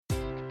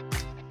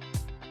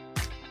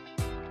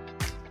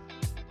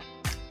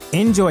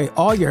Enjoy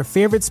all your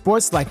favorite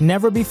sports like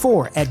never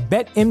before at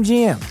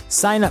BetMGM.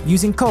 Sign up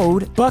using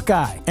code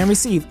Buckeye and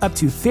receive up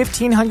to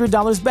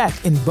 $1,500 back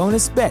in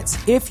bonus bets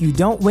if you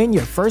don't win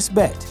your first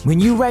bet. When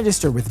you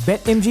register with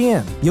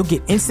BetMGM, you'll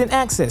get instant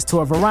access to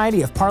a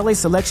variety of parlay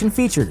selection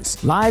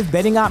features, live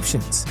betting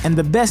options, and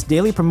the best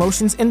daily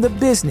promotions in the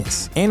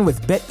business. And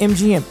with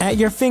BetMGM at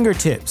your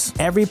fingertips,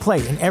 every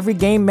play and every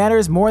game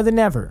matters more than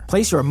ever.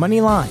 Place your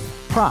money line,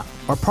 prop,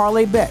 or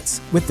parlay bets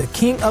with the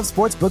king of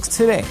sportsbooks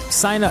today.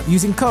 Sign up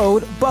using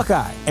code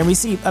Buckeye and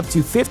receive up to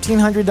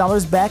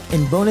 $1,500 back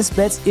in bonus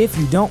bets if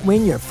you don't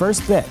win your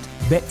first bet.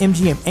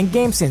 BetMGM and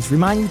GameSense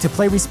remind you to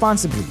play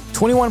responsibly.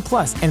 21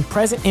 plus and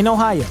present in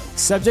Ohio,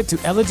 subject to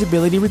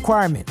eligibility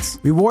requirements.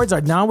 Rewards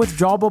are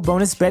non-withdrawable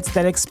bonus bets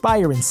that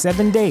expire in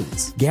 7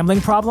 days. Gambling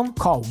problem?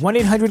 Call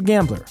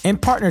 1-800-GAMBLER. In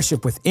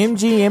partnership with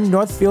MGM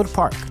Northfield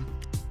Park.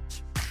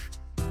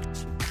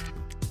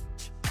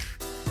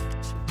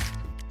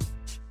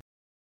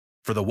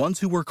 For the ones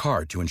who work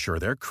hard to ensure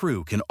their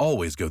crew can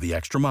always go the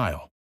extra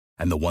mile,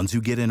 and the ones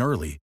who get in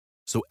early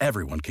so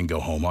everyone can go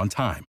home on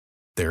time,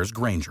 there's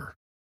Grainger,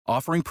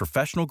 offering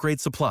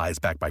professional-grade supplies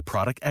backed by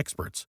product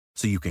experts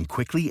so you can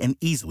quickly and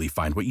easily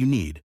find what you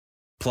need.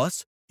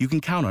 Plus, you can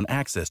count on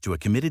access to a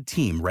committed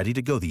team ready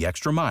to go the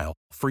extra mile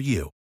for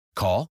you.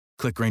 Call,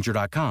 click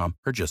Grainger.com,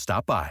 or just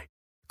stop by.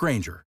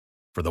 Grainger,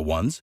 for the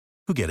ones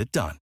who get it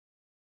done.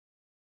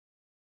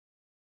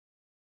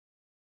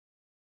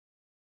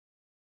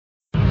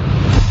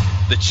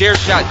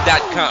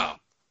 TheChairShot.com.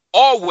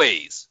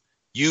 Always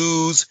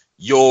use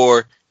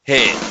your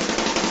head.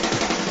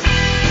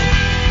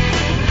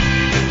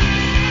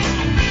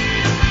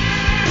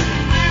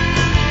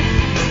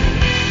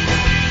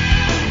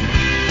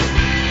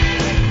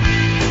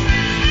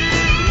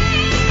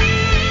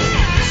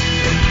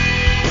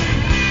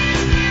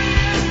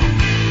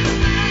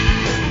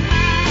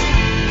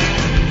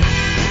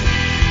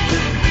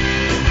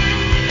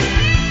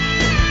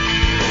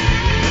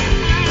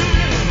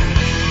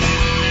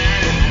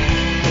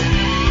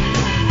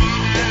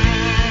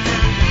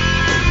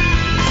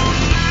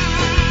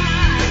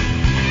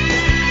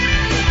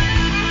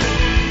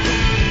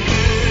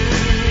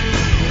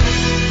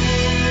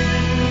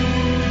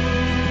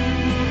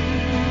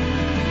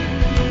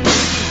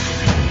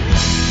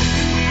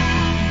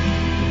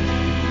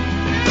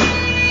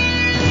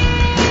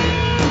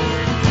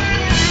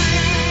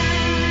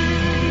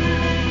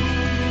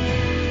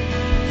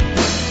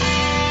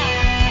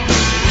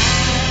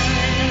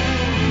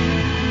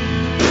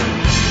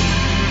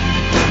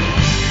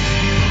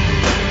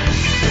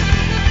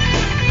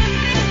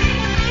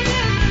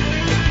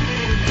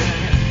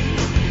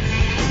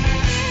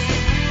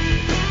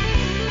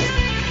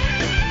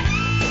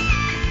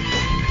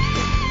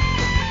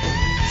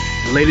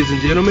 Ladies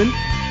and gentlemen,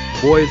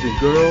 boys and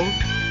girls,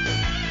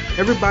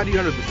 everybody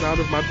under the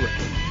sound of my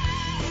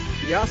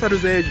breath, The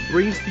Outsider's Edge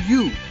brings to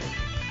you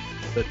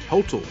the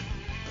Total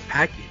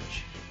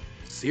Package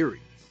Series.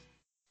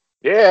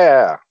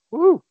 Yeah.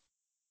 Woo.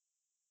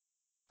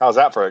 How's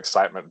that for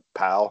excitement,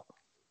 pal?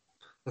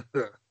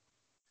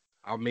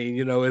 I mean,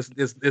 you know,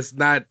 it's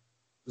not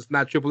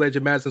Triple H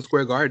at Madison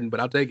Square Garden, but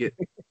I'll take it.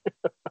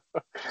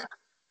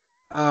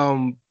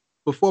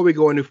 Before we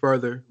go any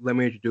further, let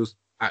me introduce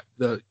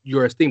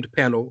your esteemed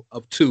panel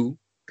of two,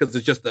 because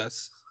it's just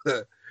us.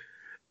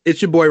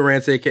 It's your boy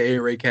Rance, aka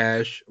Ray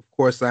Cash. Of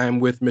course, I am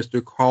with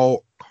Mr.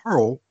 Carl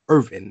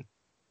Irvin.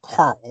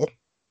 Carl.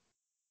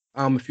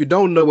 If you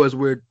don't know us,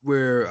 we're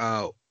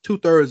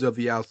 2/3 of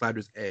the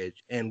Outsider's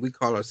Edge, and we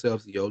call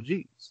ourselves the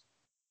OGs.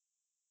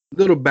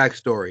 Little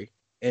backstory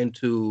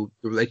into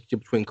the relationship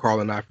between Carl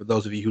and I. For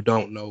those of you who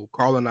don't know,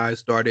 Carl and I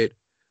started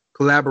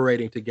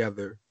collaborating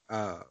together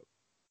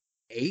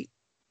 8,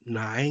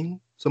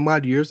 9 some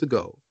odd years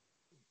ago.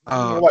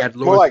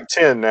 More like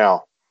 10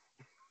 now.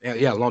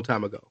 Yeah, a long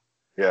time ago.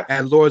 Yeah.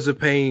 At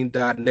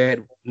lordsofpain.net,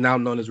 now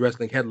known as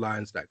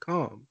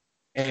wrestlingheadlines.com.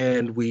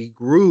 And we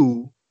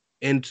grew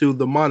into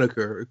the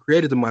moniker,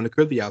 created the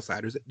moniker, The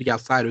Outsiders and The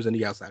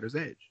Outsider's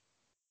Edge,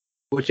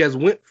 which has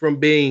went from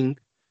being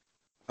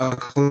a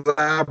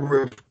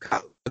collaborative,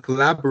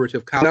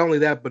 not only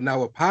that, but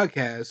now a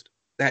podcast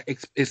that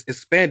is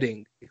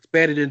expanded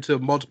into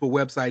multiple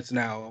websites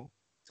now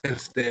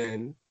since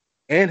then,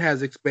 and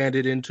has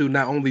expanded into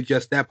not only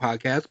just that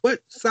podcast, but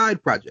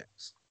side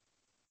projects.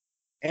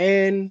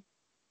 And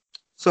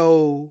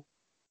so,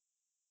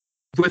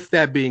 with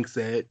that being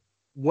said,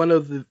 one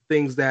of the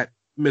things that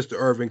Mr.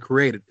 Irvin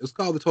created is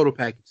called the Total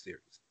Package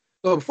Series.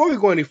 So before we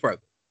go any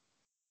further,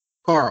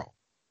 Carl,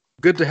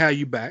 good to have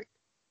you back.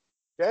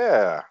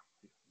 Yeah,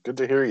 good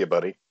to hear you,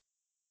 buddy.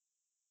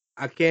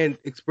 I can't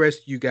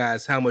express to you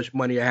guys how much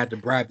money I had to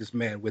bribe this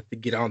man with to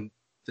get on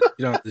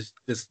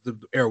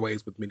the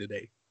airways with me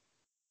today.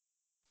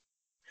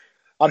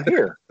 I'm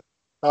here.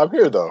 I'm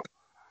here though.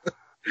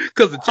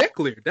 Because the check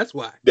cleared. That's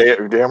why.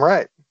 Damn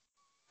right.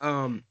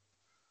 Tell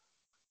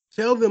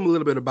them a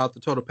little bit about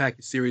the Total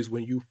Package Series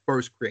when you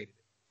first created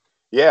it.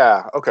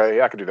 Yeah. Okay.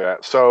 Yeah, I can do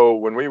that. So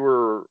when we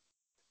were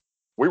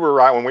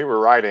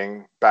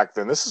writing back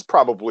then, this is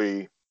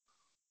probably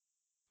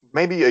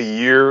maybe a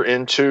year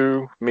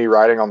into me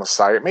writing on the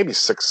site, maybe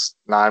 6-9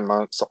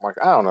 months, something like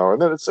that. I don't know.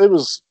 And then it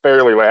was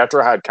fairly late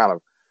after I had kind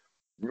of,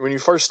 when you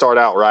first start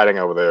out writing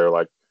over there,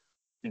 like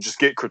you just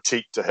get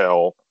critiqued to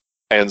hell.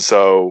 And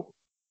so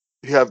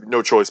you have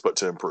no choice but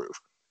to improve.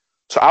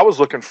 So I was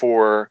looking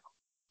for,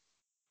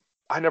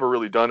 I never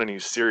really done any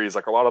series.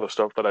 Like a lot of the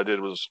stuff that I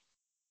did was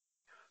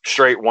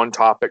straight one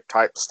topic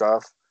type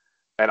stuff.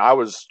 And I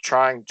was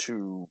trying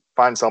to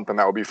find something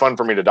that would be fun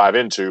for me to dive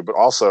into, but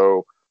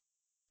also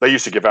they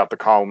used to give out the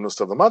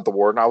Columnist of the Month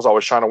award, and I was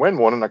always trying to win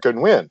one, and I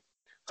couldn't win.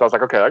 So I was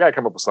like, okay, I got to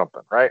come up with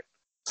something, right?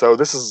 So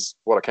this is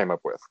what I came up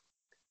with.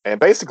 And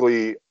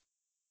basically,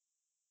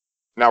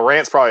 now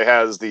Rants probably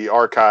has the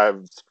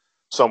archived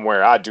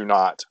somewhere. I do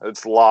not.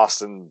 It's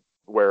lost in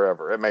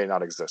wherever. It may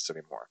not exist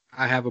anymore.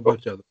 I have a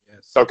bunch of them,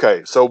 yes.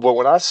 Okay, so but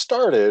when I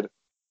started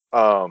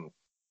the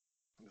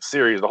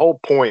series, the whole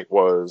point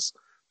was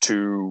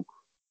to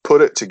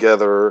put it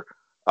together.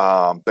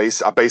 I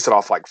based it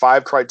off like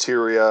 5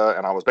 criteria,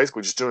 and I was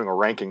basically just doing a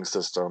ranking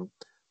system,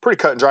 pretty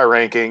cut and dry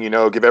ranking.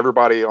 Give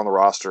everybody on the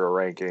roster a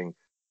ranking,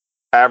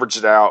 average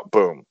it out,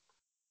 boom.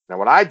 Now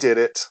when I did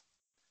it,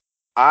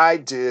 I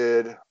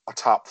did a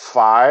top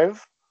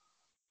 5,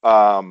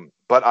 but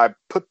I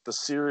put the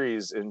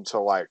series into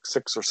like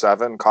 6 or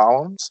 7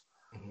 columns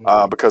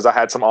because I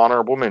had some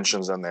honorable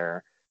mentions in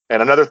there.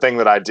 And another thing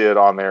that I did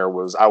on there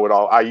was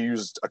I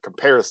used a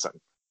comparison.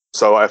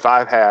 So if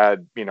I've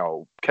had,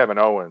 Kevin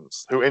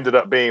Owens, who ended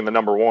up being the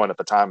number 1 at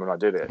the time when I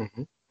did it,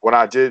 when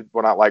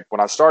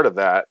I started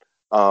that,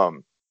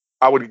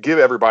 I would give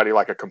everybody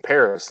like a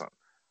comparison.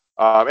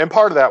 And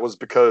part of that was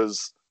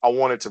because I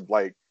wanted to,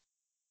 like,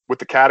 with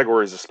the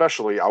categories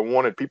especially, I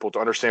wanted people to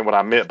understand what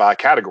I meant by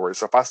category.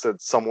 So if I said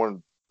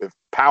if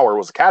power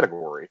was a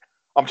category,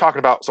 I'm talking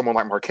about someone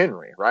like Mark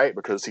Henry, right?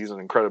 Because he's an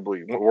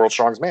incredibly world's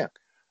strongest man.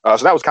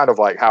 So that was kind of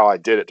like how I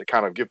did it, to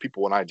kind of give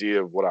people an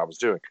idea of what I was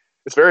doing.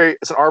 It's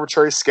an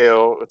arbitrary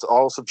scale. It's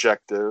all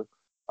subjective.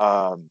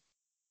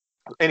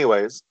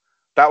 Anyways,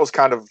 that was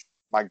kind of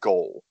my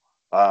goal.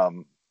 I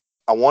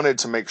wanted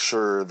to make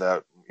sure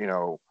that,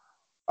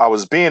 I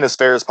was being as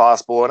fair as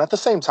possible. And at the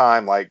same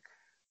time, like,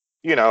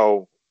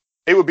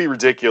 it would be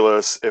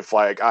ridiculous if,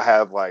 like, I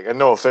have, like, and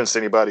no offense to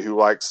anybody who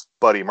likes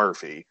Buddy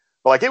Murphy,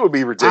 but, like, it would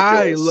be ridiculous.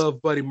 I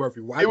love Buddy Murphy.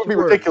 It would be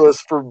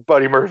ridiculous for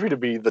Buddy Murphy to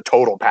be the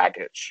total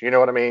package. You know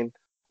what I mean?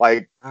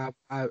 Like,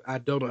 I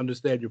don't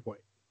understand your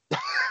point.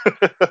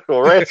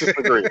 Well, Rance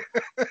disagree.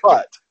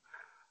 But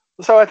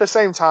so at the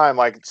same time,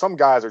 like, some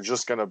guys are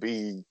just going to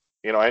be,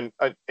 and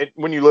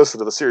when you listen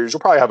to the series,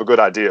 you'll probably have a good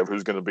idea of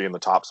who's going to be in the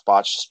top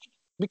spots.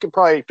 We can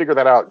probably figure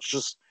that out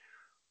just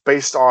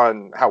based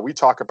on how we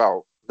talk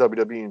about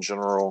WWE in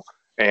general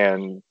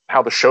and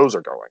how the shows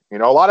are going.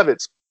 A lot of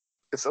it's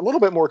a little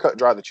bit more cut and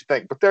dry than you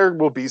think, but there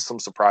will be some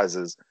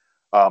surprises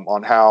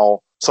on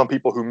how some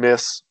people who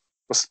miss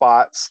the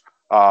spots,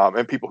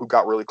 and people who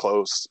got really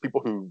close, people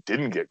who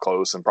didn't get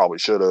close and probably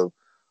should have,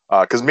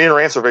 because me and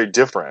Rance are very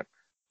different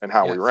in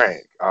how we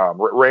rank.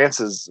 Rance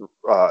is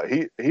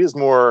he is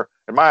more,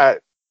 in my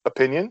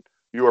opinion,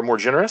 you are more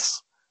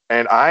generous,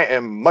 and I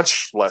am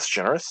much less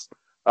generous.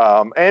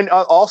 And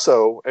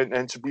also,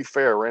 and to be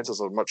fair, Rance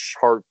is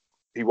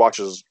he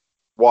watches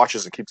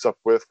and keeps up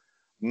with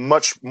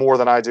much more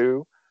than I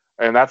do,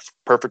 and that's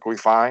perfectly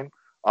fine.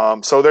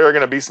 So there are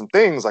going to be some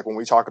things, like when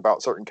we talk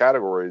about certain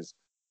categories,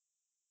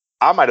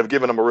 I might have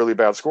given him a really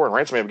bad score, and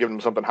Rance may have given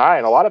him something high,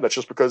 and a lot of it's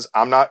just because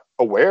I'm not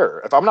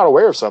aware. If I'm not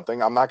aware of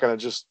something, I'm not going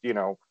to just,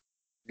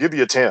 give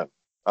you a 10.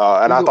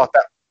 And I thought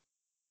that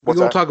we're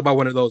going to talk about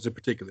one of those in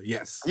particular.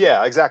 Yes.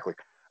 Yeah, exactly.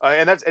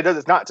 And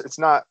it's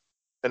not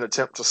an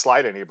attempt to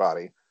slight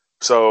anybody.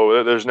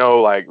 So there's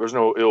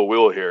no ill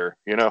will here,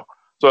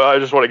 So I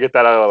just want to get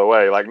that out of the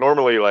way. Like,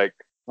 normally, like,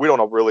 we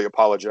don't really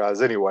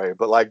apologize anyway,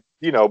 but, like,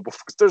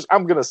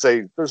 I'm going to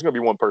say there's going to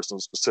be one person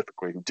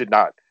specifically who did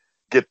not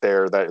get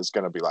there that is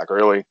going to be like,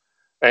 really?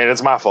 And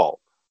it's my fault.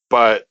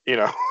 But,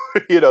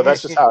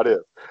 that's just how it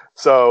is.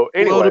 So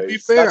anyway, well, to be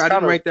fair, I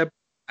didn't rate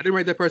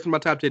that person in my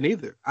top 10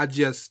 either. I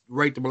just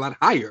ranked them a lot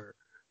higher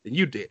than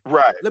you did.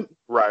 Right. Let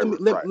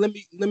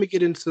me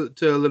get into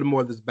a little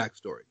more of this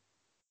backstory.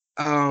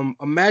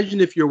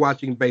 Imagine if you're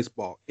watching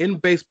baseball. In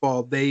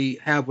baseball, they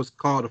have what's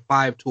called a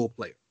 5-tool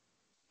player.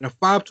 And a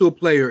 5-tool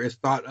player is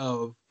thought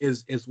of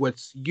is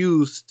what's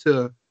used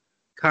to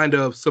kind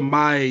of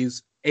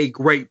surmise a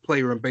great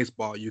player in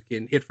baseball. You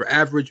can hit for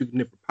average, you can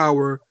hit for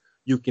power,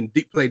 you can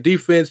play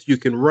defense, you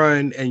can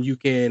run, and you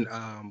can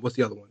what's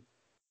the other one?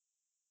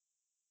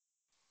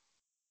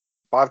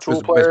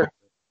 5-tool player.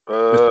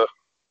 Well,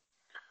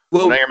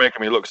 now you're making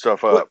me look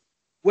stuff up.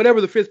 Whatever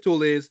the 5th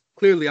tool is,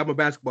 clearly I'm a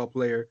basketball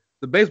player.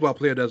 The baseball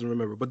player doesn't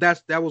remember, but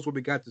that was where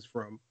we got this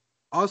from.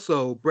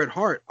 Also, Bret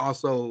Hart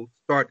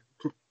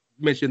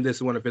mentioned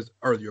this in one of his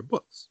earlier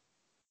books.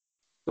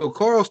 So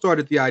Carl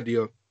started the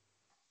idea,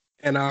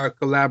 and our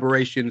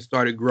collaboration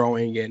started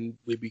growing, and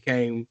we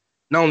became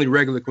not only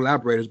regular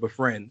collaborators but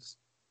friends.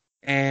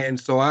 And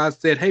so I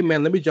said, "Hey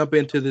man, let me jump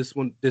into this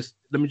one. Let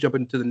me jump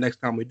into the next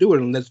time we do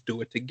it, and let's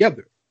do it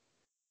together."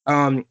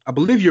 I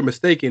believe you're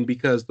mistaken,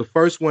 because the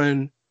first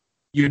one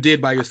you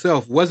did by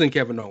yourself wasn't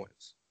Kevin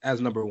Owens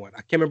as number one.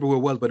 I can't remember who it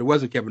was, but it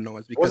wasn't Kevin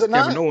Owens because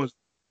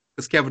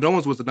Kevin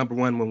Owens was the number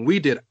one when we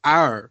did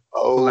our.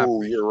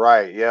 Oh, you're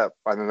right. Yep.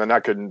 And then I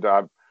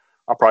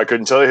probably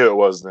couldn't tell you who it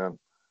was then.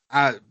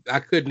 I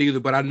couldn't either,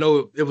 but I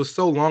know it was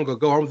so long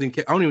ago. I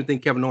don't even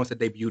think Kevin Owens had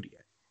debuted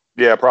yet.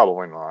 Yeah,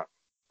 probably not.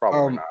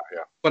 Probably not.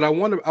 Yeah. But I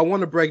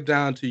want to break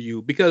down to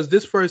you because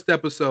this first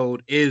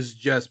episode is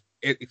just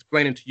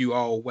explaining to you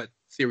all what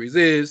series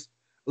is,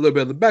 a little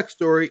bit of the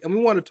backstory, and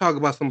we want to talk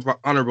about some of our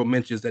honorable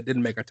mentions that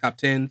didn't make our top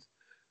 10s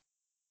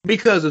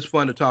because it's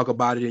fun to talk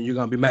about it and you're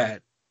gonna be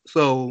mad.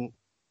 So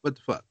what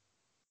the fuck?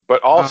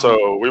 But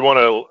also, we want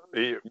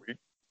to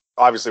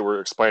obviously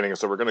we're explaining,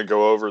 so we're going to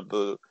go over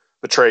the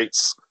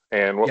traits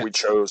and what we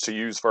chose to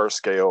use for our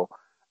scale,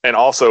 and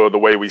also the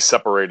way we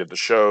separated the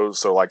shows.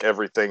 So like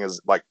everything is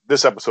like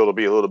this episode will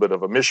be a little bit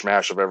of a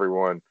mishmash of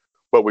everyone,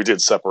 but we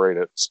did split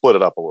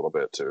it up a little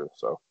bit too.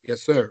 So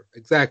yes, sir,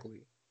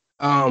 exactly.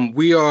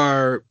 We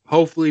are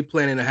hopefully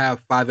planning to have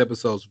 5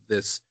 episodes of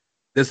this.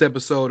 This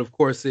episode, of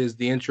course, is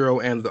the intro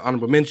and the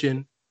honorable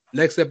mention.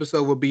 Next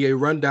episode will be a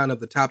rundown of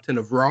the top 10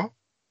 of Raw.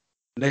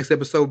 The next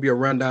episode will be a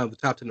rundown of the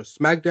top 10 of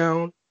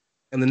SmackDown.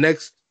 And the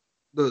next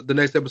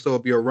episode will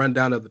be a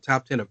rundown of the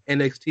top 10 of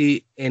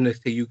NXT,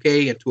 NXT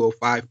UK, and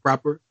 205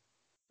 proper.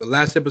 The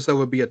last episode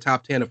will be a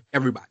top 10 of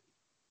everybody.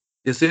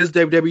 This is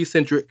WWE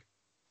centric.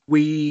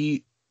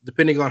 We,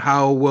 depending on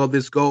how well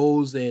this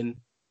goes and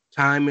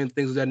time and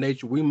things of that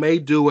nature, we may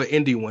do an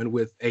indie one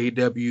with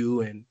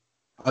AEW and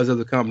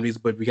other companies,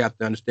 but we have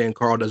to understand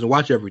Carl doesn't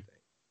watch everything.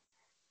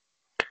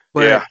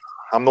 But, yeah,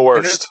 I'm the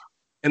worst.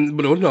 But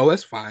no,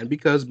 that's fine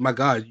because my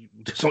God,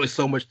 there's only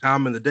so much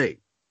time in the day.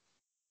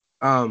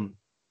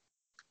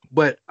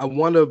 But I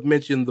want to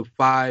mention the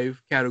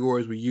 5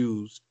 categories we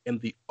used in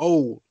the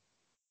old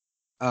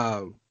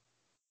total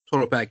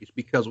package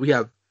because we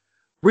have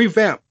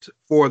revamped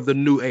for the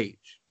new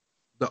age.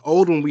 The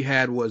old one we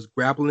had was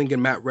grappling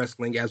and mat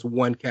wrestling as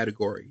one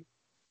category,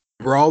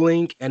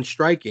 brawling and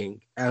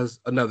striking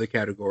as another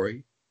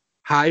category,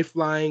 high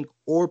flying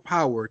or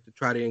power to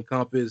try to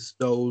encompass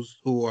those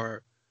who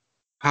are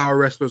power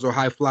wrestlers or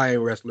high flying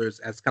wrestlers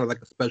as kind of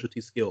like a specialty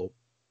skill.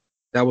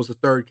 That was the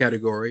 3rd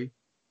category.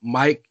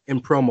 Mic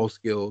and promo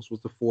skills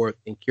was the 4th,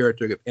 and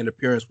character and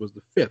appearance was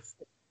the 5th.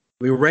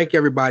 We rank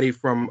everybody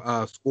from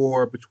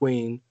score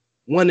between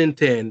 1 and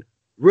 10,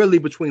 really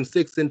between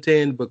 6 and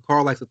 10, but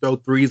Carl likes to throw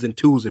 3s and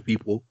 2s at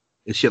people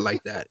and shit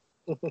like that.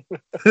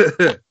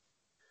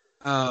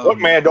 Look,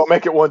 man, don't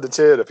make it 1 to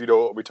 10 if you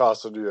don't want me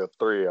tossing you a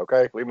 3,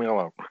 okay? Leave me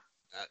alone.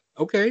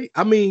 Okay.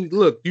 I mean,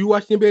 look, you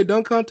watch the NBA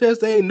dunk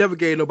contest, they ain't never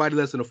gave nobody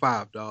less than a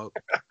 5, dog.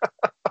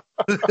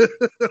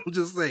 I'm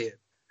just saying.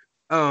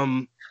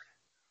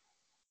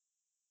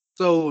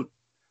 So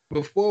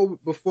before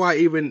I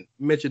even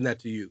mention that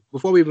to you,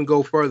 before we even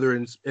go further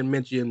and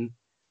mention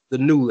the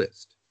new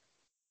list,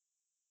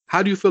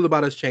 how do you feel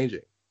about us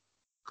changing?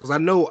 Because I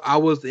know I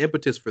was the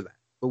impetus for that.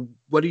 But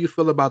what do you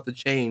feel about the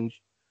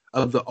change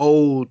of the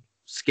old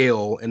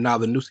scale and now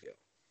the new scale?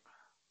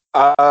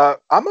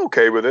 I'm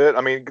okay with it.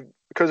 I mean,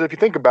 because if you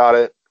think about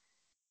it,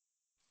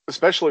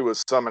 especially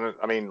with some,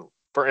 I mean,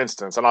 for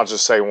instance, and I'll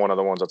just say one of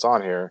the ones that's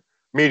on here,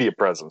 media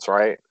presence,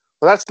 right?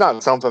 Well, that's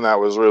not something that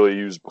was really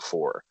used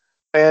before.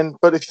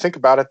 But if you think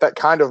about it, that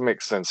kind of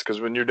makes sense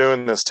because when you're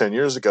doing this 10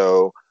 years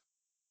ago,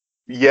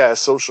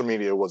 yes, social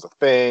media was a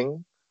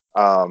thing.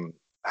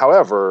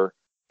 However,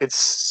 it's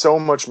so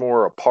much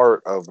more a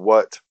part of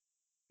what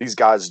these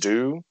guys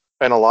do.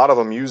 And a lot of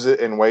them use it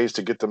in ways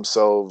to get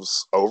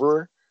themselves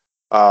over,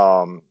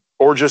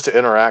 or just to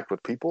interact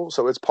with people.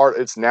 So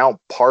it's now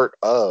part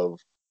of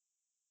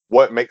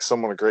what makes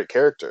someone a great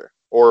character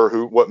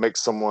or what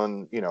makes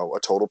someone, a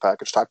total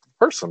package type of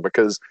person,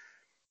 because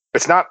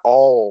it's not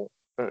all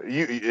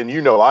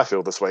I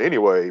feel this way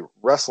anyway.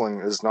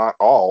 Wrestling is not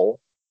all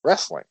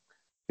wrestling.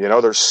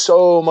 There's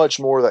so much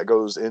more that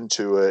goes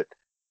into it.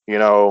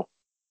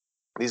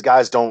 These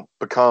guys don't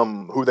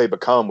become who they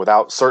become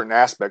without certain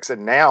aspects.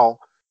 And now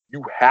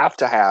you have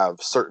to have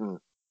certain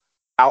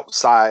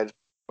outside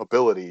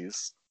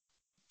abilities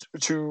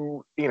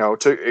to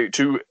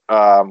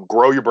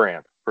grow your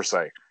brand per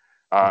se.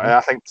 And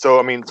I think so.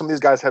 I mean, some of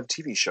these guys have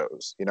TV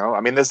shows,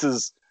 I mean,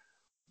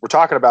 we're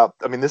talking about,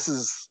 I mean,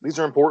 these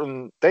are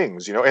important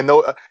things, and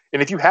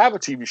if you have a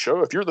TV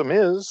show, if you're The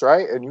Miz,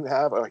 right, and you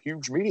have a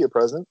huge media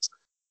presence,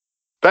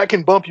 that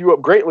can bump you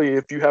up greatly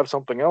if you have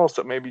something else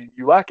that maybe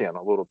you lack in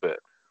a little bit.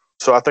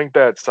 So I think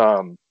that's, I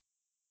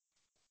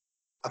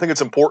think it's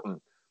important,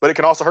 but it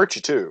can also hurt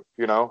you too,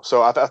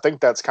 So I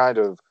think that's kind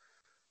of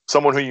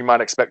someone who you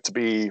might expect to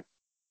be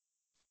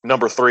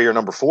number 3 or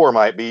number 4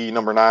 might be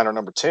number 9 or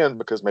number 10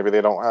 because maybe they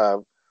don't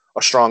have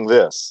a strong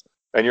this.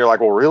 And you're like,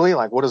 well, really?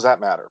 Like, what does that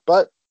matter?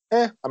 But,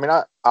 I mean,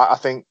 I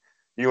think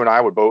you and I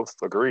would both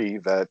agree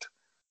that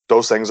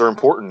those things are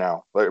important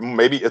now. Like,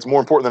 maybe it's more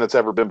important than it's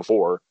ever been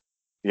before,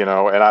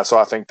 and so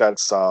I think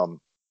that's, I'm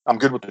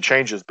good with the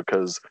changes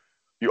because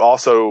you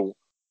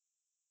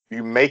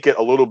make it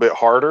a little bit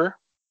harder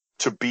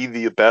to be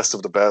the best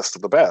of the best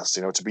of the best,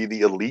 to be the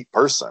elite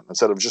person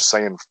instead of just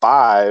saying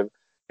 5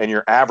 and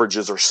your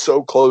averages are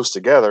so close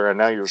together, and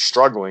now you're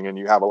struggling and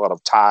you have a lot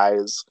of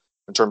ties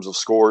in terms of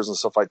scores and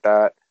stuff like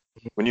that.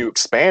 When you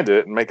expand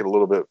it and make it a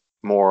little bit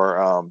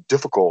more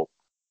difficult,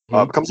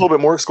 it becomes a little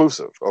bit more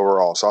exclusive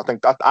overall. So I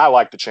think I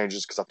like the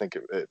changes because I think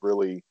it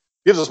really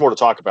gives us more to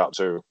talk about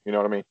too. You know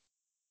what I mean?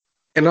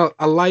 And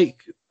I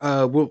like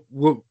we're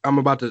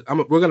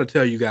going to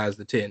tell you guys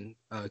the 10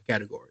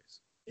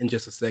 categories in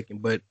just a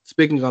second. But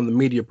speaking on the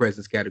media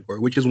presence category,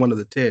 which is one of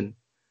the 10,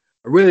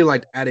 I really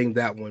liked adding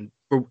that one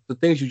for the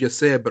things you just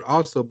said, but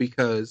also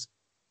because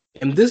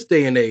in this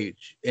day and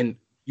age, and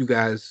you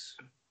guys,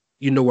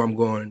 you know where I'm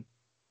going,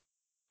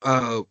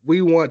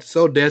 we want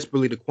so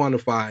desperately to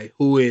quantify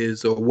who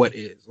is or what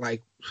is.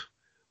 Like,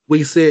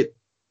 we sit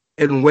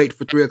and wait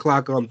for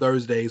 3:00 on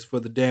Thursdays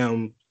for the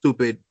damn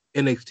stupid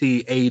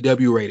NXT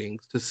AEW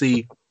ratings to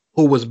see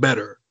who was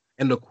better,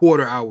 and the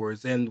quarter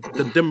hours and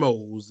the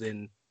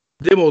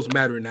demos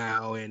matter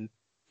now, and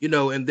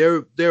and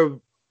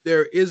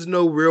there is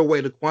no real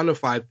way to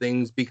quantify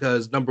things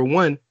because number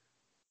one,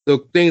 the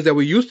things that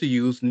we used to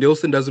use,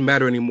 Nielsen doesn't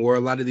matter anymore.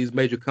 A lot of these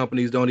major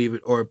companies don't even,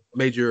 or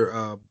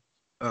major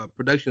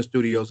production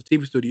studios,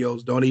 TV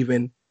studios don't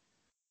even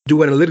do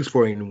analytics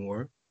for it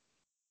anymore.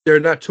 They're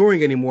not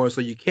touring anymore, so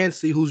you can't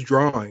see who's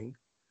drawing.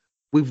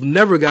 We've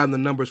never gotten the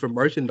numbers for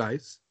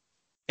merchandise,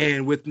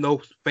 and with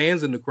no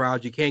fans in the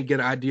crowd, you can't get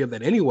an idea of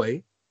that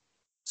anyway.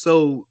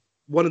 So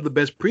one of the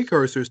best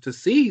precursors to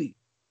see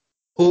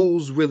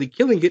who's really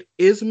killing it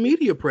is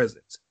media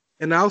presence.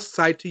 And I'll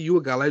cite to you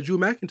a guy like Drew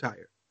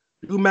McIntyre.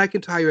 Drew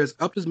McIntyre has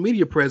upped his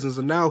media presence,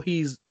 and now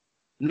he's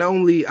not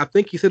only, I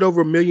think he's hit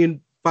over 1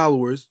 million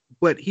followers,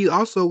 but he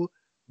also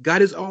got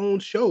his own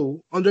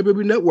show on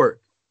WWE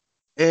Network.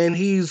 And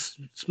he's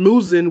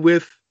smoozing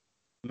with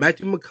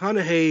Matthew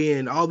McConaughey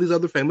and all these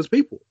other famous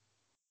people.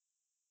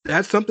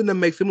 That's something that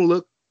makes him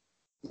look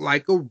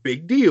like a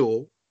big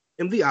deal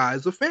in the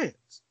eyes of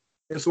fans.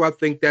 And so I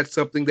think that's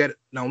something that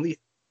not only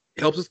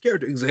helps his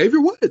character,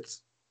 Xavier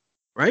Woods,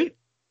 right?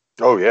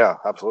 Oh yeah,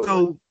 absolutely.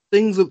 So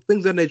things of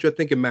that nature, I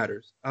think it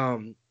matters.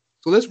 So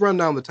let's run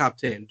down the top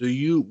 10.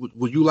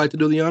 Would you like to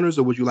do the honors,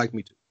 or would you like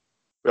me to?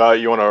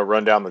 You want to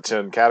run down the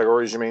 10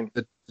 categories? You mean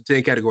the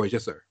 10 categories?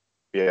 Yes, sir.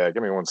 Yeah,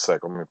 give me 1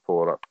 sec. Let me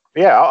pull it up.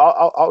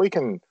 Yeah, we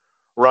can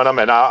run them,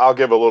 and I'll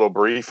give a little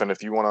brief, and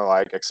if you want to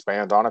like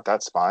expand on it,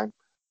 that's fine.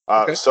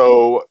 Okay.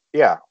 So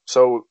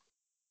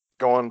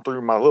going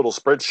through my little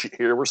spreadsheet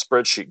here, we're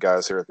spreadsheet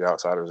guys here at the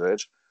Outsiders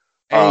Edge.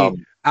 Hey,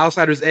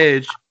 Outsiders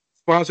Edge,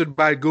 sponsored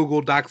by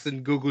Google Docs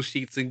and Google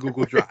Sheets and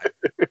Google Drive.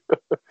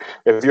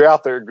 If you're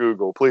out there,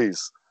 Google,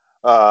 please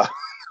hook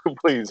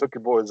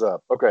your boys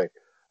up. Okay,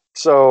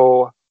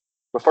 so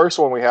the first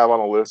one we have on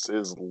the list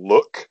is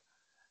Look.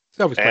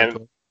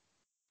 Self-explanatory.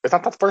 Is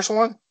that the first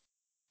one?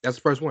 That's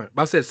the first one.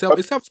 But I said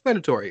it's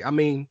self-explanatory. I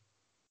mean,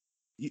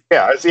 it's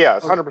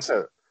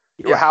 100%.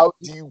 Yeah. How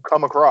do you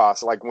come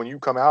across? Like when you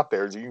come out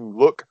there, do you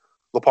look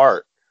the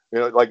part?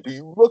 Like do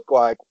you look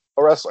like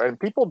a wrestler? And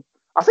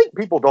I think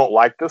people don't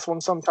like this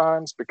one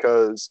sometimes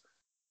because,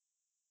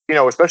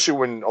 especially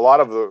when a lot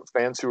of the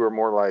fans who are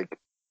more like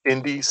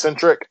indie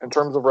centric in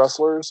terms of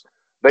wrestlers,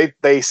 they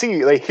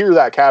hear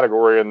that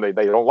category and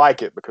they don't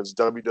like it because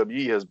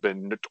WWE has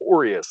been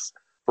notorious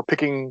for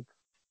picking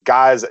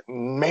guys that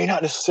may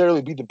not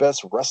necessarily be the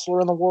best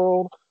wrestler in the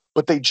world,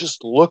 but they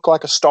just look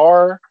like a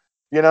star,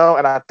 and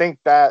I think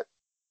that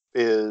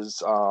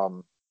is, I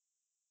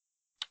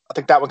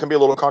think that one can be a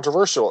little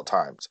controversial at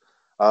times.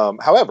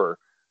 However,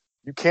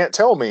 you can't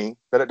tell me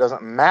that it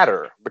doesn't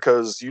matter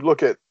because you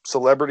look at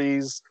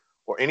celebrities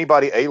or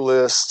anybody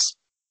A-lists,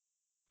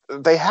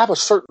 they have a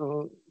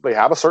certain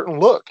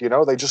look,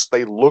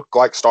 they look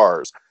like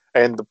stars.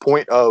 And the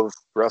point of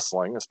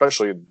wrestling,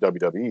 especially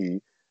WWE,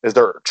 is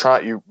they're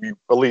trying, you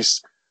at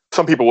least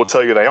some people will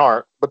tell you they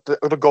aren't, but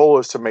the goal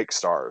is to make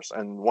stars.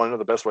 And one of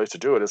the best ways to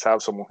do it is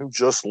have someone who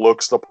just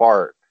looks the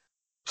part.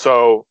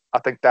 So I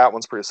think that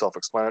one's pretty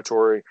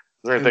self-explanatory. Is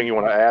there anything you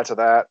want to add to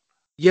that?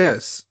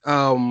 Yes.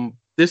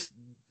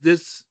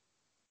 This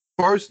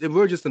first, if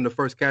we're just in the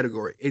first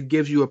category, it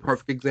gives you a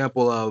perfect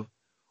example of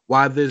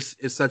why this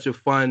is such a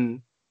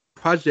fun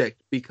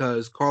project,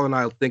 because Carl and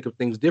I think of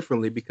things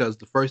differently, because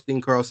the first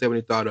thing Carl said when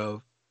he thought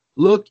of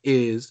look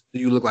is, do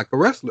you look like a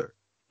wrestler?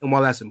 And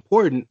while that's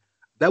important,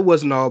 that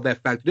wasn't all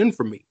that factored in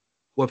for me.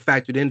 What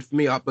factored in for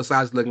me,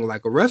 besides looking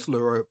like a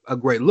wrestler or a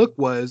great look,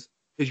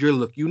 is your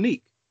look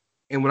unique?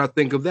 And when I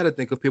think of that, I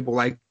think of people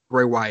like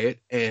Bray Wyatt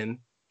and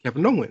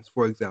Kevin Owens,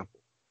 for example,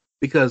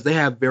 because they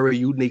have very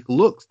unique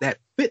looks that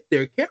fit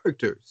their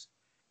characters.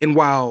 And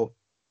while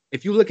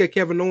if you look at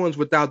Kevin Owens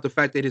without the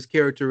fact that his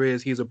character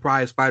he's a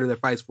prize fighter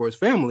that fights for his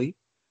family,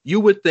 you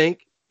would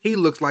think he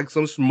looks like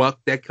some schmuck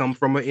that comes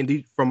from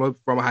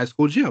a high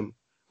school gym,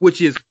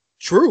 which is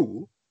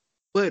true.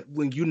 But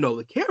when you know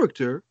the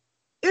character,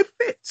 it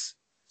fits.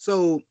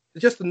 So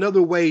just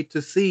another way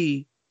to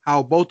see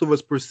how both of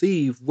us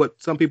perceive what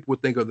some people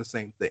would think are the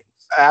same things.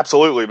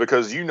 Absolutely,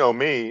 because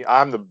me,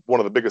 I'm one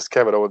of the biggest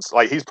Kevin Owens.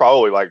 Like he's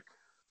probably like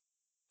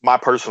my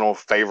personal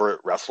favorite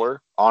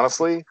wrestler,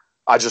 honestly.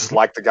 I just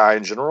like the guy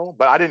in general,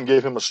 but I didn't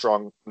give him a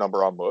strong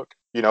number on look,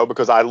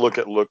 because I look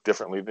at look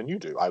differently than you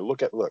do. I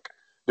look at look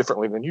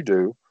differently than you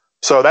do.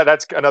 So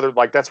that's another,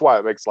 like, that's why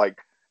it makes, like,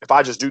 if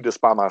I just do this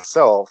by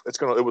myself,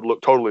 it would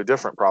look totally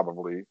different,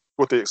 probably,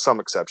 with some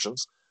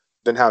exceptions,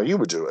 than how you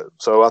would do it.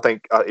 So I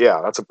think,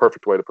 that's a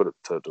perfect way to put it,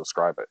 to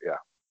describe it. Yeah.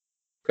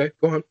 Okay,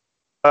 go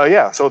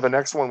on. So the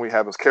next one we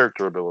have is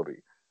character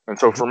ability. And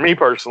so for me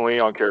personally,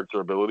 on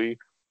character ability,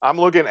 I'm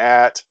looking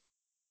at,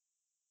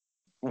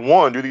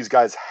 one, do these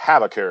guys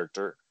have a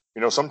character?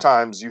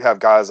 Sometimes you have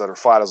guys that are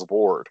flat as a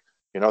board.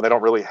 They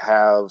don't really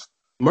have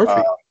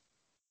Murphy.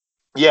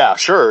 Yeah,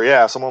 sure.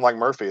 Yeah, someone like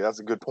Murphy. That's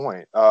a good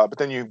point. But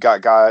then you've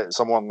got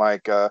someone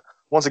like,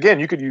 once again,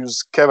 you could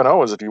use Kevin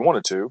Owens if you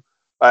wanted to,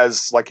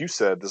 as, like you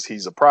said,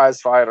 he's a prize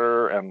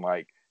fighter, and,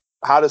 like,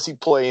 how does he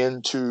play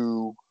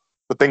into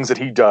the things that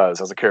he does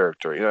as a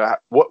character?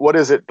 What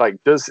is it like?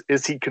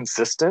 Is he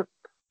consistent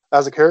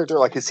as a character?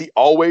 Like, is he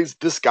always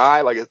this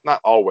guy? Like, it's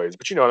not always,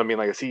 but you know what I mean?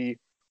 Like, is he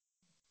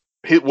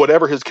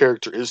whatever his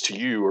character is to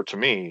you or to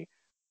me?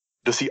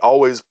 Does he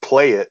always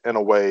play it in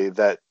a way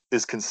that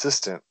is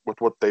consistent with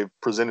what they've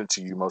presented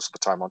to you most of the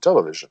time on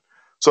television?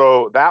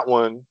 So that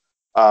one,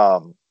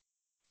 and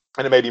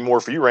it may be more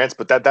for you, Rance,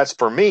 but that's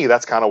for me.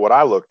 That's kind of what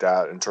I looked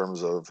at in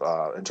terms of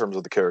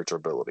the character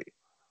ability.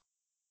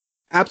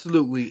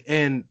 Absolutely.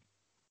 And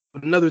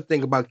another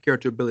thing about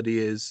character ability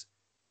is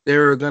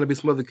there are going to be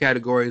some other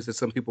categories that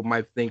some people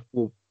might think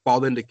will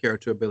fall into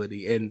character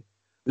ability, and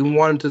we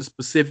wanted to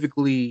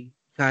specifically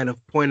kind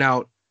of point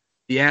out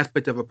the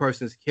aspect of a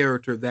person's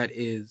character that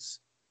is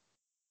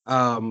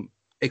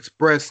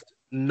expressed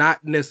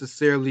not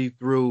necessarily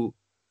through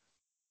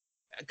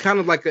kind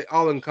of like an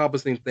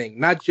all-encompassing thing,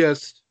 not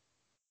just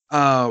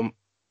promo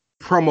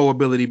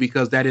ability,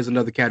 because that is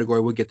another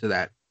category. We'll get to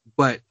that.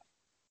 But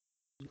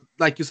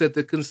like you said,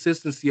 the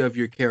consistency of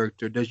your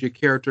character. Does your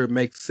character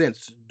make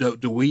sense?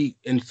 Do we,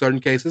 in certain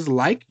cases,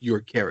 like your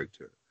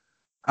character?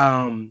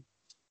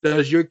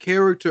 Does your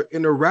character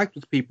interact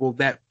with people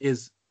that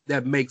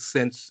makes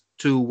sense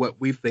to what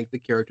we think the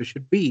character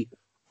should be?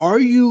 Are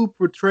you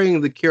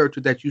portraying the character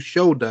that you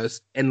showed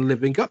us and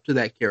living up to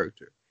that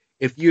character?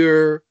 If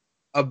you're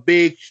a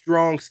big,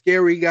 strong,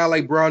 scary guy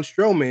like Braun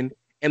Strowman,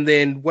 and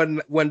then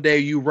one day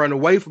you run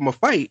away from a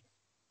fight,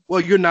 well,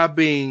 you're not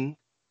being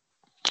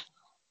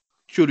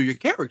true to your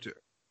character.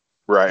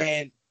 Right.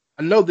 And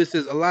I know this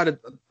is a lot,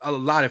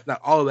 if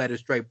not all of that is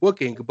straight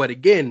booking, but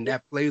again,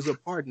 that plays a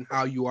part in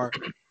how you are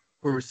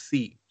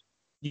perceived.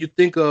 You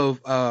think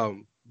of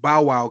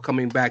Bow Wow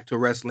coming back to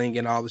wrestling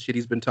and all the shit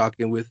he's been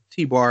talking with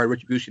T-Bar,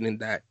 Retribution, and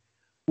that.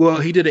 Well,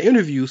 he did an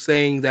interview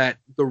saying that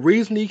the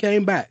reason he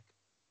came back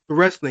to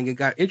wrestling and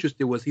got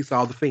interested was he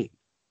saw The Fiend.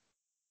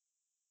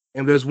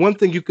 And there's one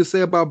thing you can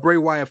say about Bray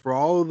Wyatt, for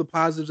all of the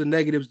positives and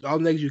negatives, all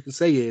the negatives you can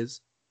say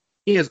is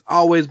he has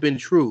always been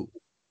true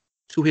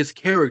to his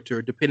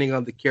character, depending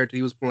on the character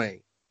he was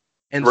playing.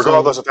 And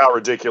regardless of how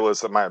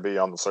ridiculous it might be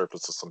on the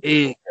surface of some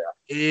people.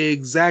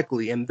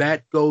 Exactly. And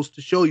that goes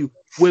to show you,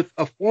 with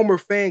a former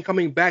fan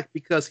coming back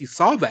because he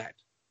saw that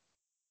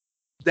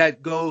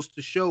goes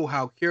to show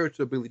how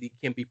character ability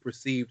can be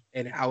perceived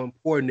and how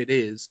important it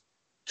is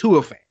to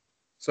a fan.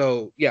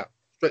 So, yeah,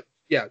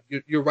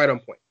 you're right on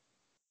point.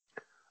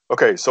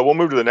 Okay, so we'll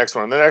move to the next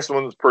one. And the next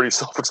one is pretty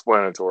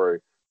self-explanatory.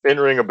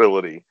 In-ring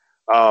ability.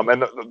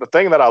 And the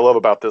thing that I love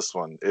about this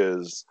one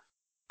is,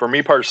 for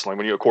me personally,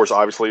 when you, of course,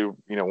 obviously,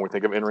 when we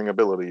think of in-ring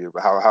ability,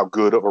 how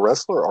good of a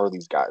wrestler are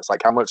these guys?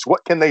 Like,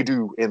 what can they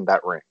do in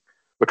that ring?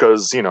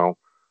 Because,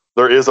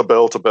 there is a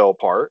bell-to-bell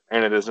part,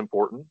 and it is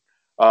important.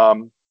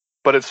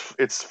 But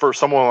it's for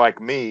someone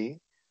like me,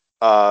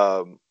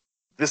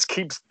 this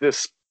keeps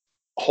this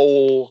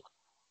whole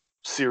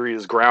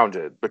series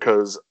grounded,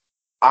 because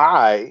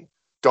I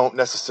don't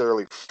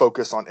necessarily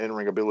focus on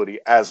in-ring ability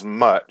as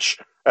much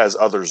as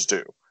others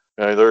do.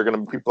 There are going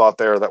to be people out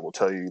there that will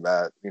tell you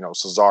that,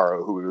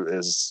 Cesaro, who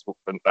is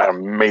an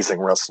amazing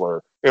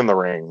wrestler in the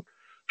ring,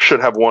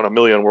 should have won 1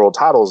 million world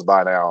titles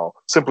by now,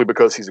 simply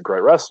because he's a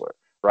great wrestler,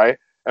 right?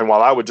 And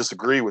while I would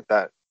disagree with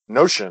that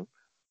notion,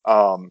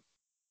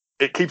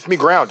 it keeps me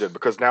grounded,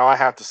 because now I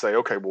have to say,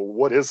 okay, well,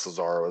 what is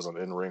Cesaro as an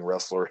in-ring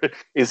wrestler?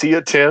 Is he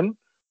a 10?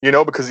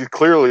 Because he's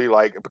clearly,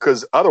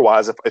 because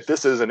otherwise, if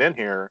this isn't in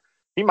here,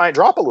 he might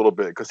drop a little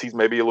bit, because he's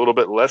maybe a little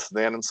bit less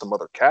than in some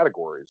other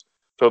categories.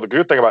 So the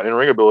good thing about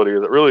in-ring ability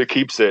is it really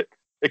keeps it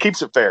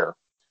fair,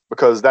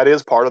 because that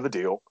is part of the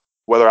deal,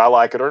 whether I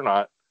like it or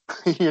not.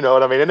 You know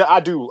what I mean? And I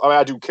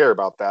do care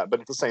about that, but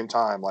at the same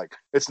time,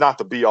 it's not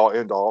the be all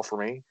end all for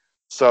me.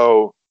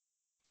 So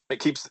it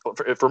keeps,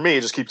 for me,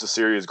 it just keeps the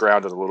series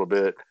grounded a little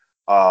bit.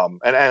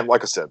 And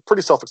like I said,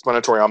 pretty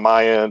self-explanatory on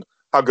my end.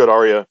 How good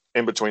are you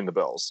in between the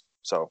bells?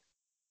 So,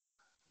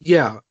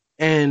 yeah,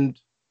 and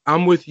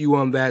I'm with you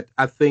on that.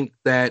 I think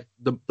that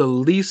the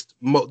least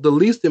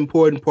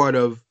important part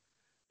of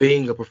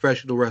being a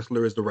professional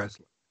wrestler is the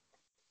wrestling.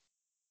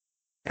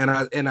 And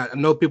I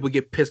know people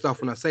get pissed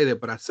off when I say that,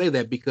 but I say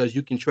that because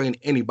you can train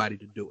anybody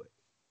to do it.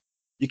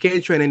 You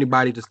can't train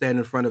anybody to stand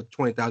in front of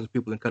 20,000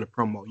 people and cut a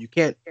promo. You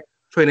can't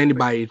train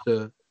anybody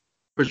to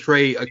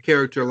portray a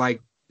character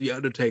like the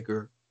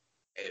Undertaker,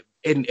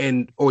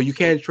 or you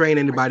can't train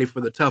anybody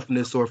for the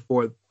toughness or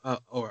for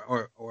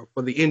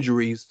the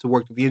injuries, to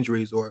work through the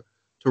injuries or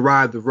to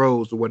ride the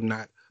roads or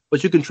whatnot.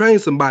 But you can train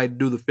somebody to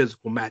do the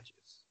physical matches.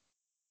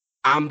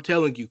 I'm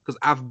telling you, because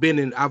I've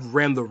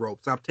ran the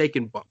ropes, I've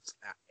taken bumps,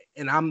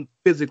 and I'm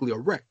physically a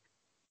wreck.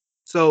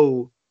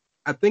 So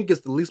I think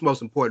it's the least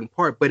most important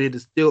part, but it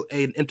is still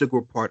an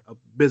integral part of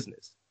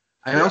business.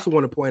 I also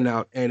want to point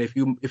out, and if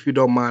you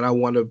don't mind, I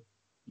want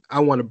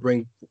to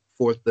bring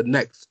forth the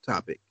next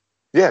topic.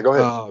 Yeah, go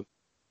ahead.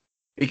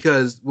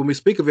 Because when we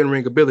speak of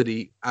in-ring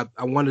ability,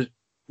 I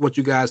want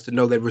you guys to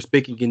know that we're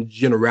speaking in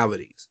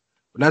generalities.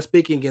 We're not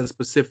speaking in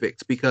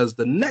specifics, because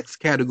the next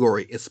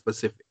category is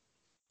specific.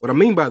 What I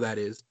mean by that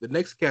is the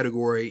next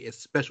category is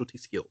specialty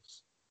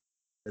skills.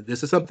 And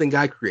this is something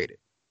I created.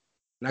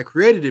 And I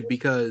created it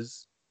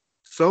because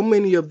so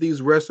many of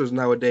these wrestlers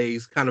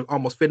nowadays kind of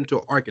almost fit into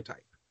an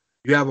archetype.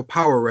 You have a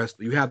power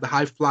wrestler, you have the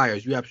high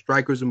flyers, you have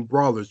strikers and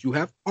brawlers, you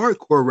have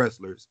hardcore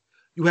wrestlers,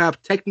 you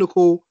have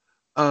technical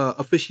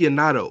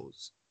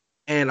aficionados.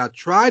 And I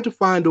tried to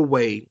find a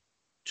way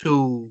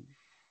to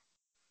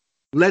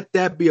let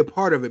that be a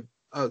part of it,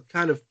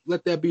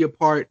 let that be a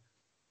part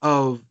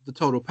of the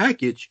total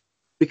package,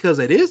 because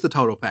it is the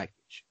total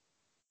package.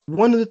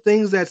 One of the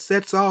things that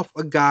sets off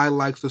a guy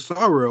like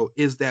Cesaro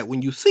is that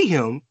when you see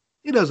him,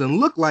 it doesn't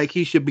look like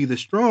he should be the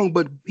strong,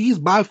 but he's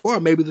by far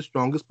maybe the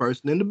strongest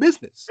person in the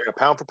business. Yeah,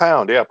 pound for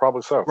pound. Yeah,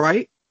 probably so.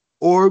 Right?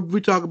 Or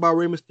we talk about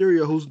Rey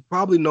Mysterio, who's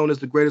probably known as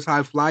the greatest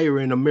high flyer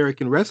in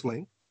American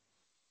wrestling.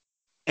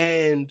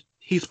 And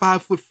he's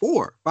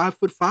 5'4",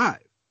 5'5",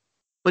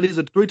 but he's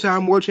a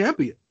 3-time world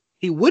champion.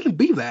 He wouldn't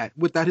be that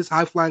without his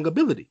high flying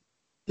ability.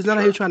 He's not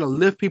out here trying to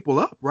lift people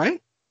up,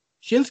 right?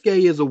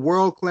 Shinsuke is a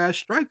world-class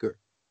striker.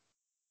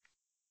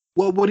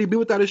 What would he be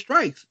without his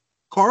strikes?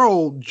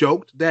 Carl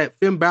joked that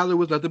Finn Balor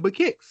was nothing but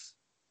kicks.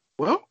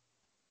 Well,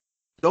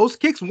 those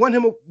kicks won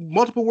him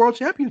multiple world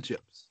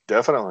championships.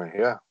 Definitely,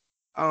 yeah.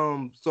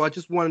 So I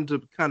just wanted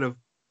to kind of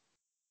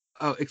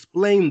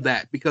explain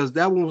that, because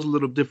that one was a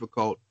little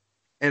difficult.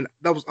 And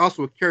that was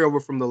also a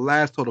carryover from the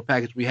last total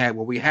package we had,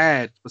 where we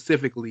had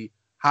specifically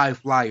high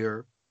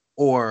flyer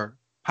or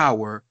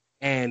power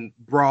and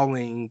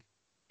brawling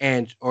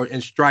and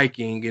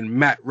striking and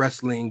mat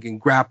wrestling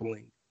and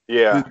grappling.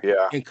 Yeah, we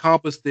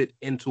encompassed it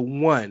into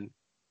one,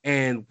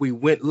 and we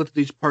looked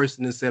at each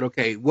person and said,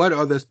 okay, what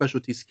are their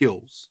specialty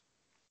skills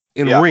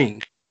in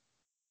ring,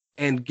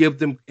 and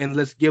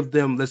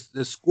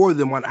let's score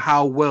them on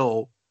how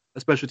well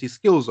the specialty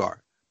skills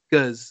are,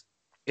 because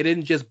it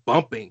isn't just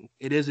bumping,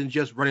 it isn't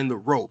just running the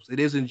ropes, it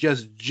isn't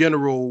just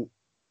general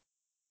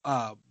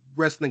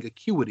wrestling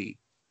acuity,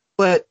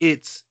 but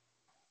it's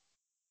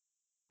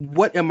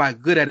what am I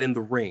good at in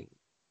the ring,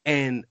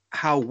 and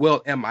how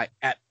well am I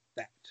at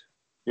that?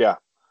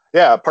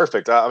 Yeah,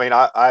 perfect. I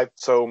mean,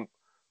 so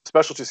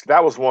specialties,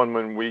 that was one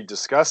when we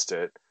discussed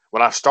it.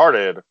 When I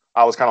started,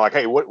 I was kind of like,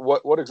 hey,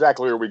 what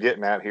exactly are we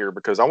getting at here?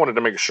 Because I wanted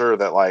to make sure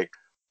that, like,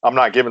 I'm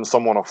not giving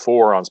someone a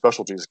 4 on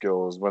specialty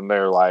skills when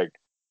they're like,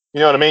 you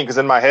know what I mean? Because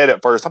in my head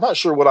at first, I'm not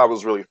sure what I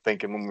was really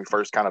thinking when we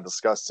first kind of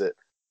discussed it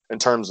in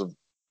terms of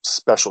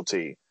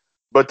specialty.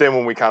 But then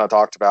when we kind of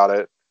talked about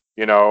it,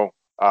 you know,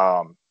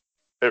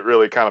 it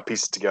really kind of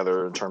pieces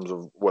together in terms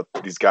of what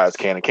these guys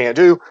can and can't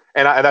do.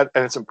 And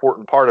it's an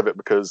important part of it,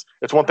 because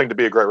it's one thing to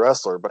be a great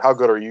wrestler, but how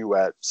good are you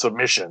at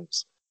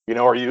submissions? You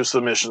know, are you a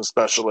submission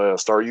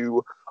specialist? Are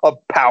you a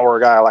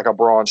power guy like a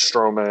Braun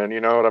Strowman? You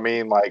know what I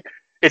mean? Like,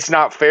 it's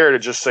not fair to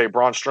just say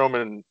Braun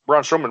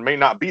Strowman may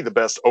not be the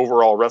best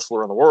overall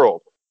wrestler in the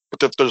world,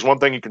 but if there's one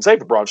thing you can say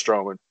for Braun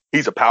Strowman,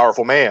 he's a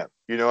powerful man.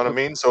 You know what I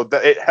mean? So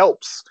that it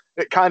helps.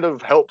 It kind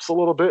of helps a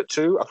little bit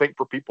too, I think,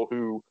 for people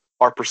who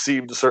are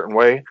perceived a certain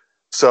way.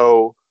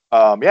 So,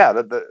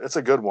 it's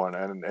a good one,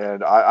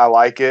 and I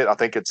like it. I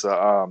think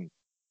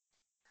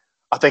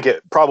I think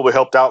it probably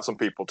helped out some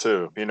people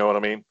too. You know what I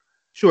mean?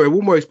 Sure.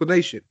 One more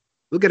explanation.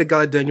 Look at a guy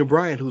like Daniel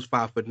Bryan, who's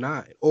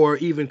 5'9", or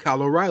even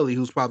Kyle O'Reilly,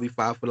 who's probably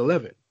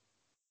 5'11".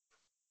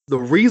 The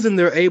reason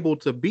they're able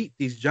to beat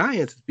these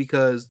giants is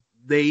because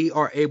they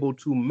are able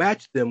to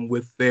match them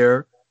with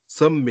their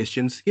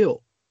submission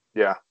skill.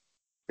 Yeah.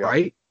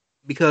 Right?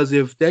 Because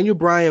if Daniel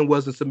Bryan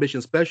was a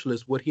submission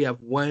specialist, would he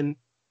have won?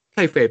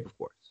 Kayfabe, of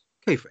course.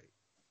 Kayfabe.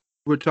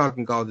 We're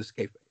talking all this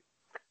kayfabe.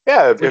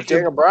 Yeah, if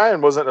Daniel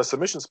Bryan wasn't a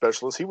submission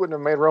specialist, he wouldn't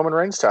have made Roman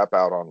Reigns tap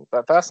out on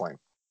that Fastlane.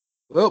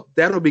 Well,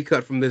 that'll be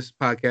cut from this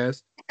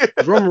podcast.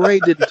 Roman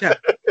Reigns didn't tap.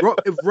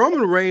 If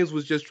Roman Reigns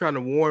was just trying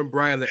to warn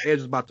Bryan that Edge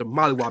was about to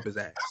mollywop his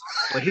ass.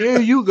 But here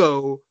you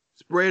go,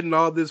 spreading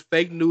all this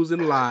fake news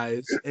and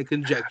lies and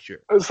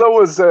conjecture.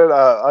 Someone said,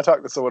 I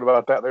talked to someone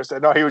about that. They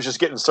said, no, he was just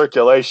getting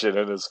circulation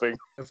in his finger.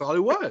 That's all he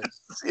was.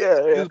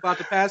 Yeah. He was about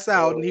to pass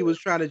out, and he was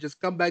trying to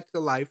just come back to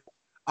life.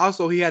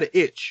 Also, he had an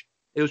itch.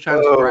 He was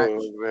trying to scratch.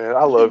 Oh, man.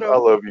 I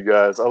love you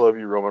guys. I love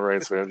you, Roman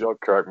Reigns fans. Y'all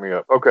crack me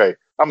up. Okay.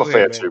 I'm a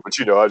fan too, but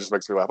it just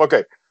makes me laugh.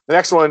 Okay. The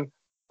next one,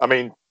 I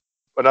mean,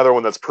 another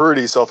one that's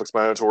pretty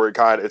self-explanatory,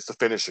 it's the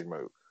finishing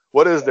move.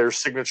 What is their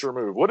signature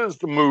move? What is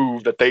the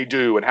move that they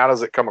do, and how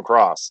does it come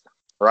across?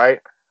 Right?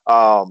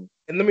 And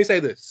let me say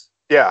this.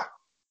 Yeah.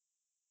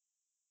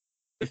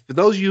 If for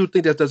those of you who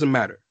think that doesn't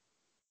matter,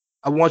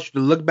 I want you to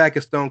look back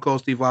at Stone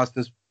Cold Steve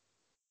Austin's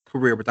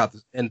career without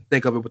this and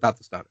think of it without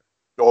the stunner.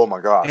 Oh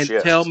my gosh, and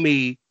yes. tell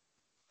me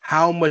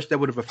how much that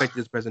would have affected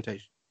his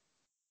presentation.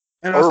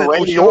 And or I said,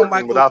 Randy Shawn Orton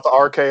Michaels, without the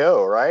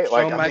RKO, right?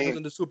 Shawn Michaels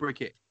and the super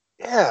kick.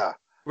 Yeah.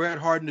 Bret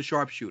Hart and the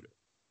sharpshooter.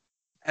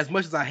 As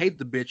much as I hate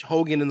the bitch,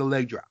 Hogan in the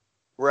leg drop.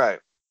 Right.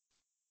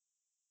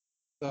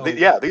 So,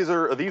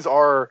 These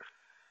are.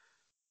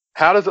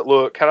 How does it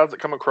look? How does it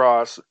come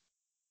across?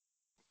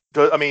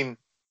 I mean,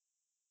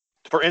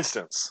 for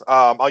instance,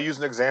 I'll use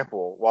an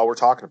example while we're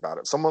talking about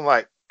it. Someone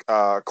like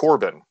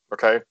Corbin,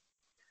 okay?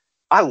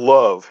 I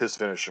love his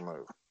finishing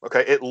move,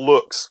 okay? It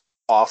looks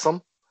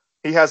awesome.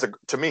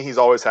 To me, he's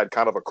always had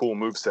kind of a cool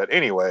moveset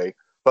anyway,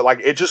 but like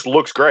it just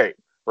looks great,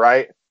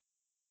 right?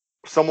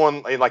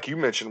 Someone like you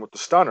mentioned with the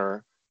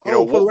stunner,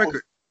 for the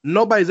record,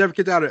 nobody's ever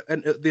kicked out at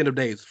the end of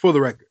days, for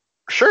the record.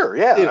 Sure,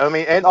 yeah. I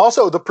mean, and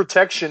also the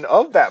protection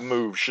of that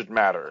move should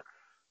matter.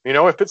 You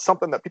know, if it's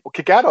something that people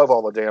kick out of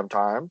all the damn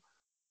time,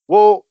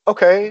 well,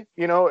 okay,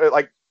 you know,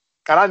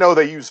 and I know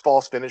they use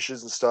false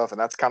finishes and stuff, and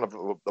that's kind of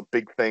a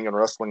big thing in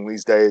wrestling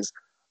these days.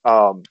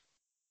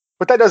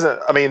 But that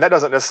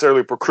doesn't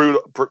necessarily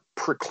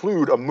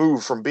preclude a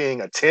move from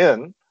being a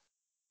 10,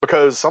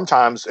 because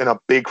sometimes in a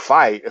big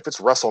fight, if it's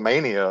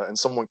WrestleMania and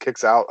someone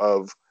kicks out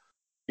of,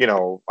 you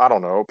know, I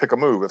don't know, pick a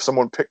move. If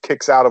someone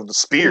kicks out of the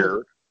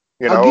spear,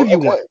 you know, I'll give you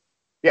one.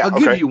 Yeah, I'll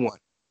give you one,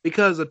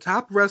 because a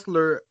top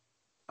wrestler,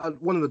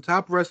 one of the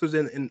top wrestlers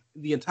in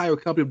the entire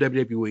company of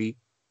WWE,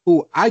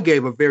 who I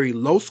gave a very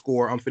low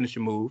score on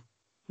finishing move,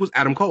 was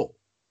Adam Cole.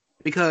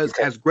 Because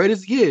as great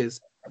as he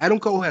is, Adam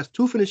Cole has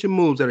 2 finishing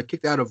moves that are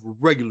kicked out of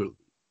regularly.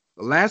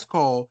 The Last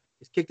Call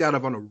is kicked out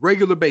of on a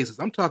regular basis.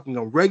 I'm talking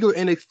on regular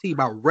NXT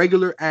by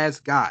regular ass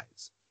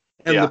guys.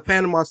 And the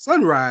Panama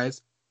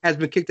Sunrise has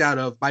been kicked out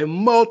of by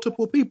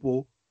multiple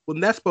people when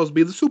that's supposed to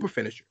be the super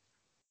finisher.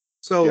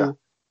 So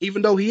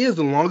even though he is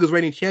the longest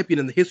reigning champion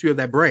in the history of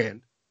that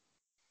brand,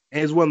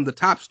 and is one of the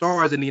top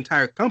stars in the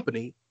entire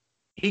company,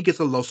 he gets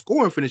a low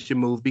scoring finishing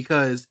move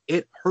because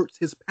it hurts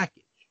his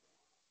package.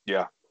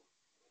 Yeah.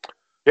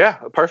 Yeah,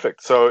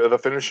 perfect. So the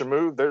finishing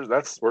move,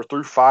 we're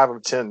through 5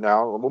 of 10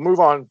 now. We'll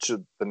move on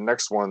to the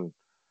next one,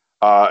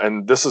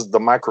 and this is the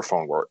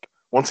microphone work.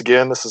 Once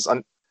again,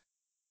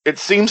 it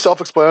seems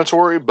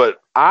self-explanatory, but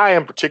I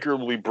am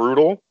particularly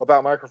brutal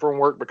about microphone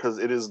work because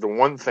it is the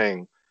one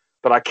thing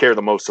that I care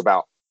the most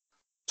about.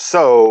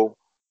 So,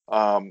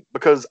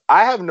 because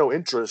I have no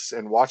interest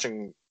in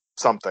watching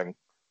something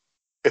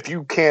if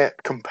you can't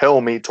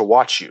compel me to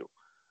watch you,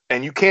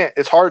 and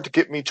it's hard to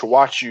get me to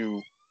watch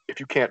you if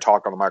you can't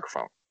talk on the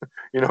microphone.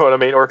 You know what I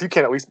mean? Or if you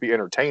can't at least be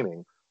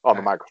entertaining on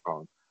the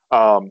microphone.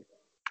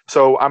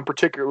 So I'm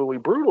particularly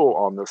brutal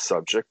on this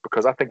subject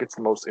because I think it's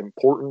the most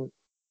important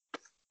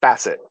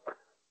facet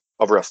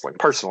of wrestling,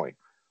 personally.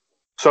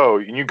 So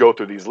you go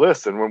through these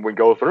lists, and when we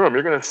go through them,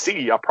 you're going to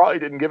see I probably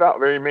didn't give out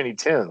very many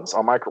 10s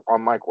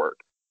on mic work,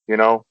 you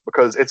know,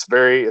 because it's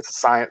a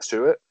science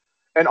to it.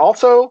 And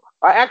also,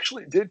 I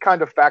actually did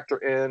kind of factor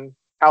in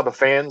how the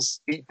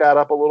fans eat that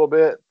up a little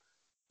bit.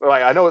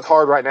 Like, I know it's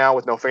hard right now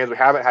with no fans. We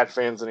haven't had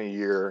fans in a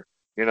year,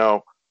 you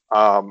know.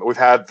 We've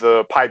had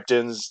the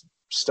piped-in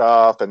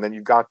stuff, and then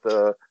you've got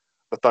the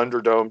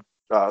Thunderdome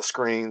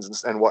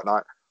screens and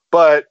whatnot.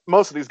 But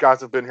most of these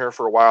guys have been here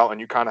for a while, and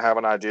you kind of have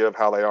an idea of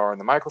how they are in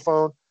the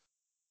microphone.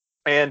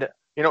 And,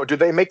 you know, do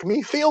they make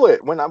me feel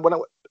it?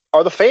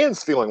 Are the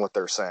fans feeling what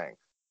they're saying?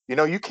 You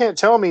know, you can't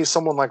tell me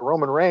someone like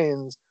Roman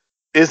Reigns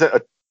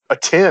isn't a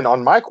 10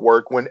 on mic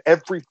work when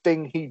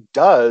everything he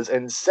does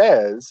and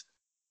says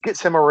gets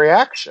him a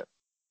reaction.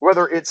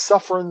 Whether it's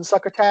suffering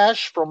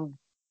succotash from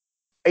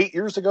 8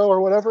 years ago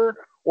or whatever,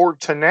 or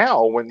to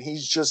now when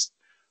he's just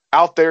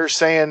out there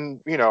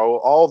saying, you know,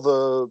 all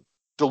the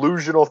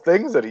delusional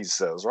things that he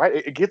says, right?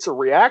 It gets a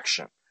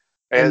reaction.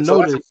 And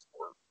so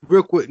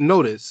real quick,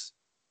 notice,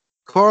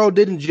 Carl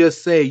didn't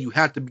just say you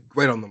have to be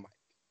great on the mic.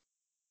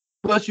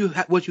 But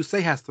what you say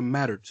has to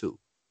matter too.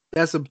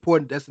 That's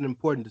important. That's an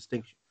important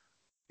distinction.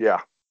 Yeah.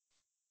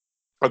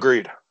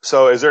 Agreed.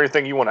 So is there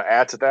anything you want to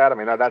add to that? I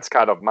mean, that's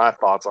kind of my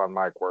thoughts on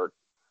mic work.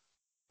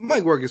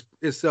 Mic work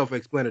is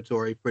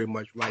self-explanatory, pretty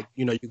much. Like,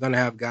 you know, you're going to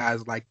have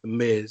guys like The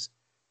Miz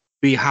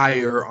be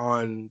higher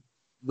on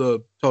the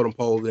totem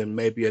pole than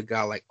maybe a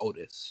guy like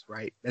Otis,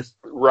 right? That's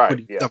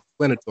pretty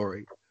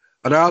self-explanatory.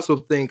 But I also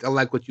think I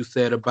like what you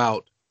said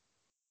about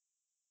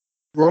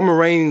Roman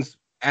Reigns,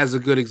 as a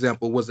good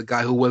example, was a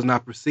guy who was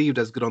not perceived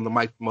as good on the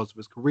mic for most of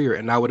his career,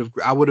 and I would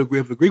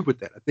agree with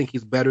that. I think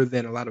he's better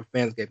than a lot of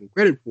fans gave him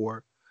credit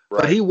for,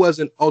 but he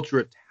wasn't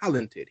ultra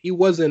talented. He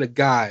wasn't a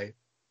guy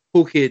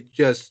who could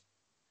just.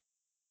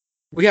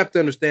 We have to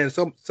understand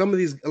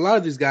a lot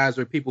of these guys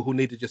are people who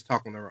need to just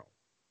talk on their own,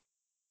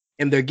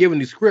 and they're given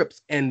these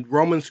scripts, and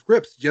Roman's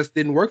scripts just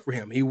didn't work for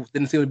him. He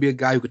didn't seem to be a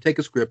guy who could take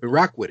a script and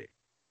rock with it.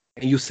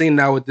 And you've seen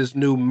now with this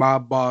new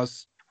mob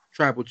boss,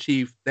 tribal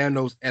chief,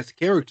 Thanos-esque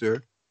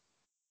character,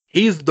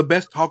 he's the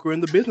best talker in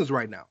the business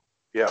right now.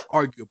 Yeah.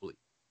 Arguably.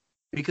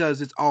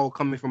 Because it's all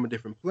coming from a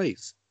different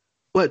place.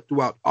 But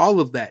throughout all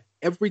of that,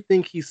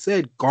 everything he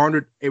said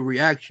garnered a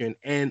reaction,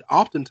 and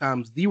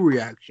oftentimes the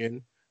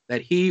reaction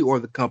that he or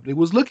the company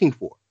was looking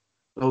for.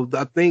 So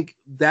I think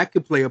that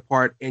could play a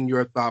part in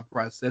your thought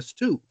process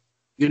too.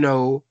 You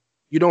know,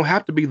 you don't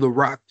have to be The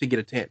Rock to get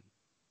a 10.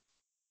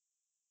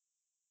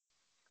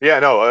 Yeah,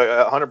 no,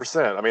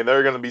 100%. I mean, there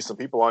are going to be some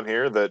people on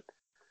here that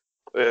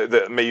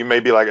you may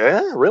be like,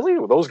 really?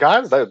 Those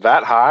guys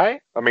that high?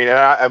 I mean,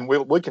 and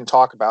we can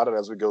talk about it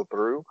as we go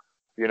through,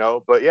 you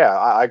know. But yeah,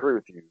 I agree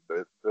with you.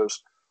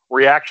 Those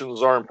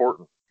reactions are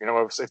important. You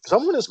know, if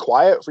someone is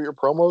quiet for your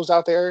promos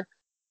out there,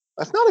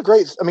 that's not a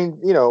great. I mean,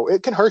 you know,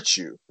 it can hurt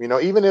you. You know,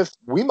 even if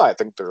we might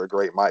think they're a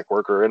great mic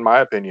worker, in my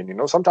opinion, you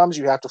know, sometimes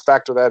you have to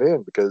factor that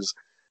in because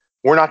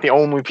we're not the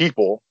only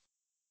people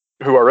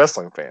who are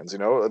wrestling fans. You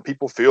know,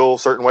 people feel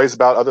certain ways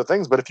about other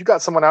things. But if you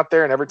got someone out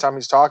there and every time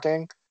he's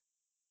talking,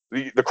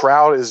 the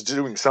crowd is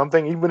doing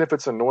something, even if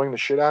it's annoying the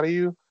shit out of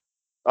you,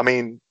 I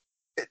mean,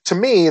 to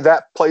me,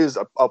 that plays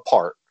a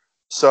part.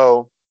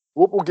 So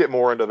we'll get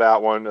more into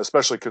that one,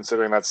 especially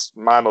considering that's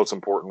my most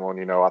important one.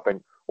 You know, I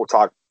think we'll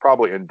talk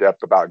probably in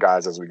depth about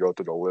guys as we go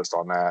through the list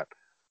on that.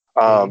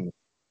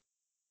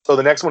 So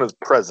the next one is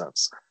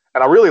presence.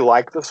 And I really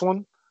like this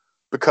one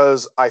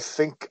because I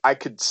think I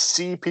could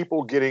see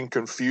people getting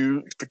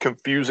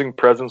confusing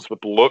presence with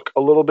look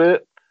a little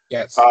bit.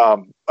 Yes.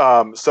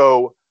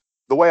 So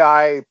the way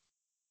I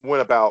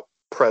went about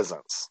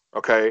presence,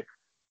 okay,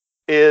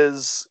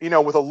 is, you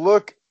know, with a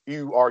look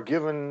you are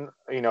given,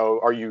 you know,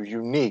 are you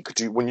unique?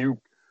 When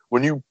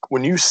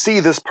you see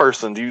this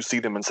person, do you see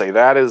them and say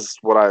that is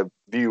what I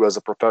view as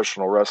a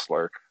professional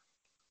wrestler?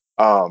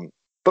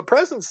 But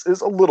presence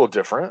is a little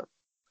different.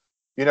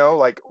 You know,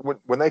 like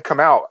when they come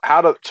out,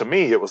 to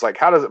me it was like,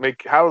 how do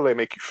they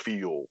make you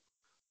feel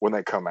when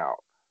they come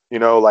out? You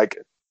know, like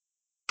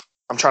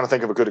I'm trying to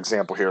think of a good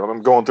example here.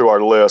 I'm going through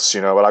our list,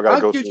 you know, but I got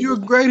to go. I'll give you a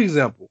great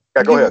example.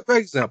 Yeah, go ahead. A great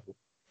example.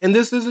 And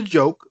this is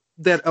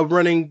a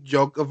running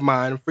joke of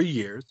mine for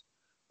years.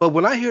 But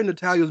when I hear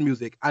Natalya's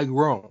music, I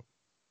groan.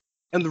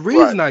 And the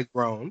reason I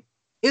groan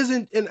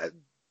isn't, and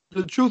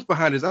the truth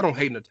behind it is I don't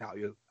hate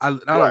Natalya. I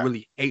don't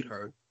really hate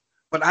her.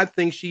 But I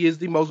think she is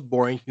the most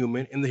boring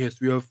human in the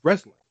history of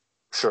wrestling.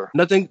 Sure.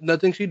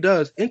 Nothing she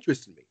does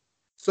interests me.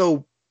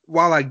 So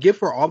while I give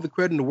her all the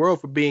credit in the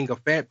world for being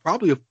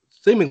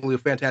seemingly a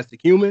fantastic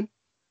human,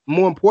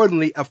 more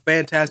importantly, a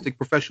fantastic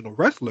professional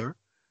wrestler,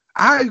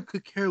 I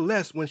could care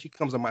less when she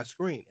comes on my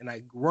screen, and I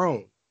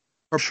groan.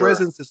 Her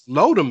presence is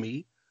low to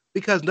me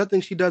because nothing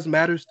she does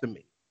matters to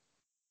me.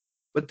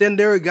 But then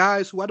there are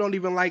guys who I don't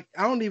even like.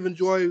 I don't even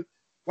enjoy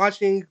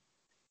watching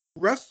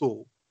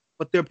wrestle,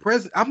 but their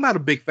presence. I'm not a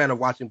big fan of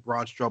watching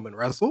Braun Strowman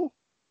wrestle.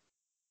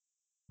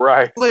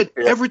 Right. But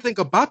everything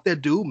about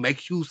that dude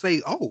makes you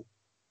say, "Oh,"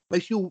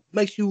 makes you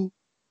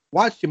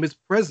watch him. His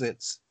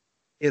presence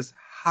is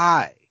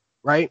high,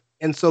 right?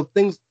 And so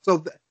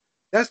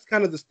that's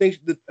kind of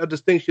a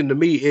distinction to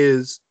me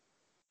is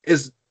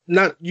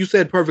not. You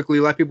said perfectly.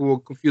 A lot of people will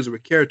confuse it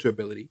with character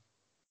ability,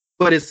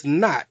 but it's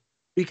not,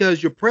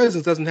 because your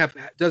presence doesn't have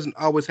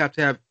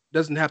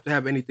to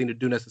have anything to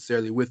do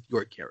necessarily with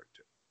your character.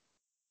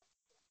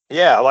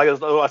 Yeah, like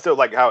I said,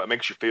 like how it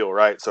makes you feel,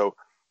 right? So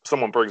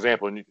someone, for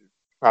example, and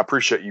I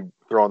appreciate you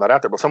throwing that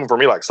out there, but someone for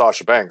me like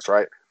Sasha Banks,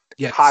 right?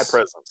 Yes. High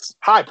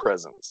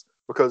presence,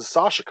 because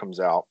Sasha comes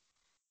out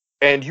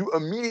and you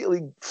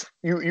immediately,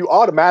 you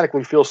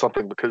automatically feel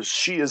something because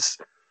she's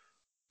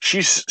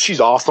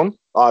awesome,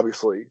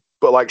 obviously,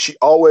 but like she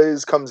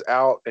always comes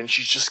out and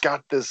she's just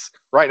got this,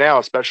 right now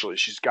especially,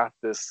 she's got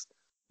this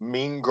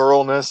mean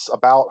girlness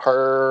about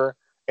her,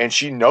 and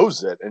she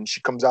knows it, and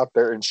she comes out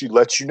there and she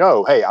lets you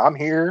know, hey, I'm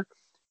here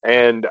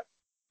and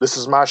this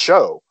is my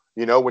show.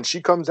 You know, when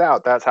she comes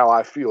out, that's how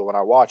I feel when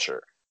I watch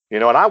her. You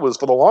know, and I was,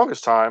 for the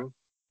longest time,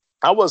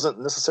 I wasn't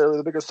necessarily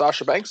the biggest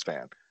Sasha Banks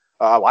fan.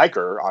 I like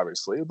her,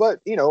 obviously, but,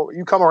 you know,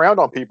 you come around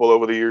on people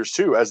over the years,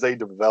 too, as they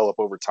develop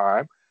over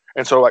time.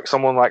 And so, like,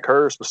 someone like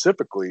her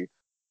specifically,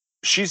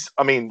 she is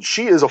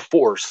a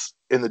force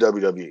in the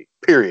WWE,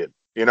 period.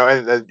 You know,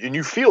 and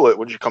you feel it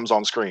when she comes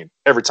on screen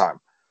every time.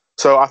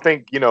 So I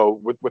think, you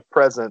know, with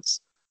presence,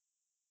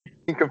 you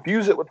can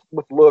confuse it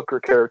with look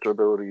or character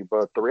ability,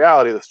 but the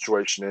reality of the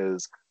situation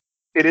is,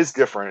 it is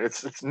different.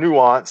 It's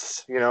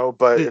nuanced, you know,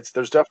 but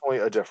there's definitely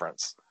a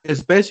difference.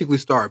 It's basically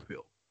star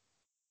appeal.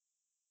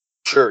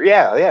 Sure.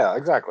 Yeah,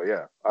 exactly.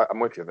 Yeah, I'm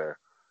with you there.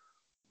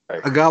 Hey.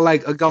 A guy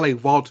like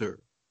Walter,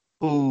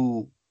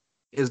 who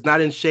is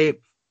not in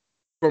shape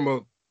from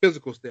a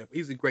physical standpoint.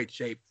 He's in great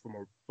shape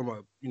from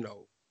a you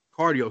know,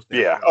 cardio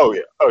standpoint.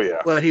 Yeah. Oh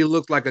yeah. But he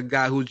looks like a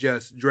guy who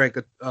just drank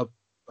a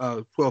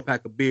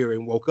 12-pack of beer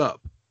and woke up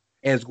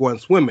and is going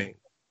swimming,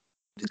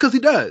 because he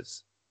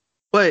does.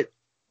 But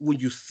when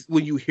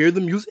you hear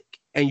the music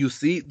and you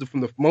see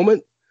from the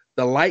moment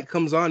the light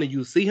comes on and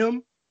you see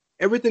him,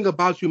 everything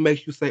about you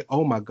makes you say,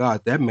 "Oh my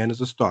God, that man is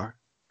a star."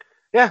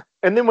 Yeah,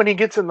 and then when he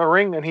gets in the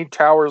ring and he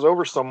towers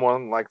over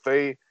someone, like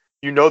they're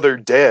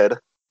dead.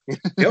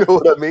 You know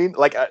what I mean?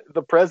 Like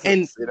the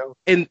presence, you know.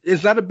 And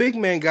it's not a big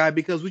man guy,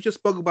 because we just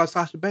spoke about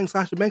Sasha Banks.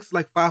 Sasha Banks is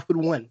like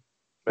 5'1".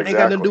 It ain't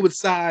got nothing to do with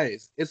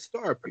size. It's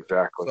star appeal.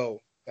 Exactly. So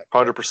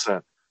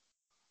 100%.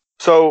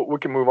 So we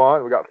can move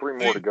on. We got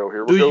 3 more to go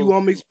here. Do you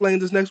want me to explain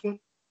this next one?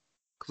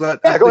 Go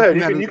ahead.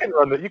 You can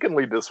run it. You can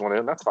lead this one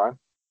in. That's fine.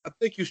 I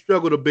think you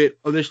struggled a bit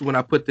initially when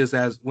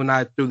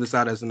I threw this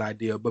out as an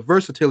idea, but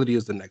versatility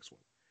is the next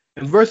one.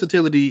 And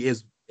versatility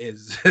is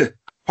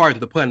pardon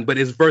the pun, but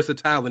it's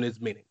versatile in its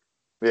meaning.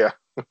 Yeah.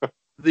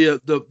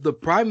 The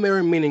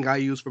primary meaning I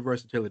use for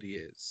versatility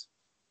is,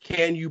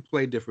 can you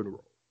play different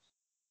roles?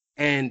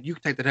 And you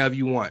can take that however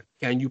you want.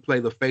 Can you play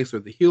the face or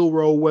the heel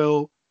role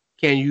well?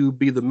 Can you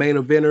be the main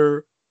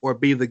eventer or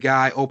be the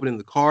guy opening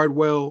the card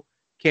well?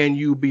 Can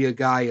you be a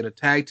guy in a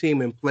tag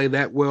team and play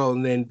that well,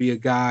 and then be a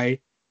guy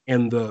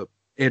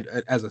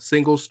as a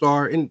single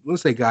star? And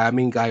let's say guy, I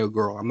mean guy or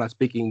girl. I'm not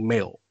speaking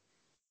male.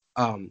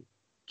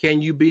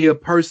 Can you be a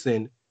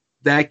person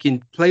that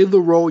can play the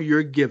role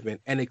you're given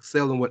and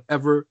excel in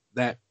whatever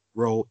that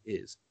role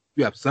is?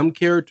 You have some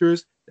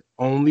characters that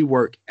only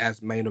work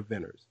as main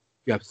eventers.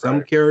 You have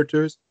some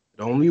characters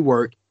that only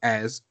work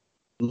as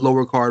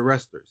lower card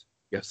wrestlers.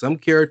 You have some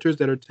characters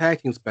that are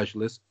tag team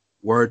specialists,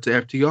 word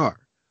to FTR.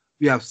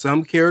 You have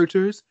some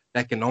characters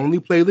that can only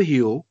play the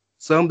heel,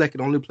 some that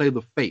can only play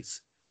the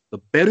face. The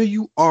better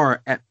you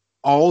are at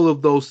all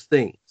of those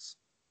things,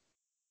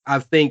 I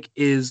think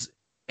is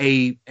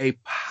a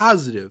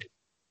positive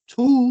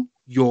to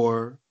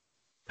your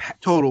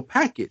total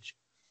package,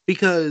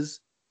 because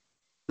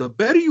the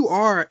better you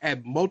are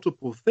at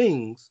multiple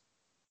things,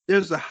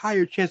 there's a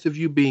higher chance of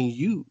you being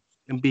used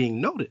and being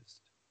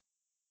noticed.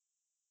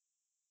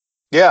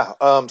 Yeah.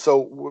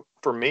 So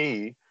for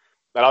me,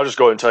 and I'll just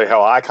go ahead and tell you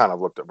how I kind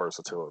of looked at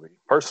versatility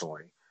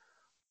personally.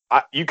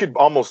 You could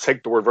almost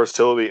take the word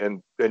versatility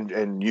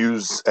and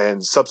use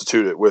and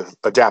substitute it with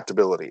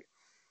adaptability.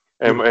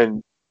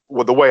 And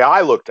the way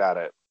I looked at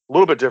it, a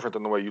little bit different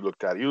than the way you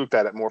looked at it. You looked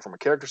at it more from a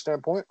character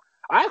standpoint.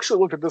 I actually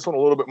looked at this one a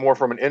little bit more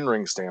from an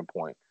in-ring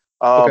standpoint,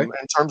 in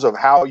terms of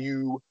how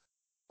you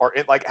are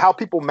like how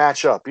people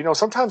match up.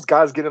 Sometimes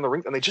guys get in the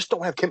ring and they just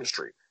don't have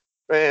chemistry,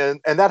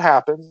 and that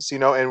happens.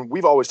 And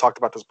we've always talked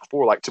about this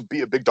before. Like, to be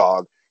a big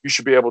dog, you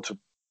should be able to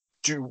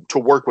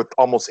work with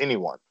almost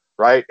anyone,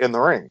 right, in the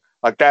ring.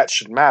 Like, that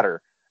should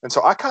matter. And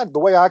so the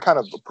way I kind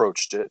of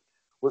approached it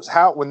was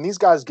when these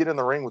guys get in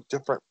the ring with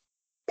different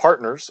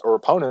partners or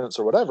opponents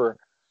or whatever,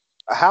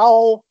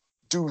 how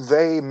do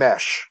they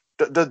mesh?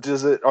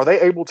 Are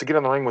they able to get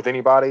in the ring with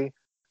anybody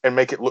and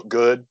make it look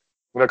good?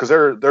 Because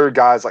there are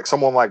guys like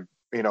someone like,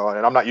 and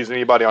I'm not using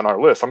anybody on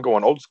our list. I'm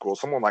going old school.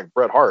 Someone like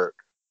Bret Hart,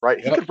 right?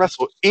 He could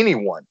wrestle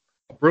anyone.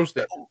 Bruce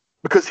did.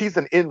 Because he's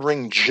an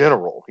in-ring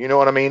general, you know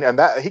what I mean? And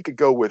that he could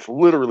go with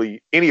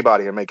literally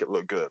anybody and make it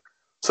look good.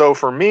 So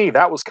for me,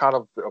 that was kind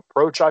of the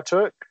approach I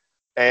took.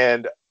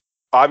 And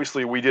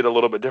obviously we did a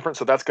little bit different.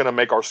 So that's going to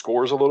make our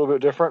scores a little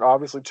bit different,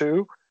 obviously,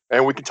 too.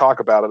 And we can talk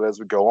about it as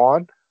we go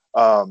on.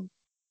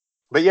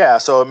 But yeah,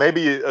 so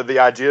maybe the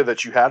idea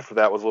that you had for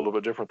that was a little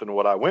bit different than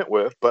what I went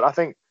with. But I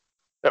think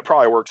that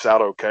probably works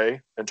out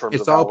okay in terms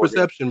of. It's all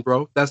perception,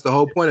 bro. That's the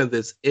whole point of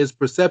this, is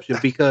perception.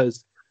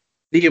 Because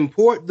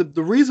the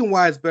reason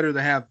why it's better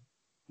to have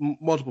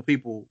multiple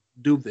people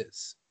do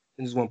this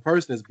than just one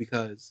person is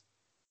because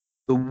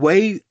the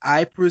way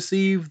I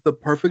perceive the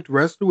perfect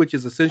wrestler, which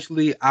is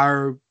essentially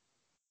our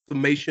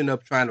summation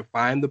of trying to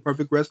find the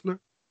perfect wrestler,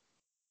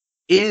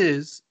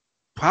 is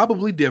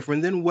probably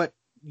different than what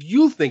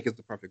you think is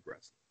the perfect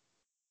wrestler.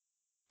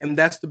 And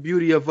that's the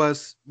beauty of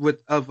us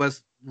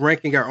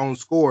ranking our own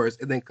scores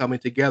and then coming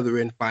together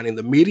and finding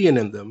the median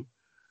in them,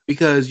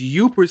 because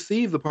you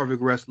perceive the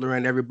perfect wrestler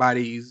and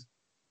everybody's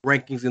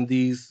rankings in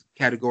these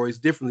categories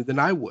differently than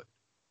I would.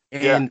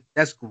 And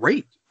that's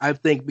great. I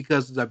think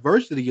because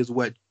diversity is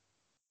what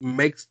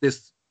makes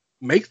this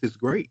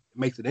great. It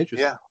makes it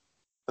interesting. Yeah.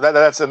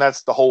 That's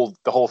the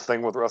whole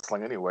thing with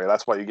wrestling anyway.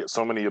 That's why you get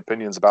so many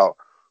opinions about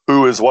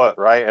who is what,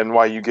 right? And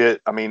why you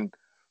get,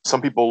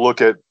 some people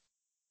look at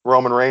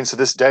Roman Reigns to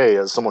this day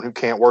as someone who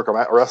can't work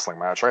a wrestling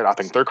match, right? I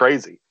think they're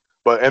crazy.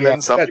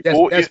 Then some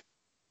people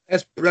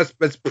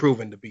that's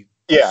proven to be.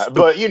 Yeah,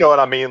 but you know what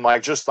I mean?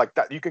 Like, just like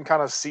that, you can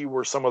kind of see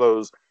where some of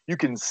those, you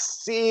can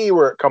see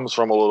where it comes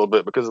from a little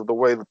bit because of the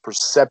way the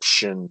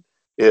perception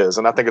is.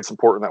 And I think it's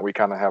important that we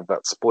kind of have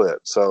that split.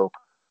 So,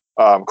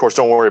 of course,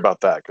 don't worry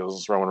about that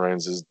because Roman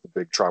Reigns is the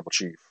big tribal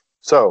chief.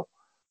 So,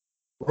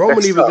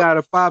 Roman even got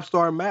a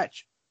 5-star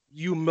match.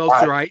 You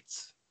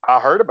Meltzerites. I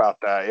heard about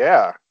that.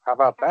 Yeah. How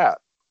about that?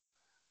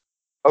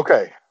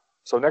 Okay.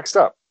 So next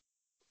up,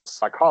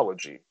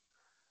 psychology.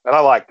 And I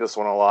like this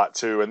one a lot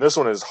too. And this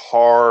one is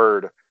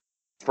hard.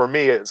 For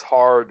me, it's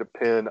hard to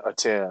pin a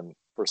 10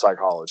 for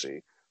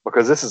psychology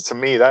because this is, to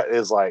me, that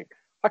is like,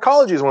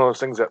 psychology is one of those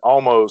things that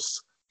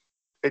almost,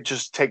 it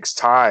just takes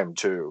time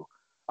to.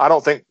 I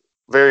don't think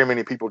very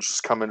many people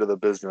just come into the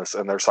business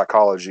and their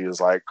psychology is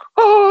like,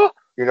 but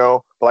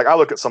like I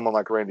look at someone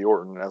like Randy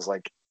Orton as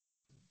like,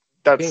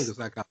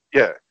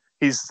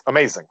 he's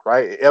amazing,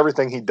 right?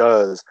 Everything he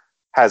does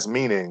has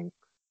meaning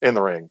in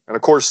the ring. And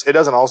of course, it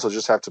doesn't also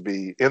just have to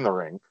be in the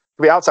ring. It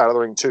can be outside of the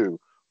ring too.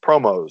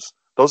 Promos,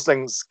 those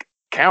things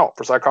count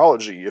for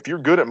psychology. If you're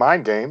good at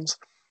mind games,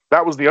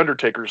 That was the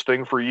Undertaker's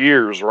thing for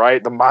years,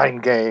 right? The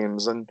mind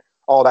games and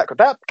all that.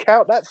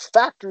 That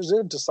factors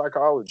into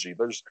psychology.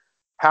 There's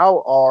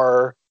how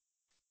are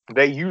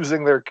they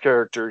using their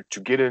character to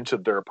get into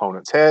their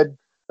opponent's head,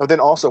 and then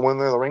also when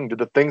they're in the ring, do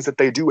the things that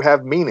they do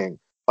have meaning?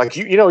 Like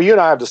you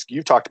and I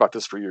you've talked about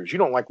this for years. You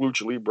don't like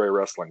lucha libre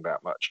wrestling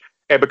that much,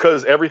 and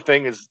because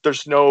everything is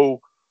there's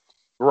no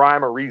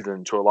rhyme or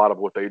reason to a lot of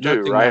what they do,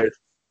 Nothing right? matters.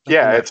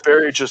 It's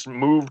very just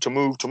move to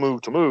move to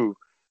move to move.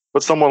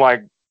 But someone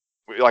like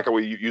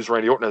we use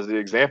Randy Orton as the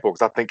example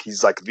because I think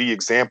he's like the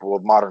example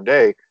of modern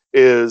day.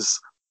 Is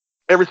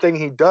everything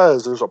he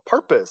does, there's a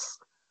purpose.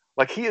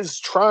 Like he is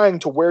trying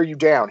to wear you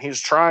down. He's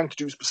trying to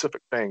do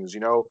specific things.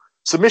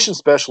 Submission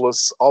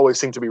specialists always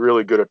seem to be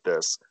really good at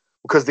this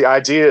because the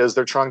idea is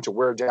they're trying to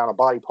wear down a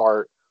body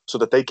part so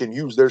that they can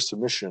use their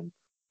submission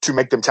to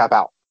make them tap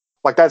out.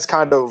 Like that's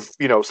kind of,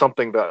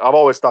 something that I've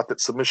always thought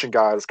that submission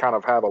guys kind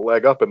of have a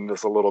leg up in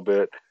this a little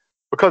bit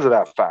because of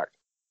that fact,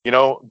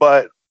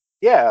 but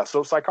yeah,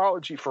 so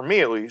psychology for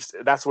me, at least,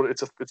 that's what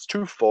it's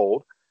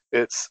twofold.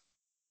 It's,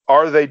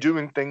 are they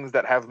doing things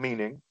that have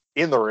meaning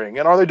in the ring?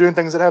 And are they doing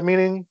things that have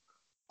meaning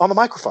on the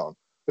microphone?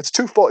 It's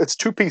twofold. It's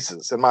two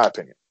pieces in my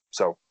opinion.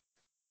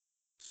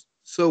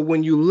 So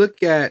when you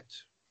look at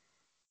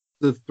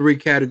the three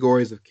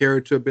categories of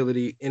character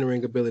ability,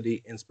 in-ring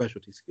ability, and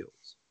specialty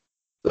skills,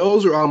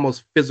 those are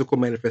almost physical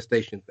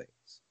manifestation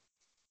things.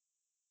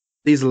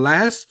 These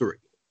last three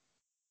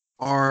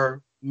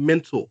are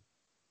mental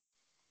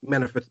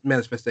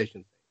manifestation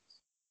things.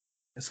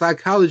 And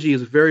psychology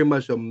is very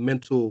much a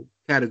mental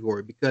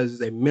category because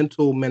it's a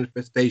mental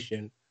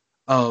manifestation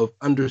of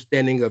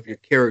understanding of your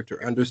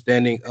character,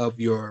 understanding of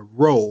your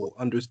role,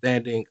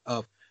 understanding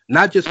of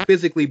not just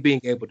physically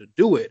being able to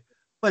do it,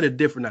 but a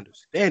different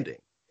understanding.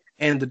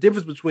 And the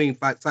difference between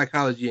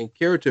psychology and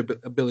character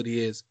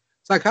ability is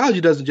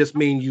psychology doesn't just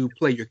mean you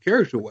play your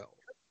character well.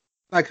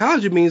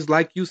 Psychology means,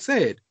 like you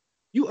said,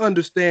 you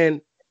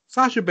understand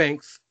Sasha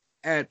Banks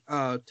at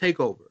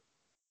TakeOver,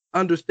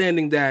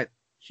 understanding that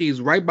she's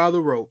right by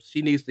the ropes.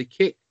 She needs to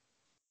kick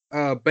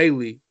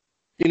Bayley.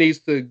 She needs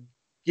to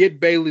get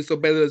Bayley so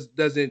Bayley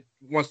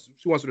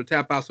she wants her to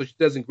tap out so she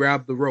doesn't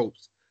grab the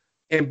ropes.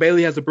 And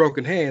Bayley has a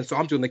broken hand, so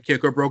I'm just going to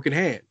kick her broken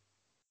hand.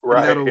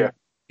 Right.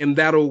 And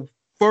that'll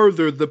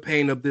further the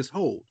pain of this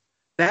hold.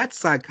 That's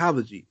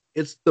psychology.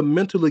 It's the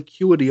mental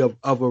acuity of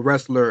a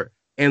wrestler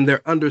and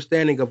their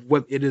understanding of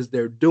what it is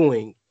they're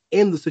doing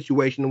in the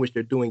situation in which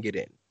they're doing it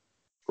in.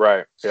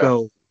 Right. Yeah.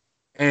 So,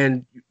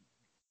 and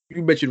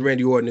you mentioned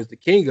Randy Orton is the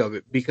king of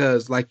it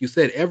because, like you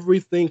said,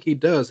 everything he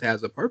does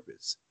has a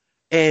purpose.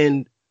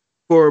 And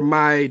for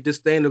my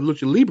disdain of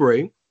Lucha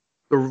Libre,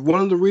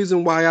 one of the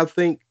reasons why I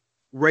think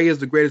Rey is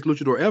the greatest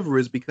luchador ever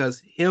is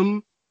because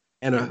him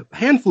and a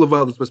handful of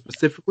others, but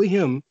specifically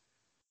him,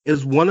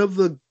 is one of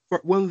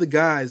the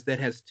guys that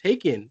has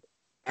taken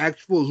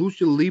actual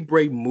Lucha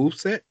Libre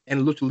moveset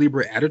and Lucha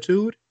Libre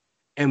attitude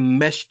and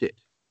meshed it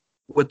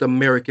with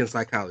American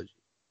psychology.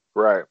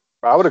 Right.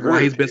 I would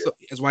agree. That's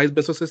why he's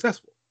been so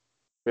successful.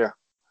 Yeah.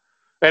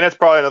 And that's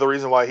probably another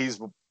reason why he's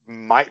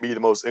might be the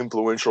most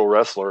influential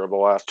wrestler of the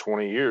last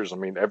 20 years. I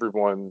mean,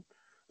 everyone,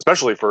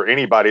 especially for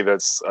anybody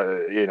that's,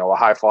 a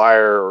high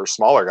flyer or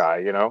smaller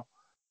guy,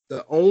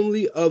 The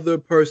only other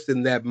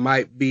person that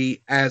might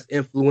be as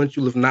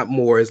influential, if not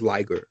more, is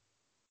Liger.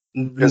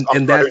 And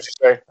that's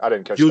I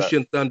didn't catch Jushin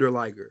that. Thunder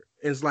Liger.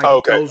 And it's like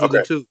those are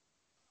the two.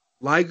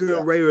 Liger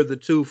and Ray are the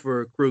two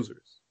for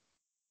cruisers.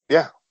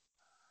 Yeah.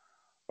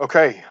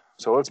 Okay,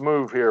 so let's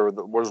move here.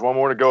 There's one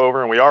more to go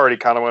over, and we already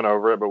kind of went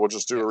over it, but we'll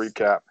just do a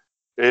recap.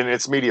 And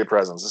it's media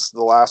presence. This is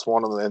the last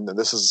one, and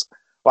this is,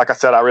 like I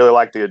said, I really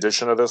like the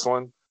addition of this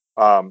one.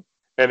 And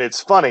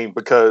it's funny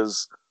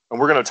because, and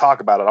we're going to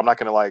talk about it. I'm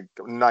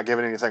not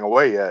giving anything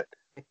away yet,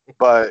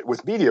 but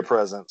with media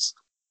presence,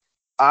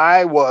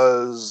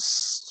 it's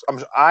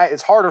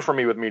harder for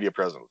me with media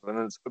presence,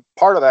 and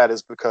part of that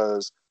is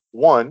because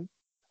one,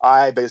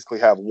 I basically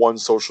have one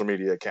social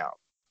media account.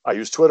 I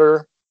use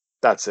Twitter.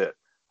 That's it.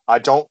 I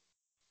don't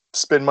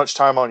spend much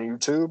time on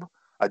YouTube.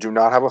 I do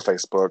not have a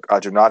Facebook. I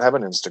do not have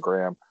an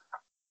Instagram.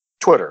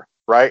 Twitter,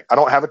 right? I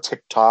don't have a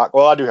TikTok.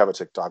 Well, I do have a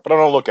TikTok, but I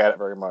don't look at it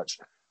very much.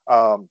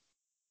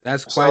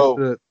 That's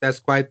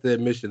quite the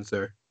admission,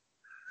 sir.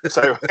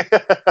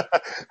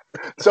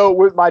 So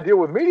with my deal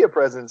with media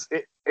presence,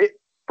 it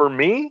for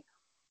me,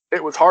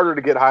 it was harder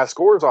to get high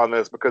scores on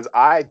this because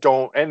I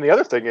don't. And the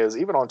other thing is,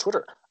 even on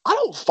Twitter, I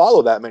don't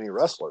follow that many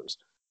wrestlers.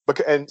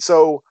 And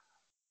so,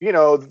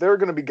 there are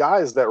going to be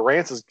guys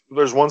that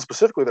there's one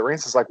specifically that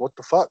rants is like, what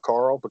the fuck,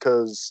 Carl?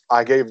 Because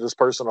I gave this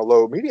person a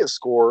low media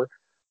score.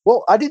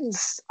 Well, I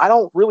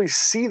don't really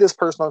see this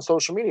person on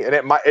social media.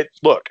 And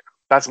look,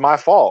 that's my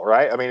fault,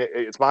 right? I mean,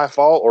 it's my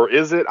fault, or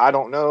is it? I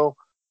don't know.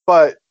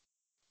 But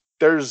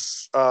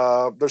there's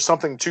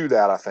something to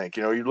that, I think.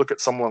 You look at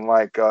someone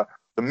like The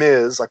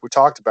Miz, like we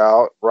talked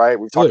about, right?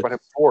 We've talked about him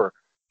before.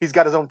 He's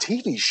got his own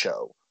TV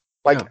show.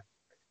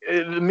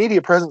 The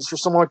media presence for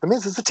someone like The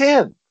Miz is a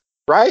 10.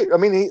 Right? I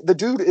mean, the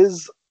dude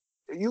is,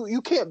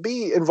 you can't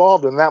be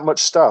involved in that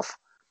much stuff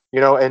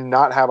and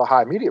not have a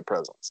high media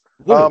presence.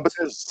 Woods. But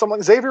there's someone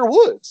like Xavier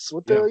Woods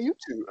with the Yeah.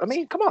 YouTube. I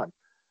mean, come on,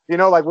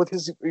 like with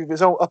his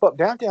own up, up,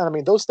 down, down. I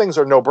mean, those things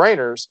are no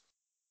brainers.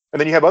 And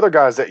then you have other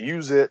guys that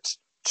use it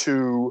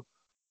to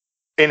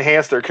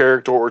enhance their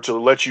character or to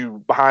let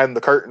you behind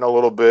the curtain a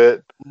little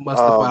bit.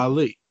 Mustafa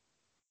Ali.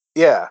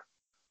 Yeah.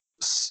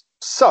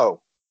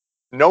 So,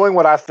 knowing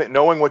what I think,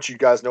 knowing what you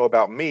guys know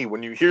about me,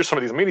 when you hear some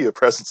of these media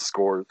presence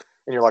scores,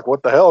 and you're like,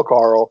 "What the hell,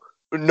 Carl?"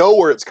 Know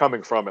where it's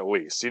coming from at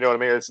least. You know what I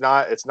mean? It's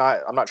not.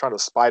 I'm not trying to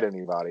spite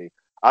anybody.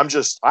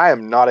 I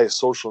am not a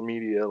social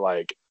media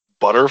like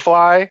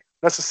butterfly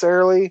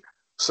necessarily.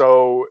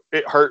 So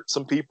it hurt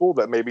some people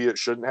that maybe it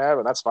shouldn't have,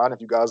 and that's fine. If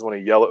you guys want to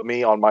yell at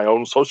me on my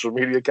own social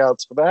media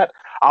accounts for that,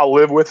 I'll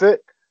live with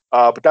it.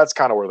 But that's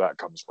kind of where that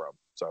comes from.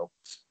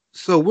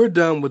 So we're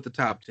done with the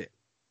top 10.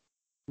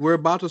 We're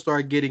about to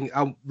start getting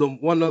the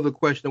one other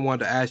question I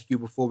wanted to ask you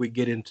before we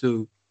get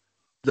into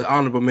the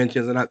honorable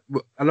mentions, and I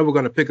know we're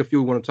going to pick a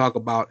few we want to talk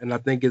about, and I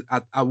think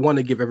I want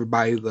to give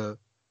everybody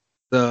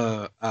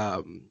the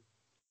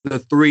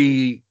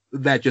three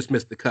that just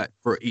missed the cut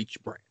for each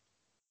brand.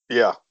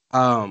 Yeah.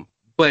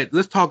 But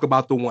let's talk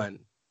about the one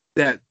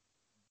that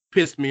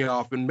pissed me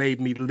off and made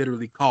me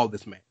literally call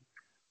this man.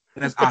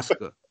 And that's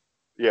Asuka.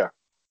 Yeah.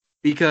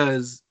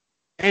 Because,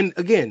 and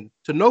again,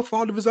 to no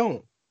fault of his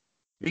own,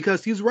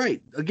 because he's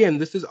right. Again,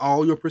 this is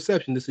all your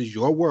perception. This is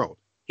your world.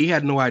 He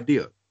had no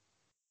idea.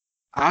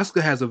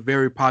 Asuka has a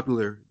very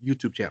popular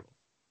YouTube channel.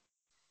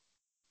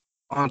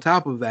 On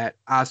top of that,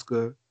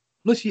 Asuka,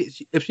 look,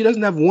 if she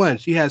doesn't have one,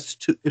 she has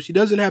two. If she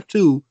doesn't have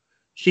two,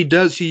 she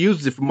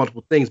uses it for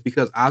multiple things,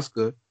 because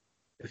Asuka,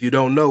 if you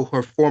don't know,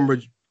 her former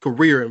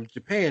career in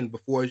Japan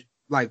before,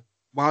 like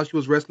while she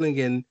was wrestling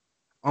and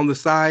on the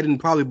side and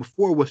probably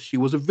before, she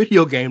was a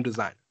video game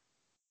designer.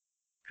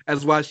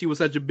 That's why she was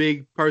such a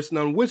big person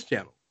on Witch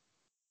Channel.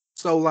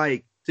 So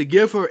like to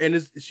give her,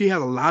 and she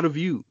has a lot of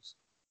views,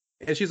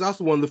 and she's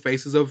also one of the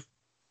faces of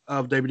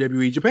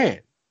WWE Japan.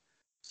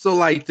 So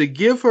like to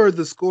give her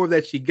the score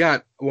that she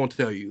got, I won't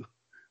tell you.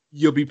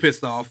 You'll be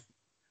pissed off.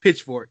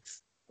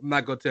 Pitchforks. I'm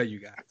not gonna tell you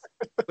guys,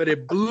 but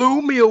it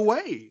blew me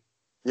away.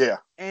 Yeah.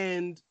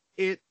 And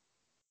it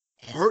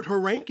hurt her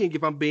ranking,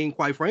 if I'm being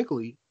quite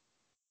frankly,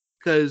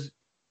 because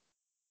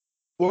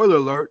spoiler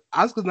alert,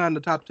 Asuka's not in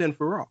the top 10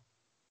 for Raw.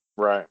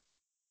 Right.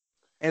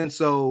 And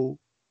so,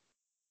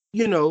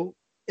 and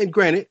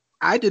granted,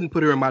 I didn't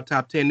put her in my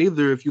top 10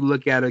 either if you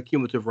look at a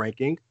cumulative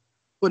ranking,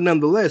 but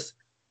nonetheless,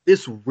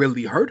 this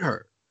really hurt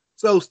her.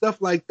 So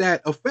stuff like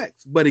that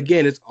affects, but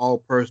again, it's all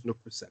personal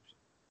perception.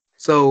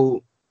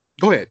 So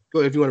go ahead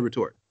if you want to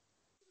retort.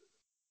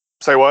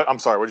 Say what? I'm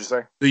sorry. What'd you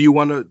say? Do you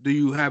want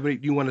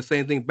to say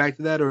anything back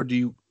to that, or do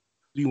you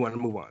want to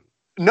move on?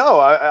 No,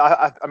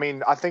 I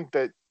mean, I think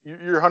that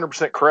you're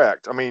 100%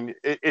 correct. I mean,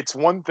 it's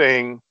one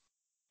thing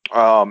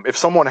if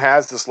someone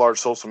has this large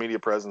social media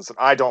presence and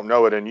I don't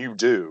know it and you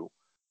do,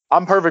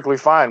 I'm perfectly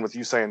fine with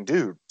you saying,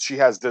 dude, she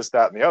has this,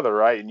 that, and the other,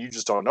 right? And you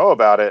just don't know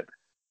about it.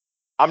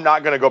 I'm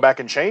not going to go back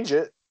and change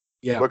it.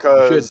 Yeah,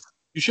 because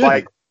you should.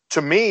 Like,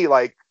 to me,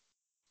 like,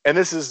 and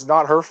this is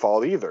not her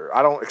fault either.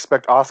 I don't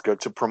expect Asuka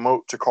to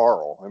promote to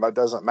Carl, and that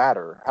doesn't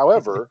matter.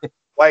 However,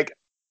 like,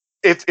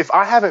 if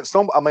I haven't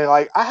stumbled, I mean,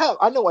 like,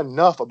 I know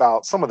enough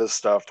about some of this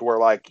stuff to where,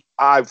 like,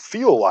 I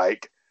feel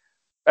like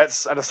at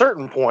a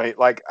certain point,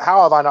 like,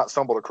 how have I not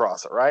stumbled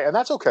across it, right? And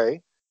that's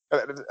okay.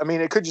 I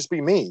mean, it could just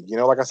be me.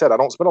 Like I said, I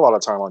don't spend a lot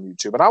of time on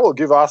YouTube, and I will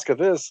give Asuka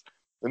this,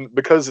 and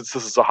because this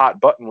is a hot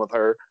button with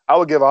her, I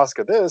will give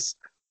Asuka this.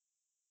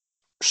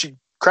 She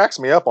cracks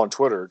me up on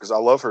Twitter because I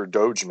love her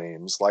Doge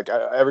memes. Like,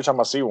 every time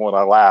I see one,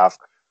 I laugh.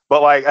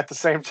 But like at the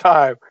same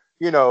time,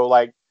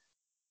 like,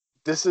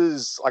 this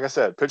is, like I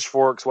said,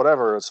 pitchforks,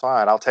 whatever. It's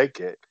fine. I'll take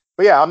it.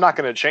 But yeah, I'm not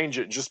going to change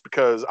it just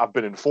because I've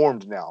been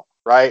informed now,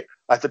 right?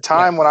 At the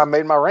time when I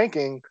made my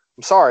ranking,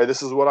 I'm sorry,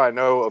 this is what I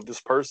know of this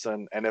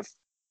person, and if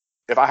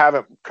I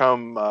haven't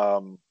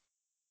come,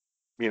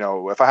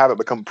 if I haven't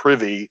become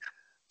privy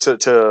to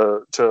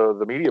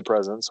the media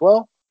presence,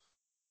 well,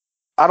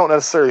 I don't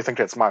necessarily think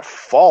that's my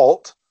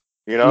fault.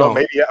 No.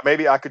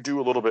 Maybe I could do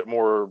a little bit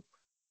more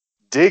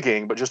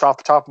digging, but just off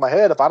the top of my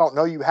head, if I don't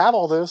know you have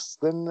all this,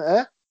 then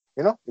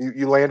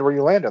you land where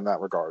you land in that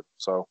regard.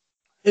 So,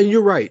 and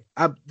you're right.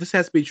 This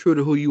has to be true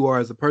to who you are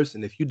as a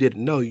person. If you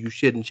didn't know, you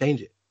shouldn't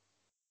change it.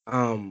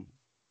 And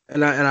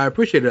I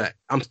appreciate that.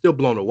 I'm still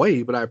blown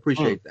away, but I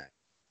appreciate that.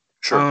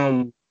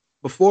 Sure.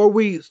 Before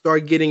we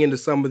start getting into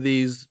some of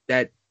these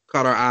that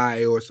caught our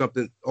eye or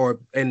something,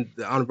 and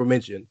the honorable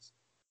mentions,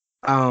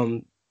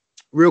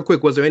 real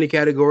quick, was there any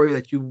category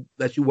that you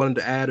wanted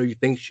to add or you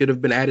think should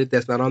have been added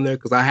that's not on there?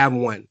 Because I have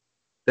one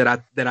that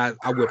I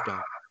whipped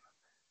on.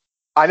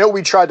 I know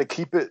we tried to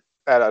keep it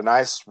at a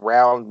nice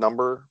round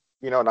number,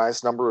 a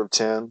nice number of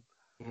 10.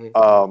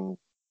 Mm-hmm.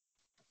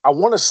 I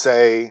want to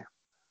say,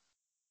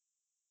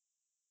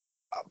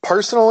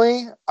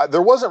 personally,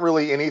 there wasn't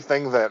really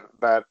anything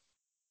that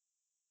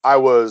I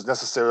was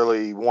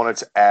necessarily wanted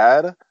to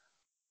add.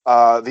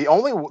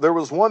 There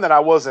was one that I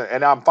wasn't,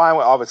 and I'm fine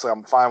with. Obviously,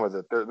 I'm fine with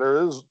it.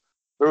 There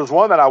was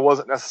one that I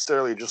wasn't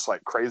necessarily just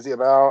like crazy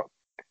about,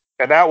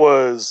 and that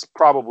was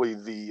probably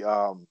the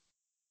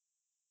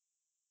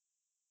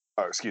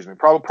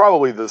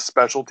probably the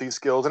specialty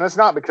skills. And it's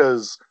not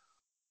because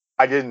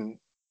I didn't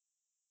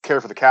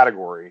care for the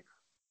category,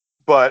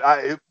 but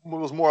it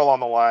was more along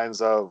the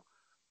lines of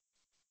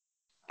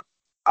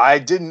I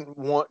didn't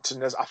want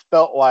to. I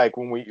felt like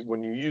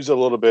when you use it a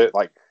little bit,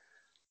 like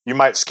you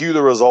might skew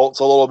the results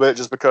a little bit,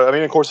 just because. I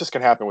mean, of course, this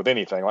can happen with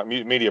anything. Like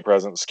media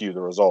presence skew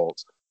the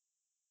results.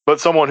 But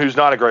someone who's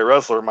not a great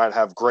wrestler might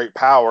have great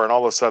power, and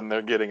all of a sudden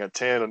they're getting a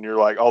 10, and you're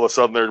like, all of a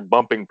sudden they're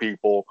bumping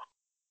people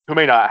who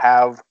may not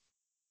have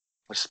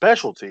a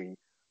specialty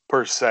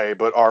per se,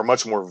 but are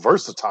much more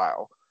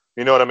versatile.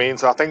 You know what I mean?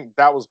 So I think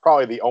that was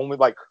probably the only,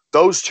 like,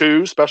 those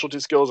two, specialty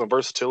skills and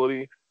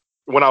versatility,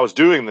 when I was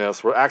doing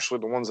this, were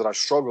actually the ones that I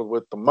struggled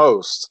with the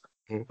most,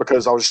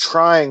 because I was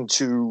trying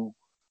to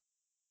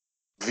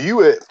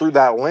view it through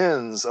that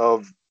lens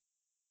of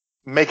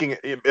making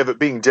it, of it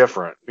being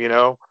different, you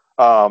know?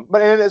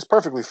 But it's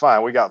perfectly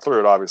fine. We got through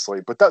it, obviously.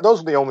 But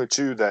those are the only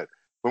two that,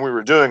 when we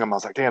were doing them, I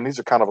was like, damn, these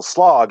are kind of a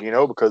slog, you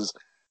know, because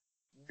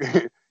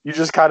you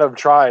just kind of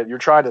you're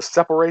trying to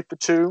separate the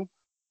two.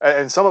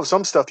 And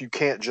some stuff you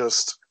can't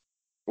just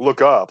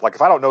look up. Like,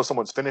 if I don't know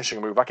someone's finishing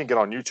a move, I can get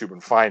on YouTube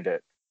and find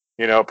it,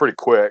 you know, pretty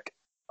quick.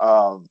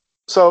 But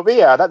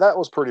yeah, that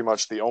was pretty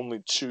much the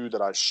only two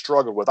that I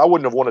struggled with. I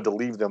wouldn't have wanted to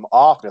leave them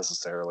off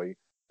necessarily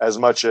as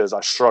much as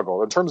I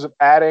struggled. In terms of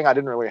adding, I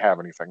didn't really have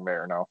anything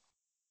there, no.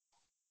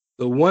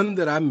 The one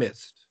that I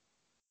missed,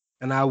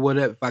 and I would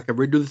have, if I could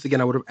redo this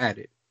again, I would have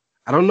added.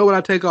 I don't know what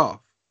I take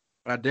off,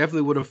 but I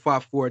definitely would have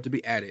fought for it to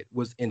be added,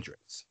 was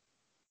entrance.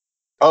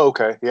 Oh,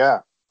 okay, yeah.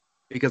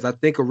 Because I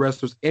think a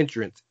wrestler's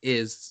entrance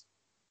is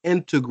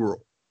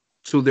integral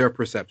to their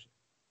perception.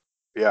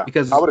 Yeah,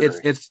 because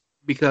it's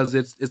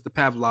the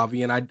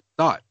Pavlovian. I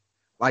thought,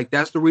 like,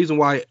 that's the reason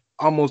why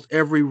almost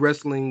every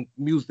wrestling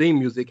theme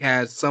music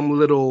has some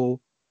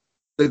little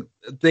the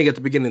thing at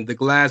the beginning, the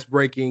glass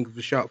breaking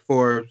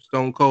for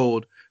Stone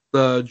Cold,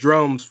 the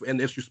drums and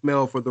If You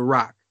Smell for The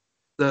Rock,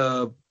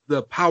 the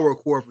power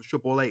chord for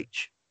Triple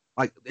H.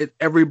 Like,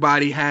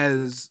 everybody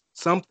has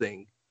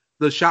something.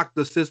 The Shock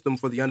the System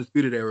for the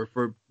Undisputed Era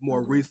for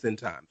more recent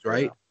times,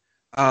 right?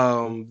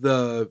 Yeah.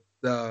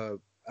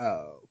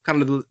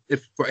 Kind of,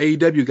 if for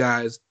AEW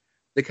guys,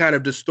 the kind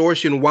of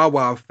distortion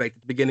wah-wah effect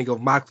at the beginning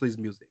of Moxley's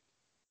music.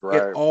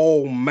 Right. It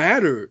all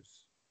matters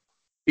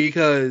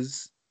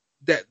because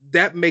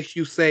that makes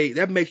you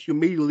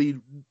immediately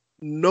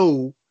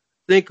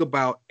think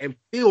about and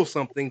feel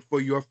something for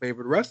your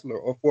favorite wrestler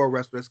or for a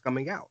wrestler that's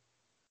coming out.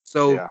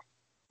 So yeah.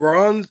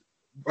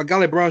 A guy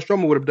like Braun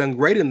Strowman would have done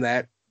great in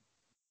that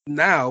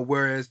now,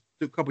 whereas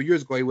a couple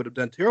years ago he would have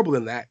done terrible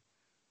in that,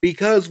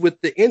 because with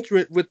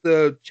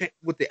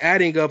the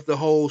adding of the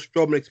whole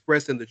Strowman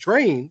Express and the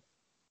train,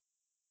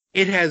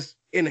 it has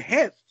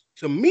enhanced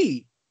to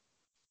me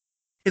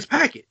his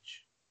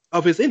package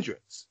of his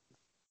entrance.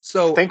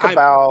 So go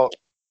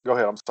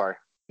ahead. I'm sorry.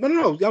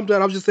 No, I'm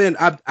done. I was just saying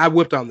I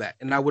whipped on that,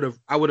 and I would have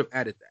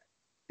added that.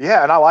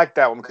 Yeah, and I like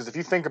that one because if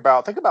you think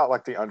about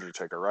like the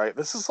Undertaker, right?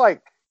 This is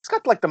like, it's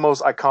got like the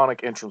most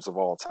iconic entrance of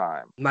all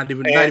time. Not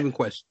even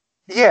question.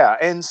 Yeah,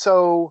 and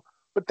so,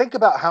 but think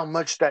about how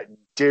much that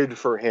did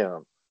for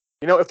him.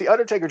 You know, if the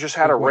Undertaker just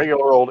had a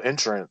regular old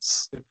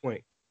entrance. Good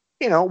point.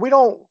 You know,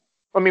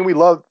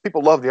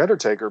 people love the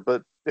Undertaker,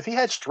 but if he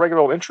had just a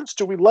regular old entrance,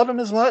 do we love him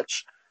as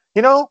much?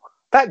 You know,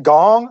 that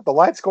gong, the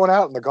lights going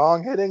out and the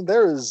gong hitting,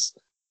 that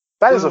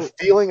is a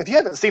feeling. If you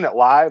haven't seen it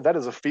live, that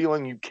is a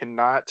feeling you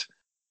cannot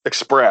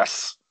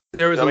express.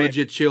 There is a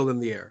legit chill in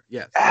the air.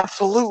 Yes,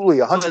 absolutely,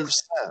 100%.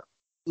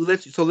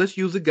 Let's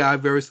use a guy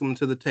very similar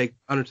to the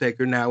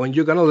Undertaker now, and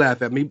you're gonna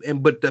laugh at me.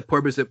 But the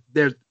purpose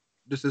this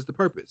is the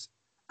purpose.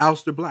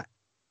 Aleister Black.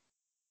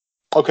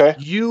 Okay.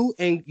 You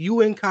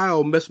and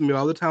Kyle mess with me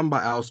all the time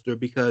about Aleister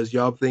because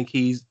y'all think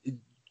he's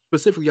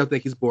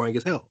boring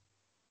as hell.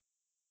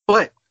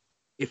 But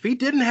if he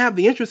didn't have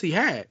the interest he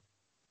had,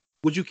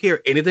 would you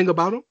care anything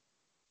about him?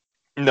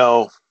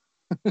 No.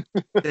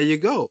 There you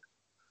go.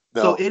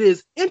 No. So it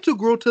is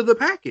integral to the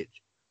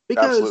package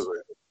because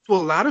Absolutely. For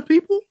a lot of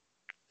people,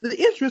 the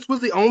interest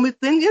was the only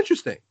thing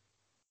interesting.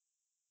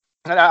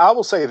 And I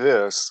will say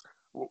this: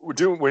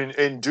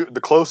 the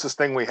closest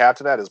thing we have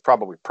to that is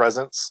probably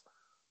presence,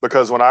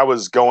 because when I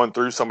was going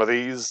through some of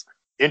these,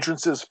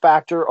 entrances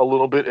factor a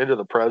little bit into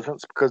the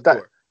presence because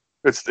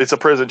it's a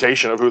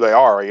presentation of who they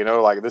are. You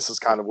know, like, this is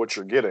kind of what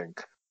you're getting.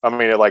 I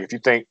mean, like, if you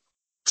think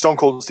Stone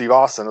Cold Steve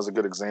Austin is a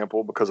good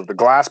example because of the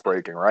glass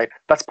breaking, right?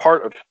 That's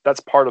part of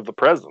the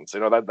presence. You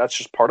know, that's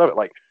just part of it.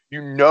 Like,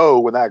 you know,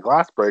 when that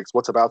glass breaks,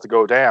 what's about to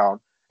go down,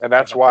 and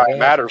that's why it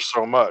matters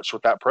so much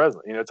with that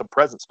presence. You know, it's a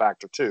presence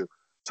factor too.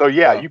 So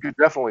yeah, you could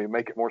definitely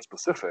make it more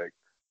specific.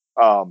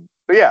 But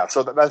yeah,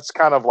 so that's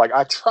kind of like,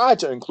 I tried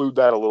to include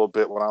that a little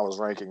bit when I was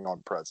ranking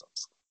on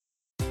presence.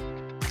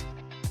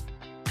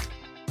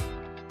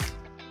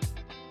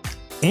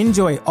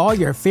 Enjoy all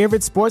your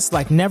favorite sports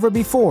like never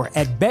before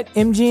at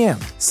BetMGM.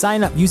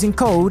 Sign up using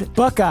code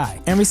Buckeye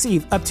and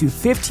receive up to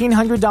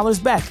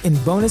 $1,500 back in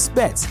bonus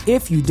bets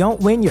if you don't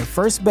win your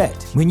first bet.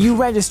 When you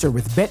register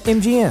with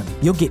BetMGM,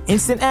 you'll get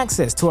instant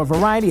access to a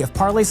variety of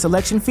parlay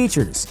selection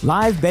features,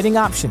 live betting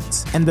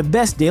options, and the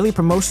best daily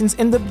promotions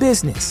in the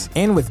business.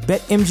 And with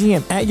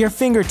BetMGM at your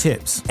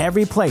fingertips,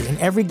 every play and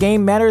every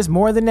game matters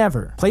more than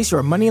ever. Place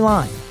your money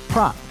line,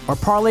 prop, or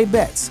parlay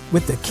bets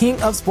with the king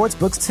of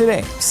sportsbooks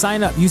today.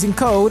 Sign up using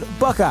code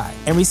Buckeye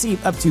and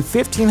receive up to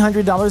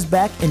 $1,500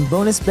 back in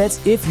bonus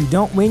bets if you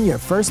don't win your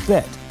first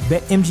bet.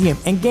 BetMGM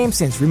and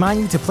GameSense remind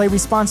you to play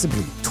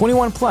responsibly.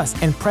 21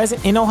 plus and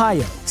present in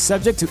Ohio,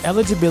 subject to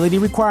eligibility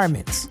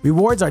requirements.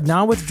 Rewards are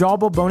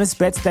non-withdrawable bonus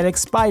bets that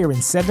expire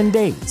in 7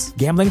 days.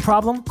 Gambling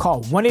problem?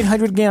 Call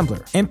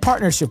 1-800-GAMBLER. In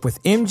partnership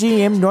with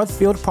MGM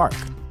Northfield Park.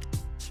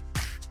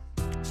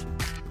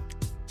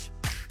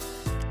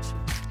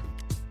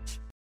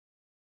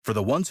 For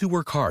the ones who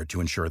work hard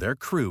to ensure their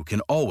crew can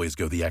always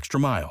go the extra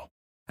mile,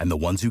 and the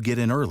ones who get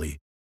in early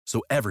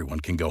so everyone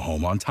can go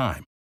home on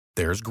time,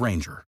 there's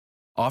Grainger,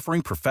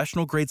 offering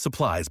professional-grade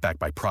supplies backed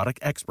by product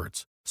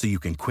experts so you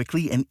can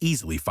quickly and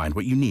easily find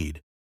what you need.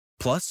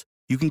 Plus,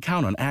 you can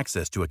count on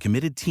access to a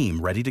committed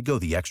team ready to go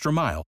the extra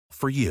mile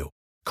for you.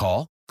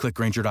 Call, click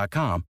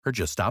Grainger.com, or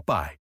just stop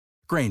by.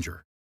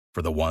 Grainger,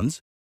 for the ones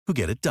who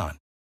get it done.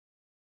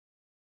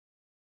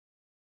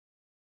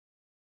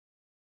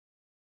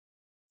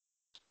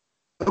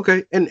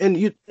 Okay, and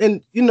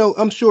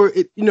I'm sure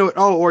it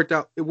all worked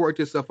out. It worked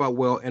itself out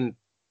well. And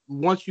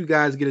once you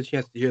guys get a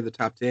chance to hear the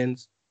top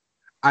tens,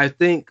 I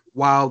think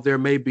while there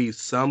may be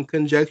some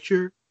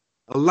conjecture,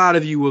 a lot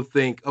of you will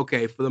think,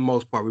 okay, for the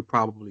most part, we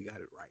probably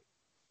got it right.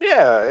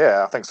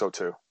 Yeah, I think so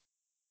too.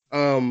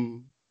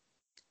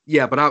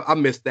 Yeah, but I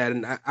missed that,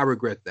 and I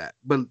regret that.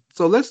 But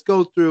so let's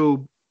go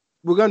through.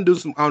 We're gonna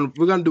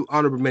do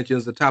honorable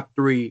mentions, the top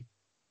three.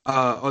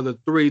 Or the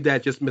three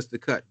that just missed the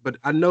cut, but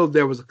I know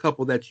there was a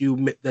couple that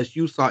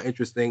you saw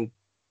interesting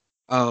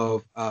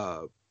of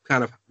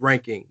kind of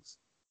rankings,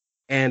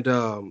 and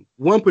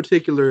one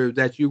particular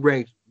that you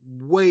ranked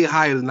way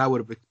higher than I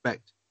would have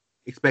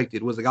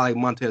expected was a guy like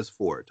Montez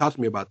Ford. Talk to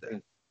me about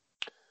that.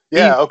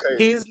 Yeah, okay.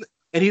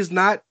 He's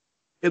not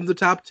in the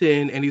top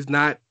 10, and he's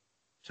not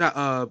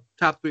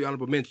top 3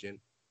 honorable mention,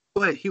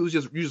 but you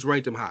just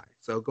ranked him high.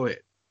 So go ahead.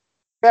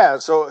 Yeah,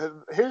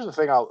 so here's the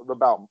thing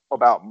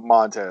about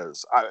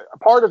Montez.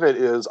 Part of it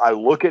is I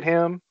look at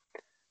him,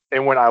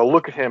 and when I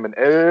look at him and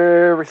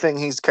everything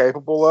he's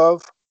capable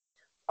of,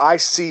 I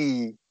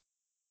see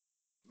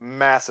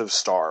massive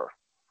star.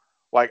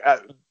 Like,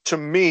 to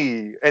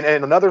me, and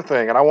another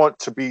thing, and I want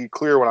to be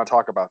clear when I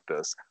talk about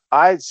this,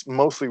 I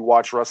mostly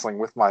watch wrestling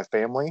with my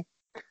family.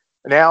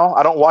 Now,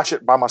 I don't watch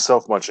it by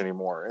myself much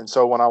anymore. And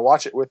so when I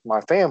watch it with my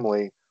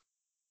family,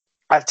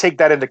 I take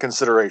that into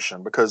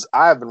consideration because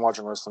I've been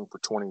watching wrestling for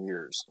 20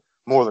 years,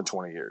 more than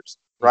 20 years,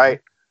 right?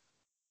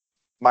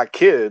 Mm-hmm. My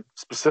kid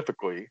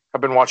specifically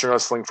have been watching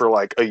wrestling for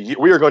like a year.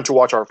 We are going to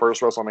watch our first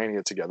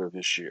WrestleMania together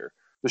this year.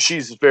 But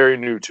she's very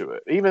new to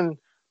it. Even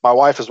my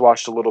wife has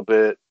watched a little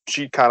bit.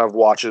 She kind of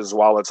watches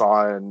while it's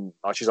on.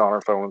 She's on her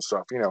phone and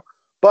stuff,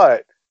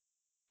 But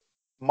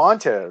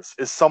Montez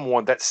is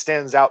someone that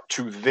stands out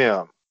to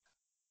them.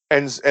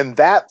 And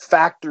that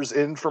factors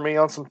in for me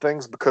on some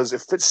things, because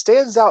if it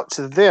stands out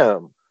to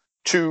them,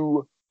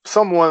 to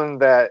someone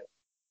that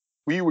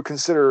we would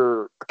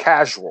consider a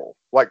casual,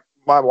 like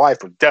my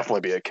wife would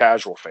definitely be a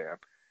casual fan.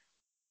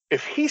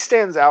 If he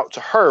stands out to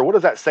her, what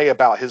does that say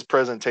about his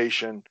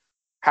presentation,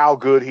 how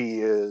good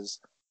he is?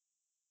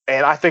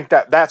 And I think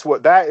that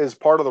is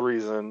part of the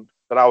reason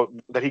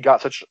that he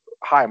got such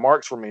high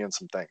marks for me in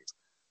some things.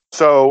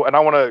 So, and I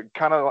want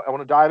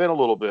to dive in a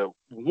little bit.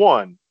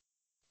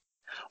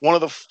 One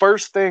of the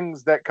first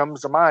things that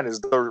comes to mind is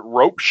the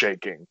rope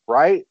shaking,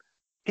 right?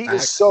 He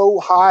is so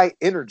high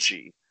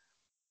energy.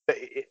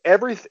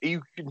 Everything,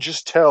 you can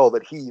just tell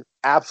that he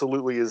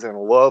absolutely is in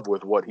love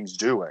with what he's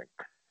doing.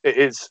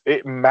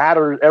 It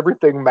matters.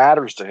 Everything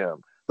matters to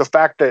him. The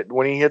fact that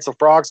when he hits a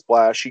frog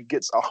splash, he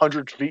gets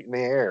 100 feet in the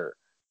air.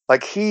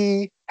 Like,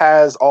 he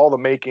has all the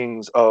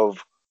makings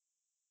of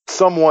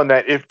someone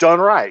that, if done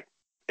right,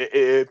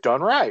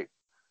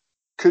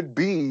 could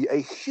be a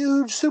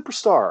huge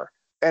superstar.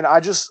 And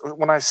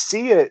when I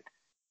see it,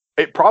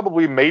 it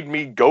probably made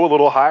me go a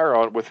little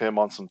higher with him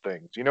on some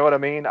things. You know what I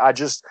mean?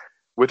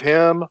 With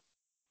him,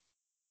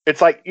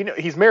 it's like,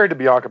 he's married to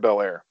Bianca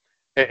Belair,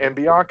 and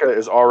Bianca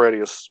is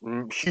already a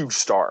huge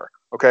star.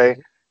 Okay.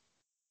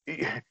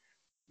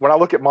 When I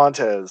look at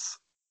Montez,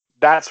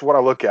 that's what I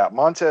look at.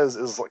 Montez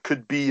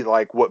could be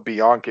like what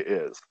Bianca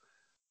is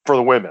for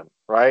the women,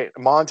 right?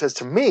 Montez,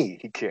 to me,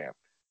 he can.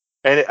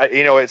 And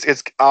I always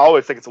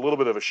think it's a little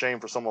bit of a shame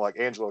for someone like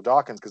Angelo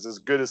Dawkins, because as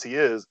good as he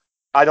is,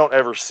 I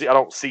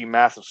don't see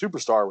massive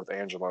superstar with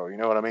Angelo. You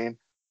know what I mean?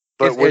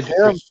 But it's with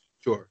him,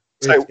 sure,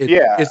 it's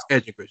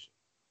Edge and Christian.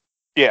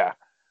 Yeah.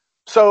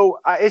 So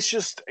it's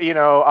just,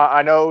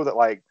 I know that,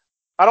 like,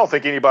 I don't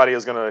think anybody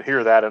is going to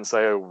hear that and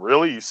say, "Oh,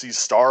 really? You see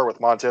star with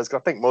Montez?" 'Cause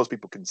I think most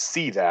people can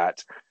see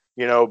that.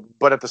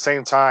 But at the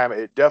same time,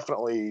 it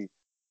definitely,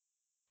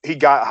 he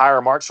got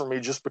higher marks from me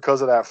just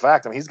because of that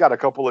fact. I mean, he's got a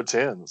couple of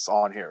 10s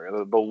on here.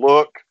 The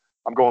look,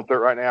 I'm going through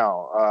it right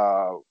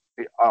now.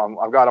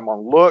 I've got him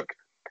on look.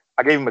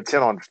 I gave him a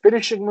 10 on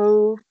finishing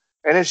move,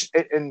 and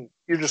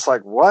you're just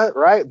like, what,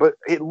 right? But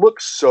it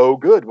looks so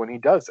good when he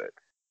does it,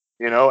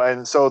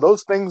 and so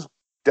those things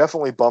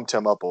definitely bumped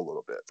him up a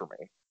little bit for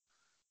me.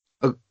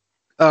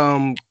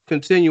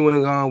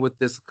 Continuing on with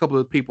this, a couple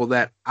of people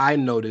that I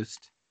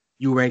noticed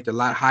you ranked a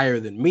lot higher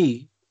than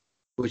me,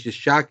 which is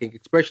shocking,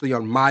 especially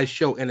on my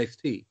show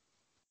NXT.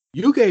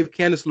 You gave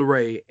Candice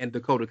LeRae and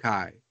Dakota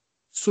Kai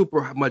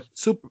super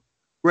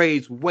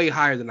grades way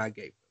higher than I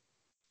gave them.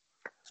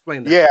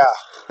 Explain that.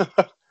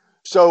 Yeah.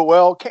 So,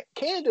 well,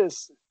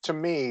 Candice, to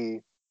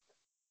me,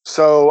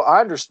 so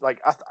I understand.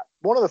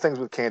 One of the things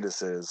with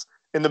Candice is,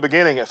 in the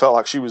beginning, it felt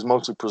like she was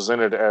mostly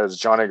presented as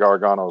Johnny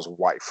Gargano's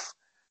wife,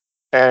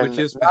 and which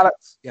is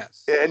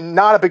yes, and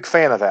not a big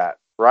fan of that,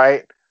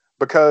 right?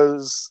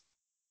 Because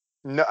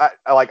I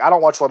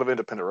don't watch a lot of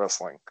independent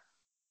wrestling,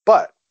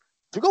 but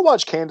if you go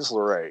watch Candice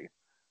LeRae,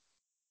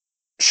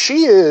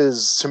 she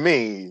is, to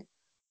me,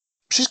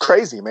 she's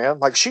crazy, man.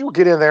 Like, she will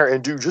get in there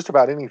and do just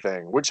about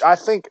anything, which I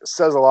think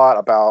says a lot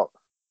about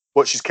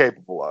what she's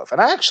capable of.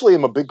 And I actually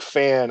am a big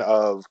fan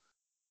of,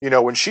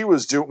 when she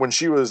was,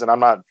 and I'm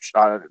not,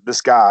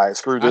 this guy,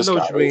 screw this guy. I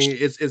know what you mean.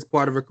 It's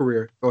part of her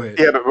career. Go ahead.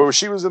 Yeah, but when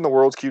she was in the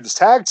World's Cutest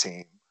Tag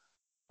Team,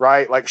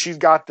 right? Like, she's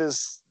got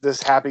this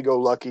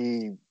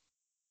happy-go-lucky,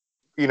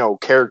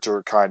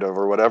 character kind of,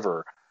 or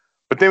whatever.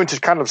 But then to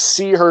kind of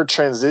see her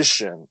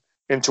transition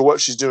into what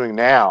she's doing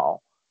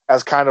now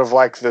as kind of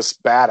like this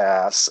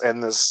badass,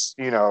 and this,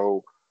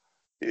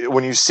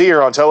 when you see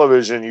her on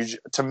television,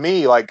 to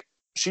me, like,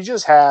 she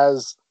just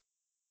has,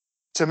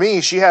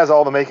 she has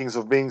all the makings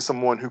of being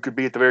someone who could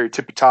be at the very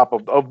tippy top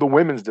of the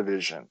women's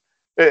division.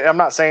 I'm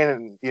not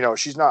saying,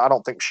 she's not, I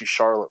don't think she's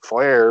Charlotte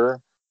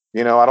Flair.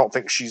 I don't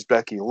think she's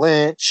Becky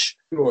Lynch.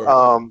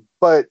 Sure.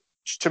 But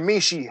to me,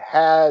 she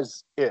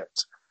has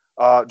it.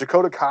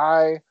 Dakota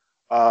Kai,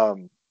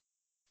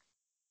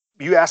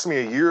 you asked me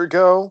a year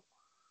ago,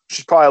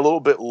 she's probably a little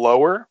bit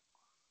lower,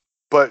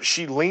 but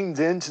she's leaned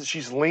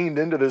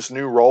into this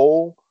new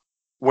role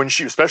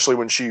especially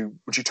when she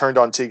turned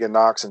on Tegan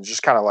Nox and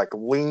just kind of like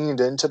leaned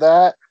into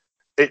that.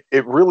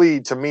 It really,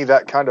 to me,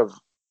 that kind of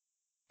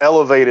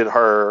elevated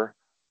her,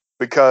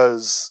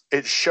 because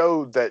it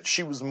showed that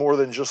she was more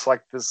than just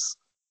like this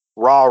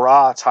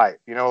rah type.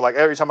 Like,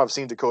 every time I've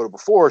seen Dakota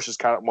before, she's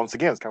kind of, once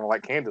again, it's kind of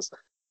like Candice,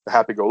 the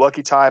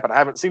happy-go-lucky type, and I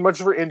haven't seen much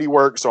of her indie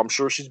work, so I'm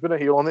sure she's been a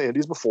heel on the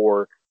indies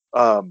before.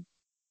 But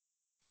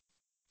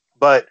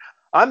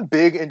I'm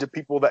big into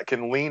people that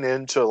can lean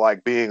into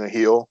like being a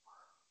heel,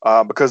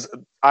 because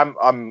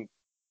I'm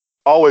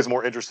always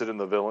more interested in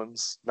the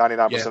villains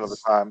 99% of the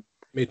time.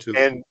 Me too.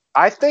 And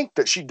I think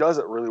that she does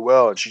it really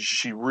well, and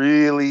she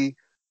really,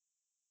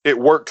 it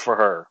worked for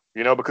her,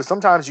 because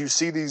sometimes you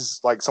see these,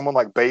 like someone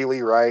like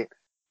Bayley, right?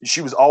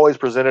 She was always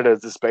presented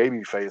as this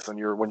baby face, and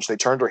when they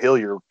turned her heel,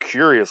 you're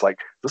curious, like,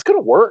 is this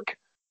gonna work?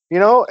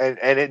 And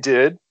it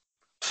did.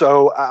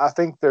 So I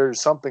think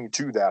there's something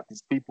to that.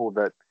 These people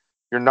that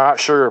you're not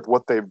sure if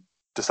what they've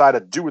decided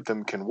to do with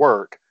them can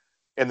work,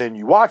 and then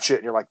you watch it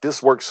and you're like,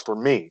 this works for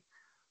me.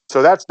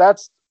 So that's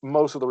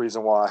most of the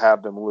reason why I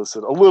have them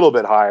listed a little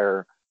bit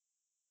higher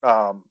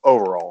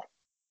overall.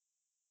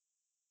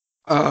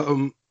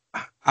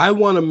 I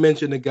want to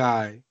mention a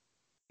guy,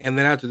 and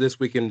then after this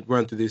we can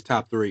run through these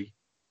top three.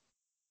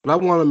 But I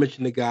want to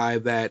mention the guy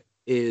that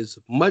is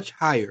much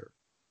higher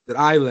that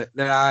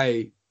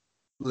I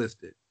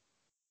listed,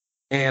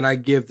 and I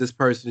give this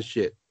person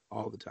shit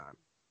all the time.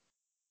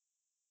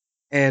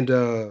 And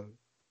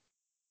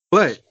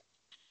but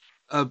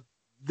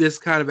this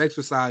kind of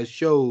exercise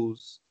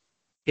shows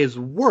his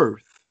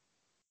worth,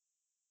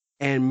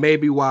 and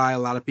maybe why a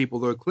lot of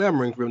people are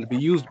clamoring for him to be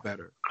used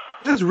better.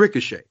 That's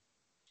Ricochet.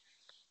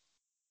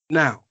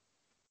 Now,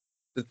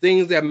 the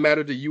things that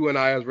matter to you and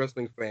I as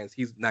wrestling fans,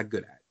 he's not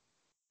good at.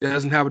 He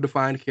doesn't have a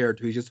defined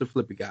character. He's just a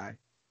flippy guy.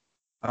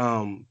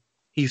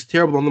 He's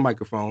terrible on the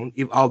microphone,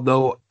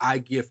 although I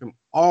give him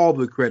all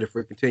the credit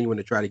for continuing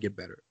to try to get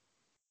better.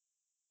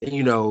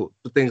 And, the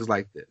things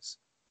like this.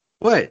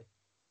 But,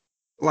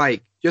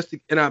 like,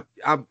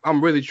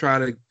 I'm really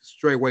trying to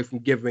stray away from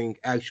giving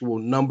actual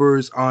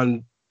numbers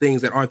on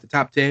things that aren't the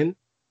top 10.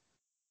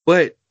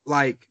 But,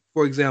 like,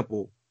 for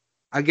example,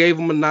 I gave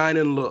him a 9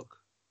 in look.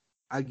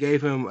 I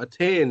gave him a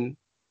 10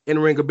 in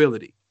ring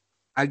ability.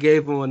 I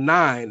gave him a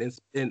 9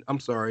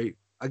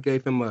 I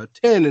gave him a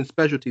 10 in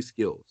specialty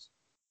skills.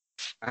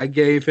 I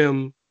gave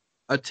him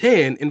a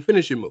 10 in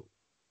finishing move.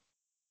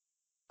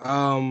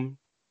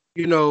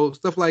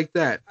 Stuff like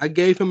that. I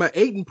gave him an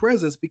 8 in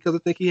presence because I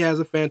think he has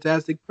a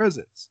fantastic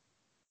presence.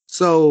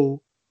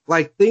 So,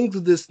 like, things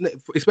of this,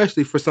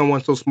 especially for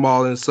someone so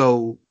small and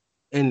so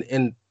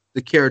in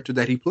the character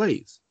that he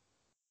plays.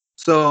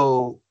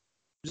 So,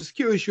 just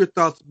curious your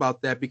thoughts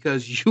about that,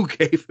 because you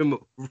gave him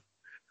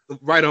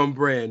right on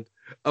brand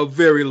a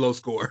very low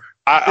score.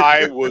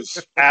 I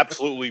was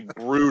absolutely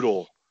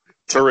brutal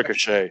to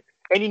Ricochet.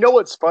 And you know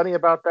what's funny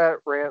about that,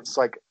 Rance?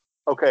 Like,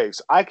 okay,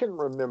 so I can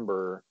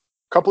remember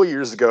a couple of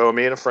years ago,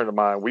 me and a friend of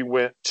mine, we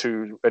went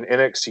to an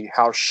NXT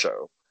house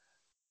show.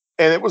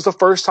 And it was the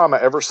first time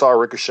I ever saw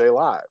Ricochet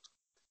live.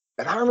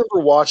 And I remember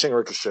watching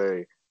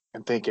Ricochet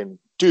and thinking,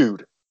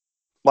 dude,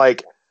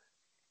 like,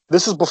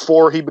 this is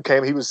before he's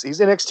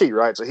NXT,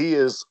 right? So he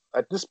is,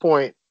 at this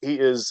point, he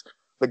is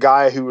the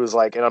guy who was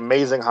like an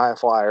amazing high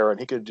flyer and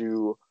he could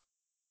do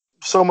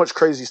so much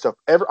crazy stuff.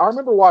 I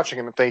remember watching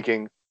him and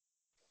thinking,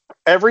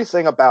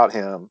 everything about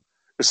him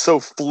is so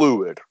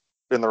fluid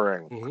in the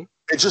ring. Mm-hmm.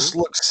 It just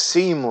looks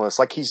seamless,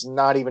 like he's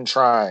not even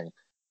trying.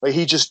 Like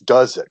he just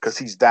does it because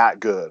he's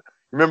that good.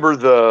 Remember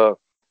the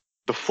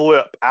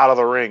flip out of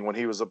the ring when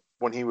he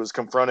was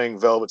confronting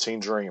Velveteen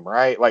Dream,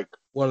 right? Like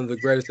one of the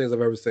greatest things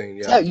I've ever seen.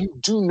 Yeah, you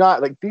do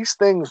not like these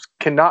things.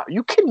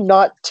 You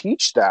cannot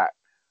teach that,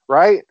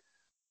 right?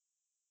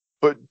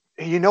 But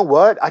you know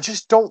what? I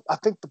just don't. I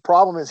think the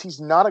problem is he's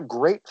not a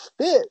great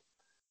fit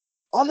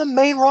on the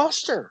main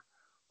roster.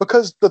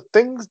 Because the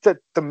things that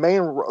the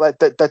main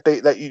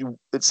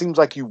it seems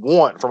like you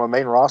want from a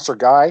main roster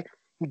guy,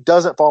 he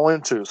doesn't fall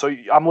into. So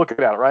I'm looking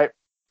at it, right?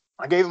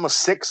 I gave him a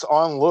 6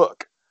 on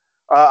look.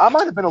 I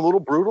might have been a little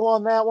brutal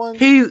on that one.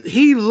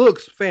 He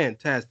looks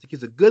fantastic.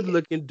 He's a good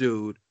looking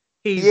dude.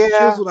 He's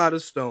chiseled out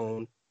of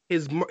stone.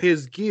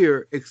 His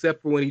gear,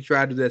 except for when he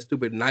tried to do that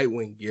stupid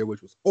Nightwing gear,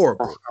 which was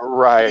horrible.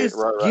 Right.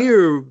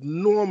 Gear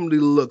normally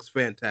looks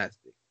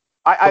fantastic.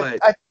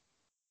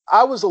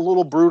 I was a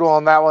little brutal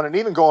on that one, and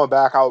even going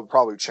back, I would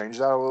probably change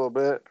that a little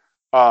bit.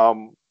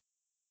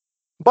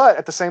 But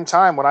at the same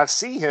time, when I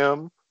see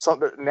him, I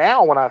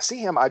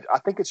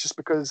think it's just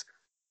because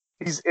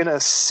he's in a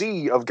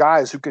sea of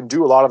guys who can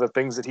do a lot of the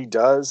things that he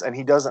does, and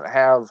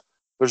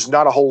there's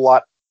not a whole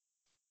lot.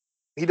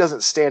 He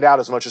doesn't stand out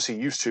as much as he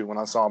used to when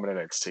I saw him in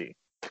NXT.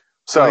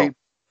 So,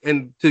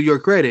 and to your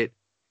credit,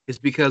 it's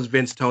because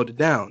Vince toned it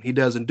down. He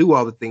doesn't do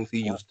all the things he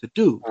used to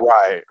do.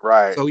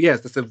 Right. So yes,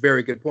 that's a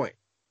very good point.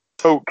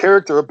 So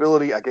character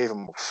ability, I gave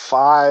him a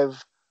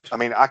 5. I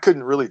mean, I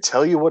couldn't really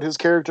tell you what his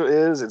character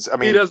is.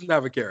 He doesn't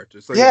have a character.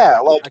 So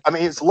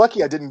it's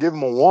lucky I didn't give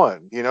him a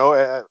 1,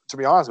 to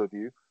be honest with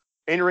you.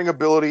 In-ring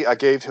ability, I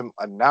gave him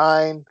a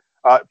 9.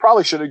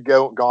 Probably should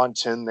have gone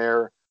 10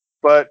 there.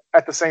 But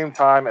at the same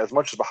time, as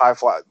much as the high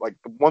fly, like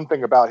the one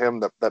thing about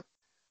him that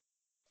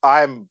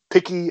I'm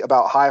picky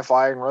about high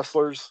flying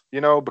wrestlers,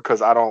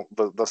 because I don't,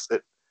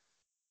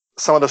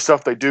 some of the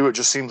stuff they do, it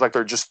just seems like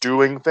they're just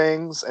doing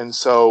things. And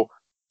so,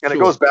 it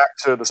goes back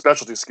to the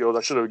specialty skills.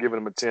 I should have given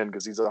him a 10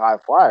 because he's a high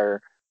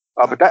flyer.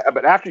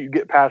 But after you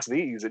get past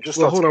these, it just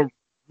hold on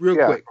real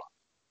quick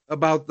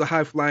about the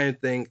high flying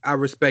thing. I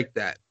respect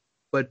that,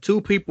 but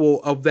two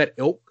people of that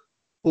ilk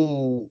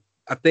who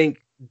I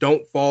think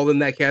don't fall in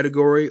that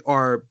category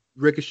are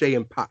Ricochet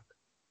and Pac,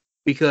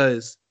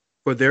 because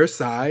for their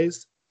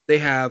size, they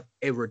have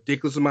a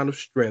ridiculous amount of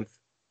strength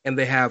and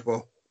they have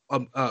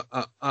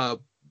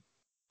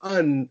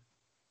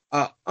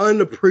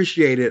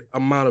unappreciated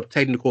amount of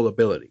technical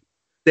ability.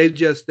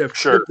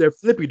 Their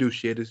flippy do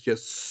shit is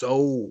just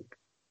so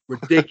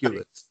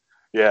ridiculous.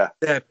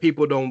 That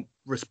people don't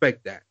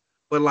respect that.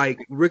 But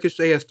like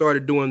Ricochet has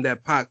started doing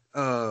that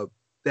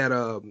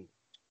deadlift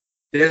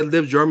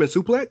German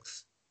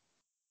suplex.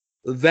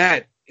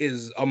 That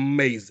is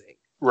amazing.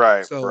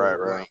 Right.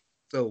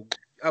 So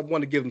I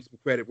want to give him some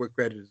credit where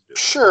credit is due.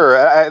 Sure.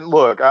 And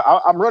look,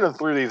 I'm running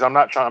through these. I'm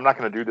not going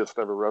to do this with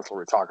every wrestler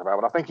we talk about,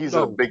 but I think he's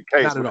a big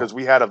case because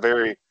we had a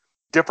very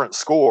different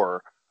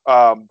score.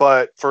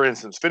 But for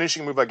instance,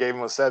 finishing move, I gave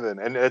him a 7,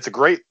 and it's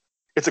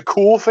a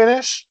cool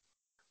finish.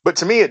 But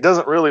to me, it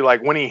doesn't really,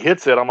 like, when he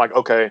hits it, I'm like,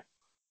 okay,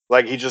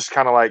 like he just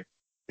kind of like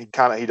he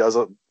does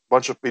a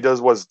bunch of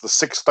was the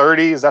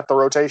 630. Is that the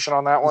rotation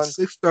on that one?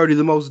 630,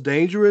 the most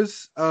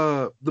dangerous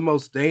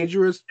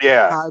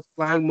high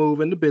flying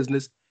move in the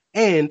business.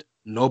 And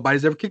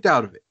nobody's ever kicked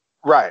out of it.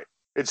 Right.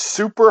 It's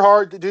super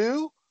hard to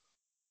do,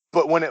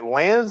 but when it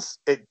lands,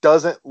 it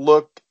doesn't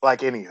look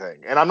like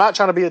anything. And I'm not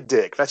trying to be a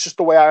dick. That's just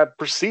the way I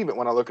perceive it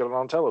when I look at it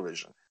on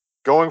television.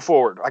 Going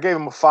forward, I gave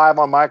him a 5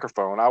 on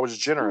microphone. I was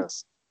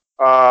generous.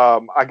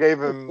 I gave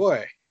him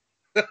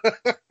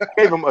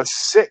a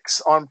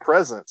 6 on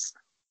presence.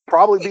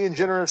 Probably being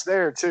generous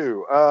there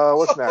too.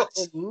 What's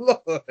next? Oh,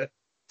 Lord.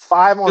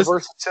 5 on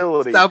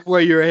versatility. Stop where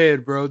your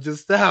head, bro.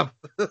 Just stop.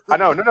 I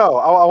know. No.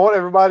 I want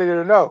everybody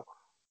to know.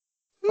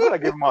 What did I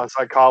give him on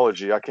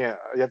psychology? I can't.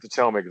 You have to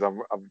tell me because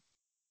I'm.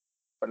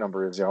 What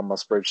number is it on my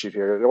spreadsheet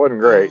here? It wasn't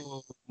great.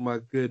 Oh my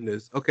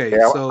goodness. Okay.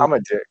 Yeah, so I'm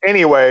a dick.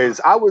 Anyways,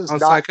 I was on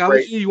not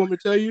psychology. Great. You want me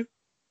to tell you?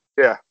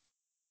 Yeah.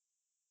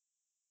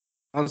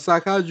 On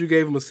psychology, you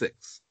gave him a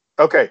 6.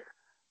 Okay.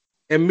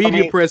 And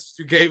media presence,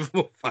 you gave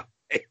him a 5.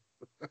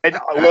 And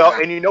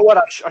you know what?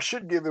 I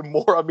should give him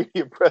more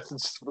immediate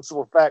presence for the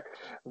simple fact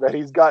that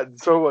he's gotten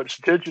so much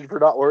attention for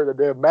not wearing the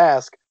damn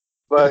mask.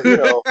 But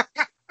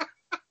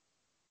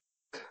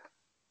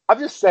I'm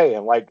just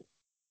saying, like,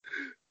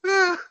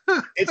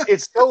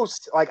 it's so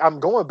like I'm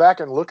going back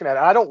and looking at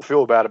it. I don't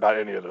feel bad about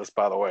any of this,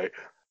 by the way,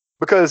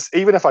 because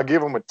even if I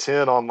give him a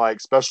 10 on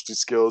like specialty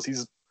skills,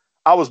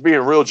 I was being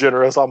real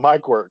generous on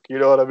mic work. You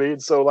know what I mean?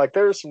 So like,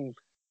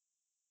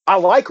 I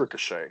like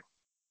Ricochet,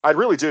 I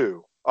really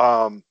do.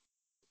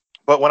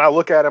 But when I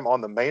look at him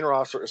on the main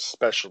roster,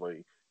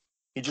 especially,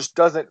 he just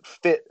doesn't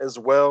fit as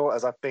well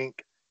as I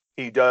think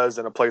he does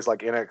in a place like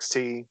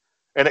NXT.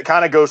 And it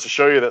kind of goes to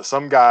show you that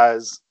some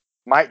guys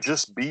might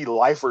just be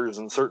lifers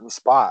in certain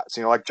spots.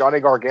 You know, like Johnny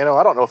Gargano,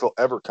 I don't know if he'll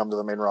ever come to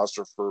the main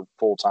roster for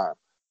full time,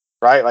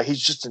 right? Like,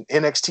 he's just an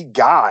NXT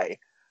guy,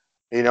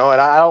 you know,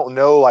 and I don't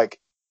know, like,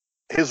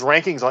 his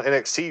rankings on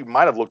NXT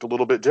might have looked a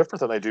little bit different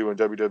than they do in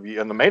WWE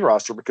and the main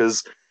roster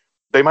because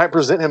they might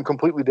present him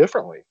completely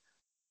differently.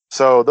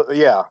 So,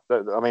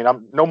 I mean,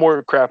 I'm no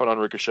more crapping on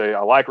Ricochet.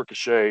 I like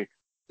Ricochet.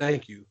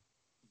 Thank you.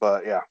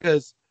 But yeah,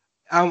 because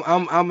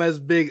I'm as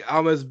big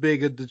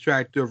a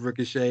detractor of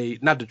Ricochet,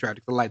 not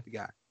detractor, I like the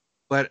guy,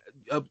 but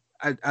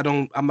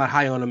I'm not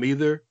high on him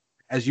either,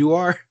 as you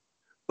are,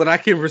 but I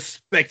can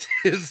respect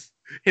his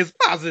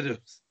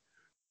positives.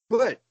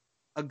 But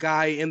a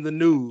guy in the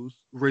news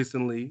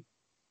recently,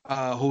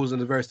 who was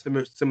in a very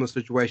similar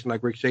situation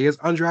like Ricochet, is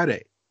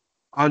Andrade.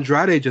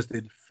 Andrade just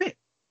didn't fit.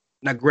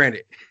 Now,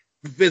 granted,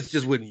 Vince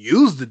just wouldn't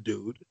use the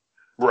dude.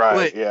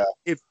 right? But Yeah,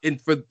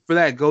 for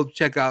that, go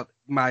check out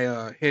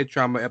my head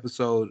trauma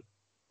episode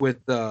with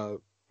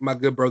my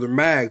good brother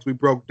Mags. We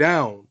broke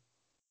down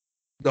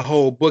the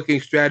whole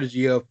booking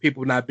strategy of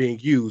people not being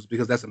used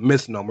because that's a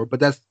misnomer. But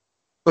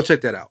go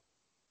check that out.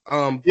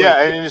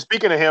 And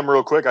speaking of him,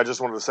 real quick, I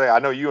just wanted to say, I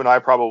know you and I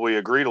probably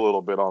agreed a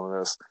little bit on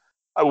this.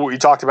 We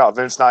talked about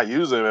Vince not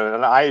using him,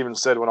 and I even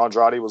said when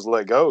Andrade was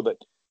let go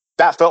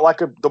that felt like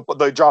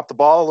they dropped the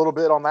ball a little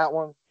bit on that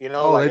one. You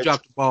know, they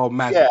dropped the ball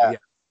massively. Yeah.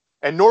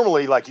 And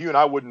normally, like, you and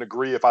I wouldn't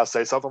agree if I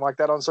say something like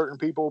that on certain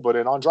people, but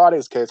in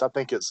Andrade's case, I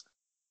think it's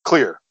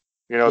clear,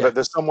 you know, that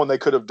there's someone they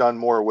could have done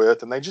more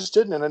with, and they just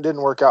didn't, and it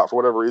didn't work out for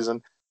whatever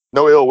reason.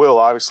 No ill will,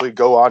 obviously.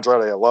 Go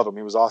Andrade, I love him.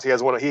 He was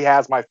awesome. He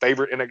has my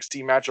favorite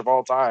NXT match of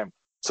all time.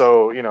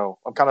 So, you know,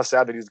 I'm kind of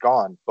sad that he's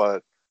gone,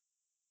 but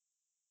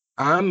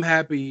I'm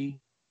happy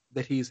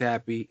that he's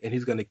happy, and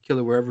he's going to kill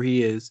it wherever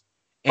he is.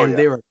 And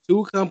there are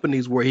 2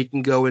 companies where he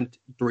can go in,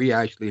 3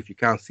 actually, if you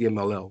count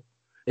CMLL.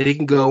 And he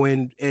can go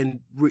in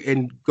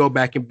and go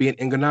back and be an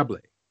Ingranable.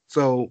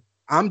 So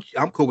I'm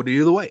cool with it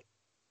either way.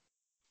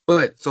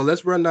 But so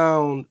let's run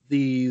down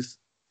these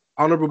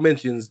honorable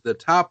mentions, the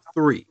top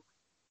 3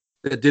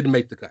 that didn't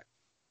make the cut.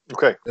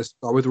 Okay. Let's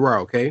start with Raw,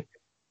 okay?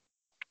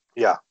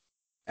 Yeah.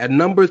 At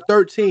number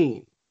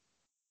 13,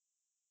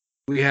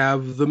 we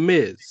have The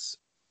Miz.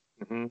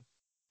 Mm-hmm.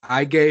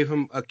 I gave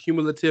him a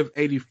cumulative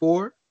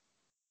 84.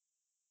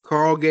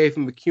 Carl gave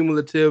him a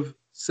cumulative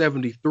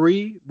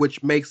 73,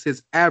 which makes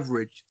his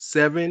average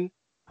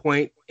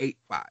 7.85.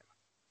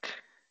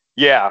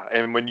 Yeah,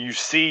 and when you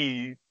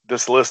see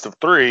this list of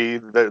 3,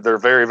 they're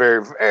very,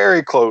 very,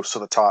 very close to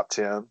the top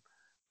 10.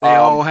 They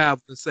all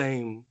have the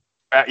same.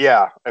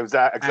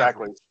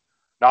 Exactly.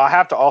 Now I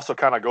have to also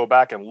kind of go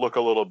back and look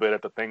a little bit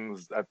at the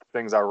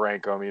things I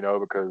rank them, you know,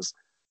 because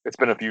it's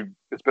been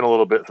a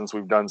little bit since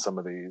we've done some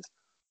of these.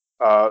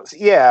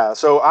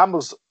 So I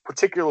was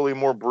particularly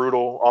more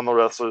brutal on the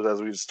wrestlers,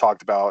 as we just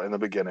talked about in the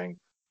beginning,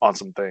 on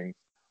some things.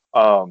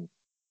 And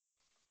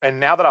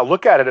now that I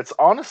look at it, it's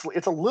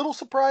a little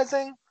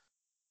surprising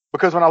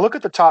because when I look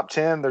at the top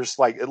 10, there's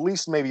like at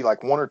least maybe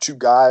like 1 or 2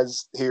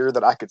 guys here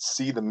that I could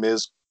see the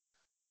Miz.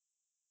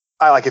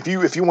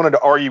 If you wanted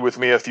to argue with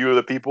me a few of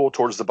the people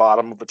towards the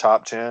bottom of the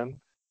top 10,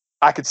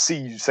 I could see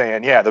you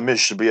saying, yeah, the Miz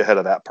should be ahead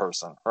of that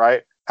person,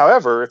 right?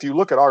 However, if you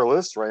look at our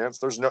list, Rance,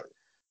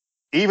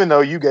 even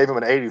though you gave him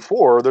an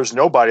 84, there's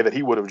nobody that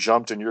he would have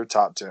jumped in your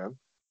top 10.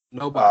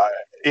 Nobody.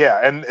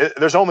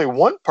 There's only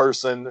one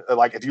person.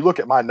 Like, if you look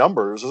at my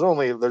numbers,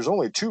 there's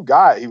only 2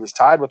 guys. He was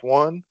tied with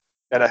one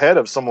and ahead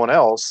of someone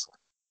else.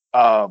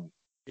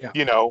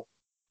 You know,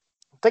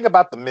 thing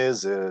about the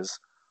Miz is,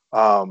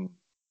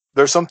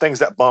 there's some things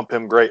that bump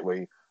him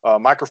greatly.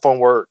 Microphone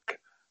work,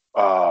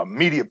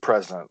 media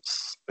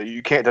presence.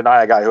 You can't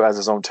deny a guy who has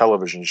his own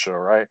television show,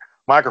 right?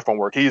 Microphone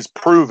work. He's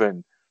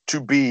proven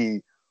to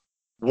be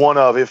one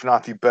of, if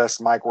not the best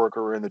mic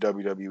worker in the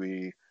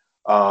WWE.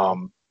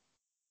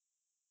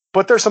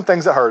 But there's some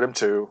things that hurt him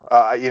too.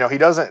 He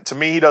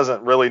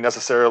doesn't really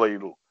necessarily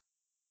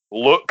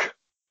look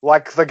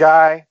like the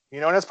guy,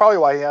 you know, and that's probably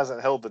why he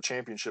hasn't held the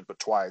championship but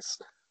twice,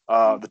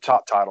 the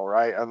top title,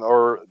 right?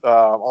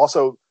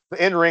 Also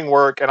the in-ring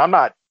work, and I'm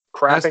not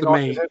crapping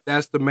on him.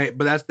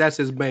 That's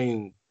his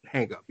main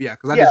hang-up. Yeah,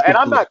 and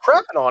I'm not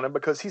crapping on him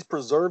because he's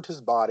preserved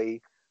his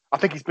body. I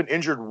think he's been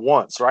injured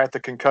once, right? The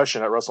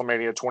concussion at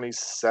WrestleMania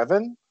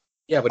 27.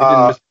 Yeah, but he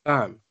didn't miss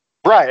time.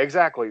 Right,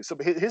 exactly. So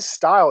his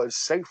style is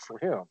safe for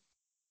him,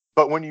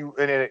 but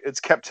it's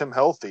kept him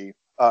healthy,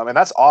 and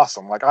that's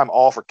awesome. Like, I'm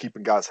all for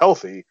keeping guys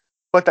healthy,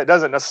 but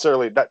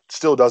that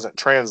still doesn't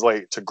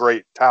translate to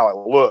great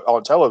talent. Look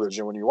on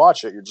television when you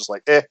watch it, you're just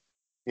like,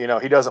 he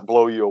doesn't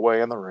blow you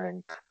away in the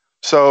ring.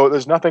 So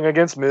there's nothing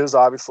against Miz.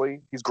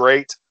 Obviously, he's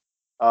great.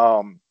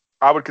 I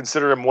would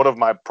consider him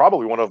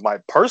probably one of my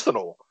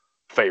personal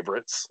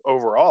favorites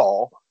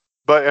overall.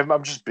 But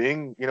I'm just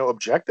being,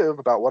 objective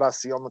about what I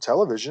see on the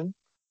television.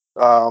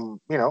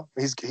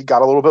 he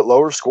got a little bit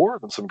lower score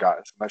than some guys.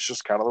 And that's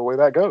just kind of the way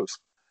that goes.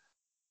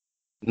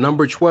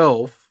 Number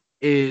 12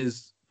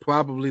 is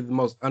probably the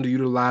most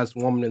underutilized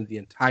woman in the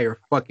entire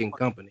fucking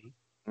company,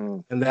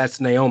 and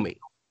that's Naomi.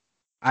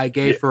 I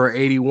gave her an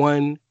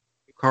 81.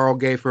 Carl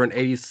gave her an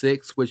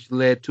 86, which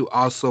led to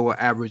also an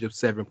average of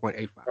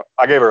 7.85.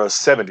 I gave her a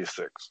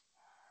 76.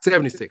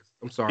 76.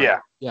 I'm sorry. Yeah.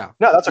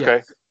 No, that's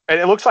okay. And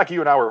it looks like you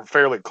and I were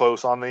fairly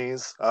close on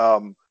these.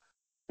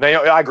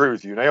 Naomi, I agree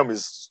with you.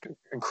 Naomi's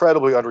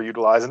incredibly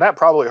underutilized, and that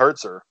probably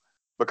hurts her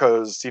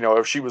because,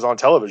 if she was on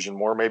television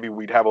more, maybe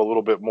we'd have a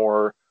little bit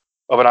more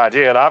of an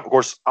idea. And of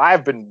course,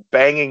 I've been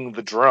banging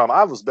the drum.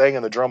 I was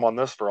banging the drum on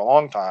this for a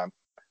long time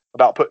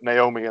about putting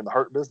Naomi in the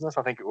Hurt Business.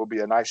 I think it would be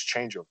a nice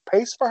change of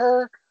pace for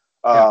her.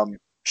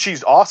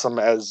 She's awesome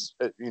as,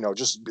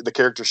 just the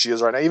character she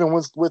is right now, even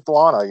with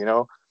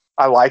Lana,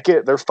 I like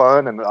it. They're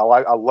fun. And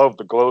I love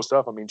the glow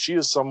stuff. I mean, she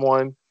is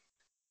someone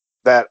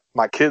that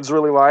my kids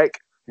really like.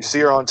 You see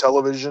her on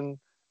television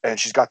and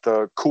she's got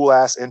the cool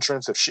ass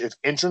entrance. If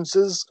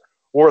entrances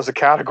were as a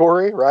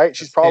category, right?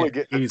 She's probably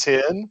getting a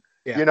 10,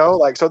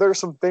 so there's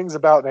some things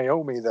about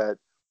Naomi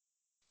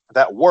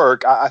that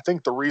work. I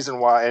think the reason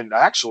why, and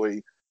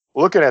actually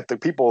looking at the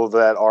people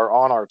that are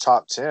on our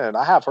top 10,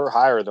 I have her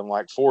higher than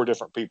like 4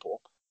 different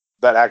people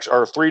that actually,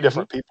 or 3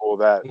 different people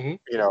that,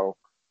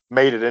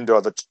 made it into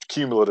the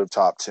cumulative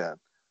top 10.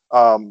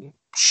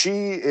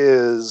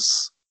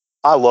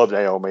 I love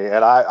Naomi,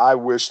 and I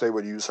wish they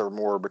would use her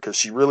more because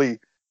she really,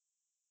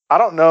 I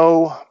don't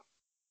know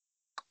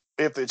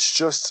if it's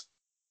just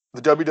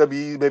the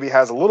WWE maybe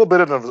has a little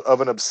bit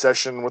of an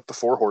obsession with the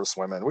 4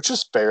 horsewomen, which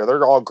is fair.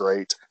 They're all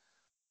great.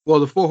 Well,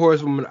 the 4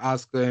 horsewomen,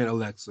 Asuka and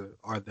Alexa,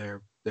 are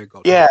their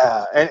go-to.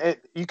 Yeah, and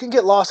you can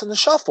get lost in the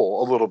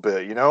shuffle a little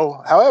bit,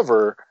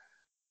 However,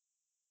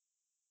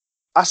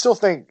 I still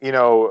think,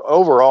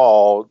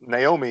 overall,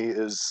 Naomi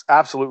is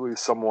absolutely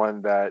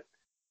someone that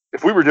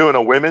if we were doing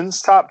a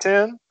women's top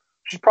 10,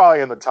 she's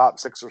probably in the top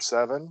 6 or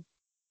 7,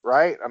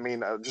 right? I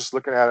mean, just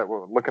looking at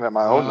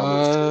my own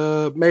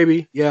numbers.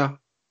 Maybe, yeah.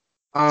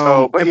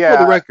 For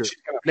the record,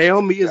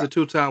 Naomi is a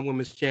 2-time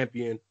women's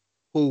champion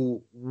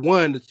who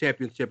won the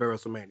championship at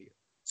WrestleMania.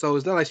 So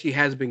it's not like she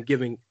has been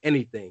giving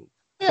anything.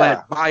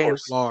 But by and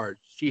large,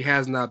 she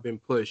has not been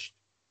pushed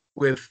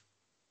with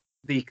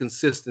the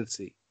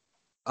consistency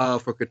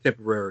for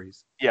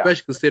contemporaries,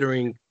 especially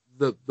considering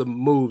the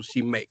moves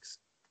she makes.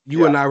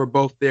 You and I were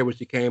both there when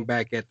she came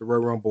back at the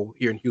Royal Rumble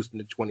here in Houston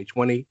in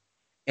 2020,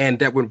 and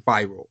that went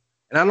viral.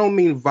 And I don't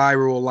mean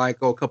viral like,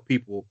 a couple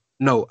people.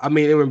 No, I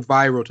mean it went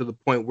viral to the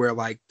point where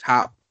like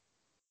top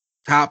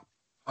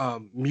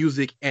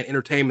music and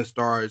entertainment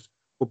stars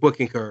were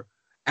booking her.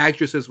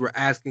 Actresses were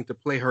asking to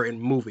play her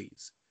in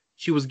movies.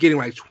 She was getting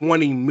like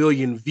 20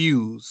 million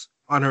views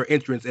on her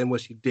entrance and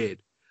what she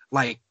did.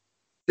 Like,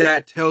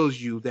 that tells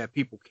you that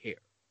people care.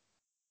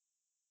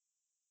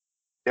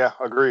 Yeah,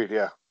 agreed,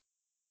 yeah.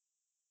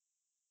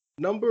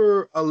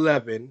 Number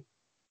 11,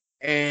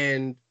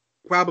 and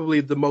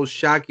probably the most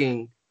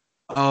shocking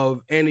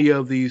of any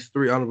of these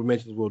 3 honorable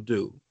mentions we'll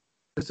do,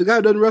 is the guy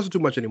who doesn't wrestle too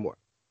much anymore.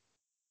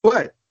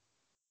 But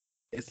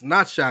it's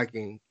not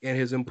shocking in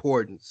his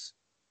importance.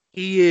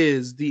 He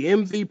is the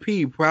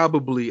MVP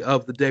probably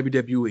of the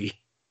WWE.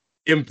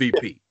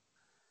 MVP.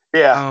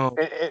 Yeah.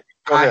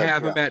 I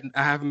have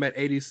him at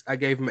 80. I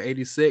gave him an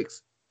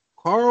 86.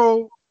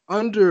 Carl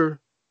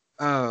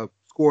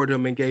scored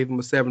him and gave him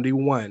a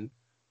 71.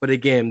 But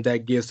again,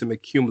 that gives him a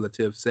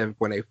cumulative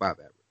 7.85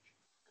 average.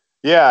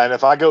 Yeah, and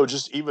if I go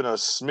just even a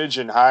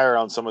smidgen higher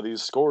on some of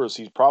these scores,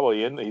 he's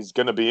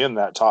going to be in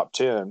that top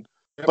 10.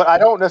 Yep. But I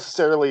don't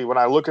necessarily, when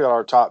I look at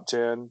our top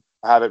 10,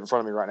 I have it in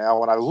front of me right now.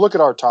 When I look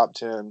at our top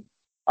 10,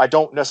 I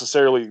don't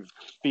necessarily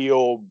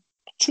feel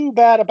too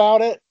bad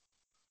about it.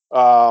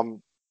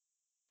 I'm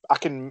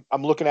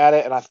looking at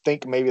it and I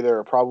think maybe there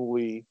are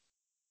probably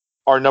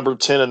our number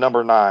 10 and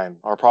number 9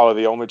 are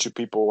probably the only 2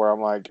 people where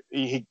I'm like,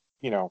 he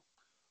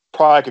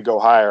probably could go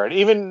higher. And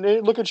even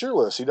look at your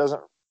list.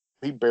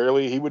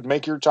 He would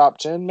make your top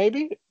 10.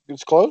 Maybe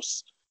it's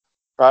close.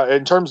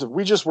 In terms of,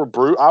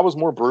 I was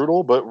more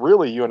brutal, but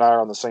really you and I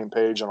are on the same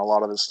page on a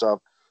lot of this stuff.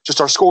 Just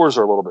our scores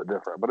are a little bit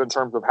different, but in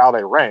terms of how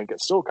they rank,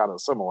 it's still kind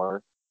of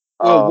similar.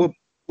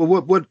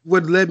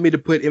 What led me to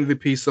put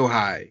MVP so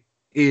high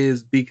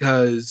is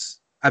because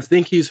I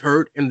think he's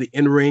hurt in the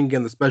in-ring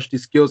and the specialty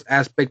skills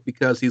aspect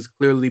because he's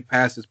clearly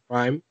past his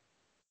prime.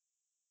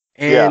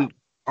 And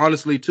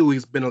honestly, too,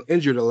 he's been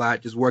injured a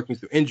lot, just working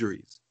through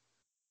injuries.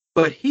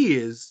 But he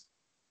is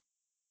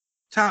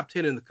top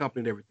 10 in the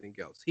company and everything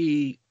else.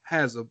 He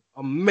has an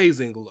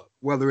amazing look,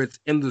 whether it's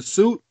in the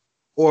suit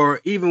or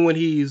even when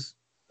he's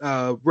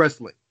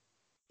wrestling.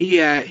 He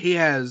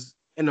has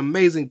an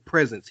amazing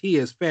presence. He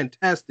is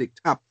fantastic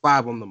top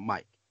 5 on the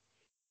mic.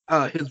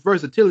 His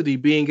versatility,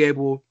 being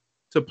able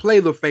to play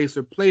the face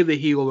or play the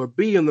heel or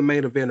be in the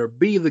main event or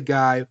be the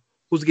guy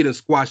who's getting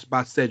squashed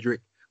by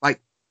Cedric,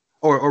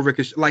 or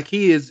Ricochet. Like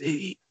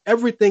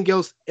everything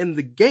else in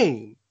the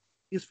game,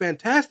 he's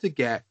fantastic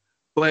at.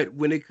 But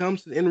when it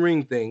comes to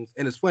in-ring things,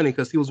 and it's funny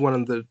because he was one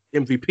of the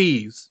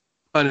MVPs,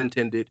 pun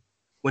intended,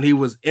 when he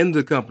was in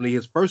the company,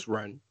 his first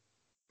run.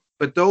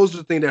 But those are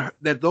the things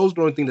that those are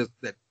the only things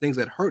that things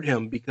that hurt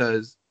him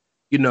because,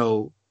 you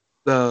know,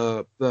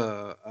 the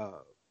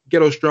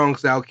ghetto strong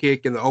style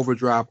kick and the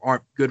overdrive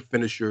aren't good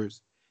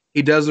finishers.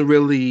 He doesn't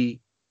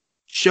really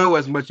show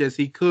as much as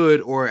he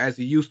could or as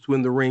he used to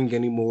in the ring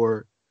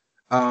anymore.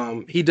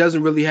 He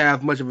doesn't really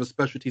have much of a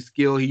specialty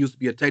skill. He used to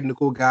be a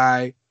technical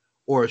guy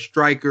or a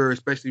striker,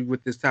 especially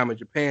with his time in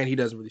Japan. He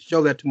doesn't really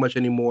show that too much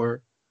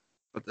anymore.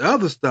 But the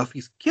other stuff,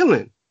 he's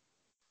killing.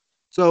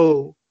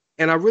 So,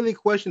 and I really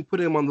question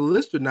putting him on the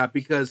list or not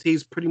because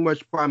he's pretty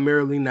much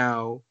primarily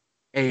now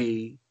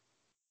a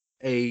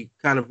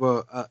kind of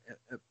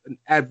an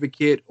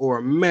advocate or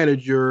a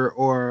manager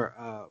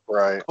or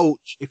a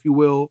coach, if you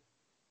will.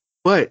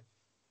 But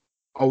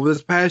over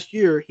this past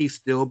year, he's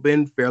still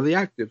been fairly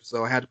active.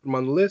 So I had to put him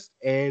on the list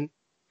and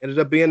ended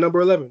up being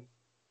number 11.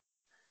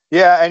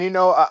 Yeah, and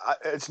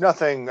it's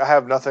nothing. I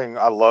have nothing.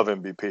 I love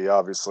MVP,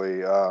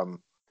 obviously,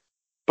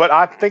 but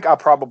I think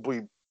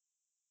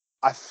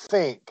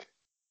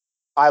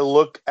I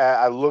looked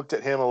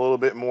at him a little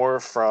bit more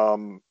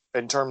from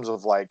in terms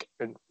of like.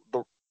 I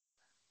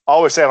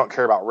always say I don't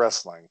care about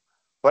wrestling,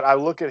 but I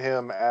look at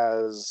him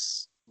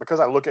as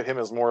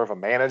more of a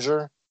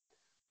manager.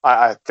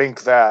 I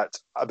think that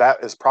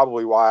is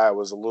probably why I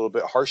was a little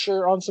bit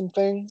harsher on some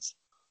things.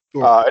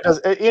 Sure.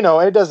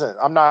 It doesn't.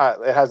 I'm not.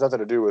 It has nothing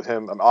to do with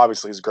him.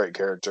 Obviously, he's a great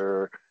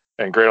character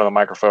and great on the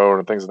microphone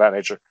and things of that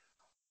nature.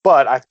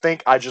 But I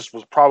think I just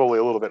was probably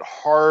a little bit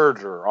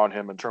harder on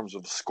him in terms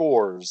of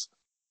scores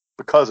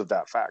because of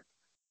that fact.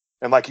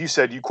 And like you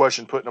said, you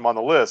questioned putting him on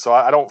the list, so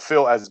I don't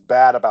feel as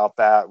bad about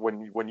that when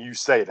you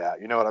say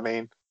that. You know what I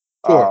mean?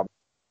 Sure.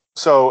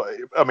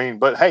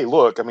 But hey,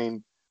 look,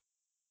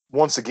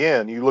 once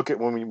again, you look at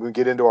when we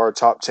get into our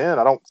top 10,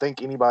 I don't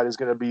think anybody's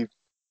going to be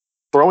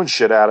throwing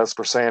shit at us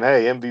for saying,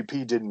 hey,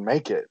 MVP didn't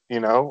make it,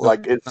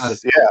 like it's,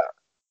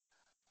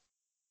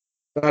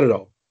 Not at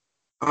all.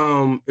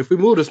 If we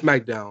move to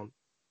SmackDown,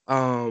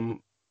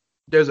 I'm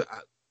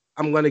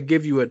going to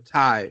give you a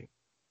tie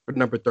for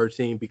number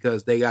 13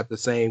 because they got the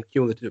same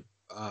cumulative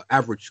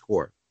average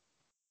score.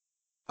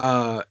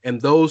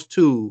 And those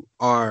two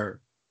are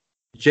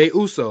Jey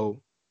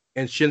Uso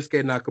and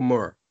Shinsuke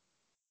Nakamura.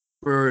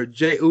 For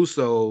Jey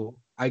Uso,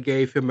 I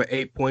gave him an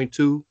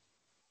 8.2.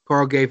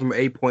 Carl gave him an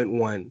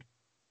 8.1.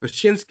 For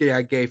Shinsuke,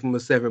 I gave him a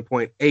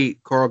 7.8.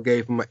 Carl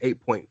gave him an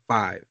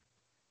 8.5.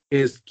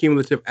 His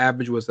cumulative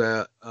average was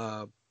a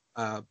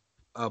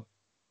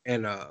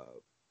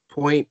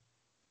point.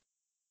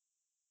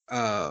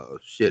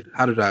 Shit.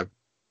 How did I?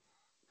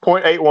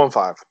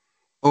 0.815.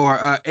 Or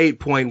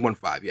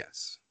 8.15.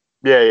 Yes.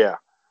 Yeah.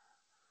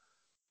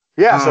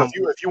 So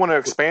if you want to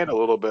expand a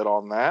little bit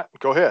on that,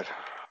 go ahead.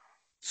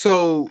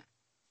 So,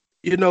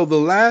 the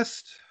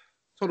last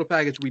total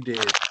package we did,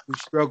 we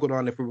struggled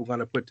on if we were going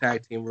to put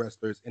tag team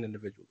wrestlers in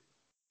individually.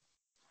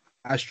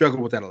 I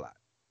struggled with that a lot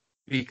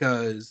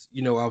because,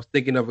 I was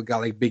thinking of a guy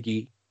like Big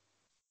E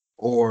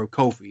or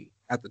Kofi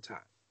at the time.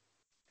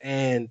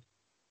 And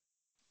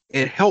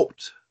it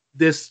helped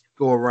this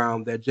go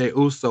around that Jey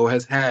Uso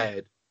has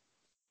had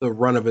the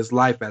run of his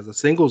life as a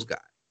singles guy.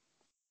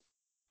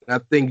 And I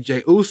think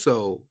Jey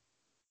Uso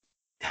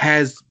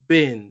has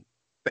been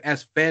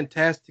as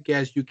fantastic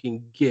as you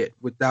can get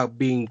without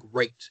being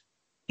great.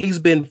 He's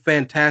been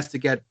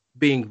fantastic at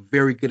being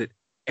very good at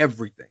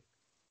everything.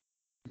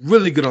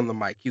 Really good on the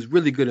mic. He's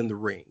really good in the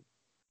ring.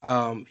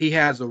 He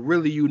has a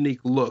really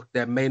unique look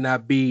that may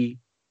not be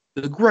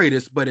the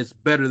greatest, but it's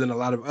better than a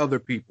lot of other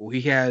people.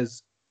 He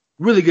has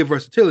really good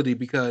versatility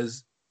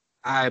because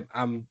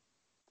I'm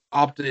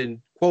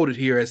often quoted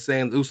here as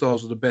saying the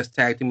Usos are the best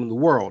tag team in the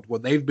world. Well,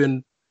 they've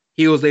been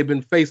heels, they've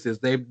been faces.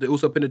 The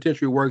Uso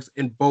Penitentiary works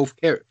in both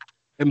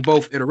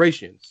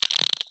iterations.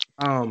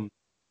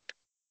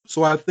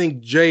 So I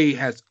think Jey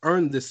has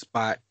earned this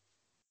spot.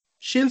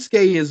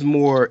 Shinsuke is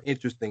more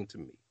interesting to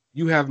me.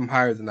 You have him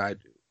higher than I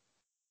do.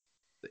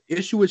 The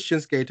issue with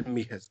Shinsuke to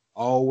me has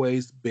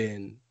always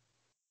been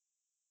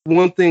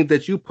one thing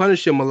that you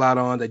punish him a lot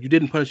on that you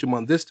didn't punish him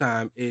on this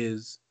time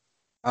is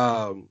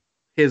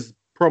his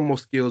promo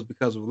skills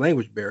because of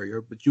language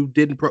barrier, but you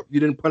didn't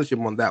punish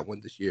him on that one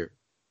this year.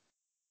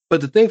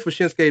 But the thing for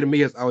Shinsuke to me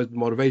has always been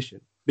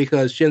motivation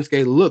because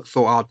Shinsuke looks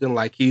so often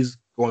like he's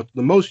going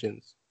through the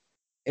motions.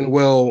 And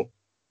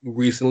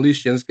recently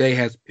Shinsuke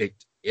has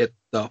picked it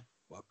the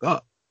fuck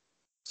up.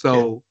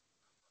 So,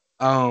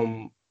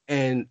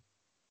 and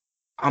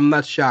I'm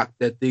not shocked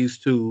that these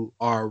two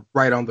are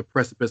right on the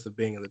precipice of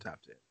being in the top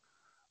 10.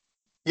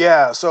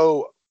 Yeah,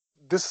 so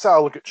this is how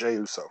I look at Jey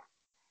Uso.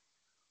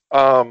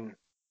 In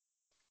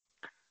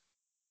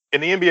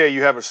the NBA,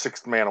 you have a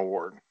sixth man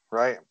award,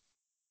 right?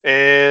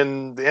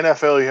 In the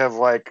NFL, you have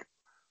like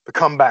the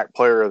comeback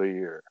player of the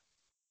year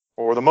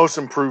or the most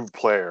improved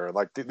player,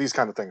 like these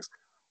kind of things.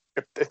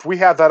 If we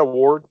had that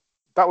award,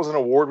 that was an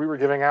award we were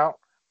giving out,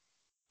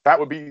 that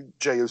would be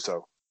Jey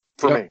Uso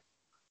for me.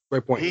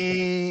 Great point.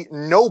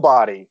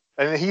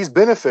 And he's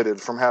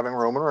benefited from having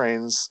Roman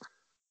Reigns.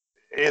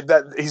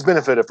 He's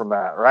benefited from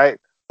that, right?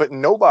 But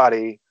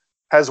nobody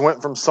has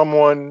went from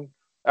someone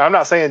And I'm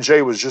not saying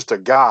Jay was just a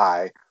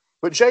guy,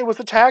 but Jay was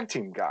a tag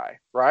team guy,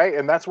 right?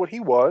 And that's what he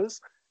was.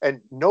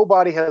 And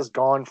nobody has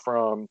gone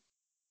from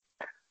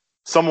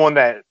someone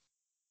that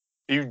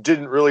you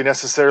didn't really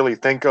necessarily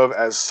think of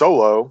as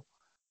Solo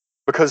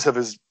because of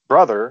his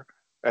brother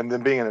and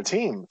then being in a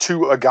team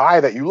to a guy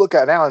that you look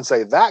at now and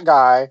say, that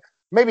guy,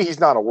 maybe he's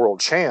not a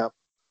world champ,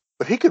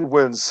 but he could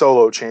win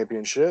solo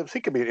championships. He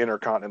could be an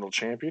intercontinental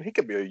champion. He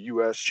could be a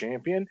U.S.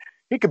 champion.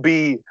 He could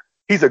be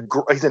he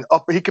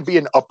could be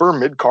an upper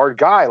mid card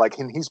guy. Like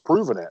he's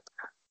proven it.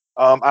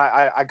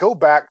 I go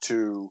back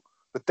to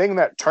the thing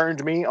that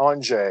turned me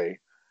on Jay.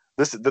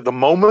 The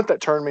moment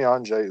that turned me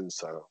on Jey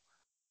Uso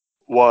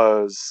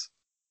was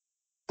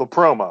the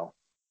promo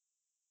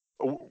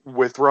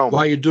with Roman.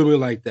 Why you do me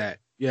like that?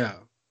 Yeah.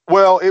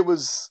 Well, it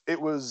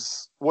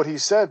was what he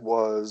said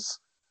was,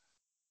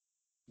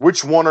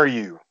 which one are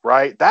you?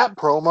 Right? That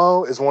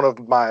promo is one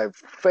of my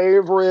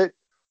favorite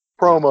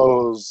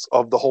promos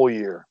of the whole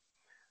year.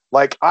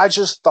 Like, I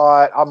just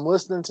thought, I'm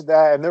listening to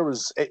that, and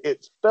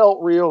it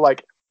felt real.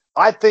 Like,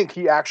 I think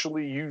he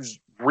actually used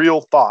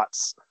real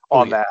thoughts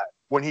on that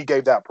when he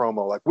gave that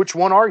promo. Like, which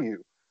one are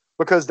you?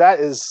 Because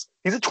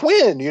he's a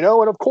twin, and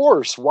of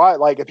course, why?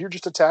 Like, if you're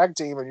just a tag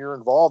team and you're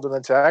involved in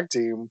a tag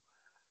team,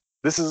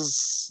 this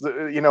is,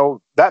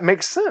 that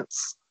makes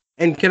sense.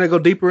 And can I go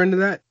deeper into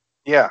that?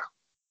 Yeah.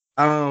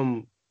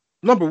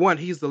 Number one,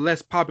 he's the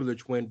less popular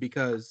twin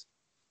because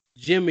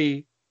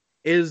Jimmy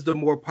is the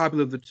more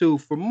popular of the two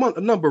for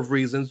a number of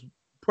reasons.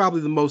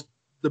 Probably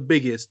the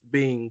biggest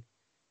being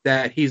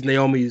that he's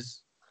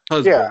Naomi's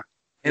husband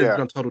and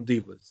on Total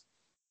Divas.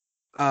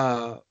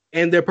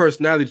 And their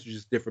personalities are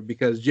just different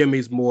because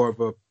Jimmy's more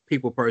of a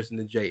people person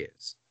than Jay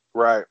is.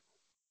 Right.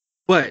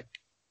 But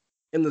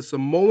in the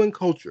Samoan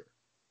culture,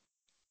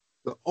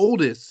 the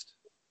oldest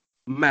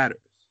matters.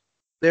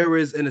 There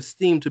is an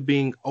esteem to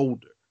being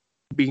older,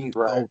 being the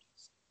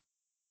oldest.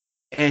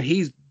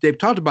 And they've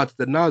talked about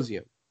this ad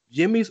nauseum.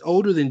 Jimmy's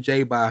older than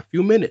Jay by a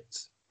few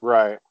minutes.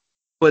 Right.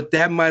 But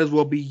that might as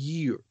well be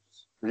years.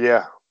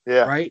 Yeah.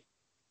 Yeah. Right?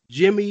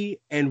 Jimmy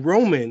and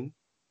Roman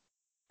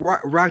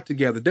rock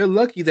together. They're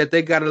lucky that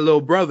they got a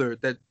little brother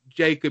that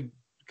Jay could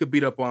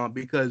beat up on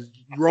because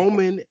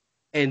Roman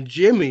and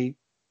Jimmy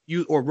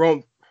Joe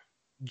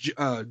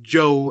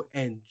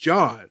and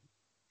John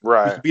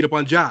used to beat up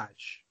on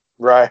Josh.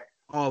 Right.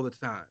 All the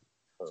time.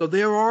 So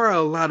there are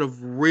a lot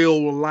of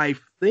real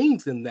life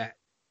things in that.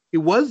 He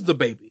was the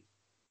baby.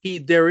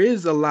 There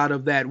is a lot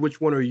of that. Which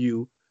one are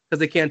you? Because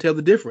they can't tell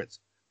the difference.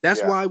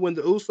 That's why when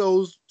the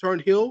Usos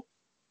turned heel,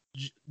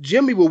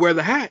 Jimmy will wear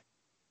the hat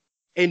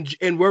and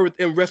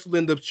wrestle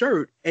in the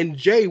shirt, and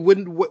Jay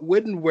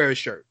wouldn't wear a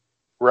shirt.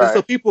 Right. And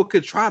so people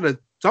could try to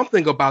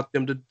something about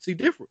them to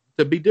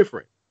be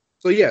different.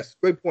 So yes,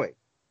 great point.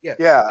 Yes.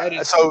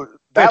 Yeah. So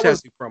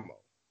fantastic promo.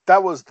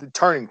 That was the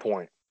turning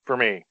point for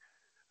me.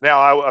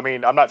 Now, I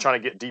mean, I'm not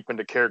trying to get deep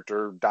into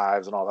character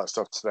dives and all that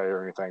stuff today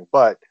or anything,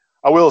 but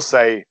I will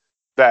say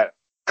that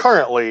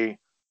currently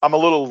I'm a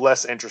little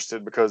less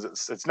interested because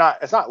it's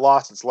not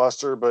lost its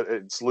luster, but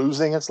it's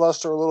losing its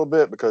luster a little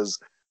bit because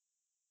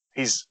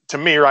to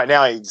me right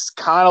now, he's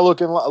kind of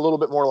looking a little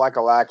bit more like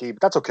a lackey,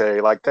 but that's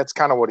okay. Like, that's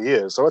kind of what he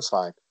is, so it's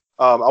fine.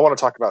 I want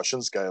to talk about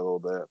Shinsuke a little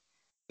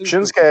bit.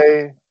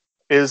 Shinsuke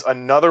is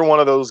another one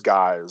of those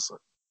guys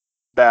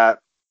that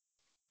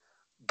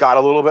got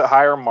a little bit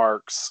higher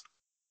marks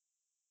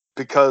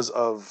because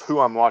of who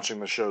I'm watching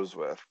the shows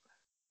with.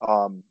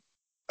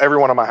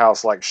 Everyone in my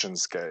house likes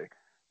Shinsuke.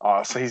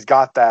 So he's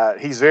got that.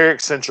 He's very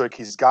eccentric.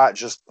 He's got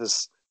just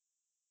this.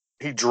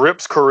 He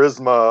drips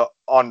charisma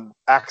on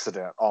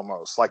accident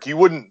almost. Like you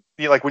wouldn't,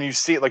 like when you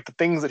see it, like the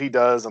things that he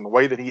does and the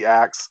way that he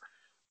acts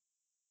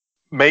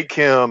make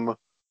him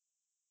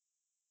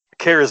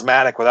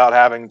charismatic without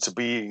having to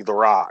be The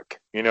Rock,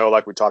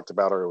 like we talked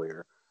about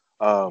earlier.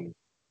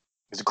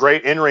 He's a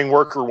great in-ring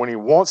worker when he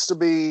wants to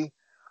be.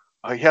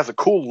 He has a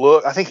cool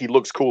look. I think he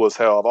looks cool as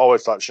hell. I've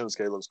always thought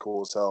Shinsuke looks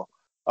cool as hell.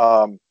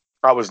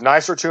 I was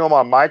nicer to him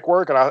on mic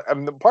work, and I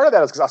mean, part of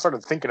that is because I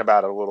started thinking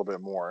about it a little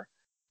bit more.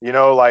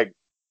 Like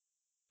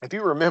if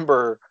you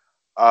remember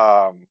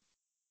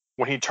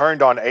when he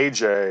turned on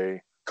AJ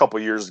a couple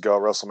years ago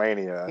at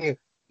WrestleMania.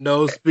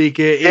 No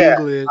speaking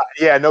English.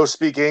 Yeah, no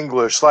speak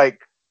English.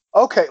 Like,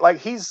 okay, like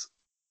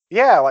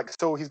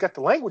so he's got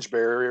the language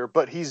barrier,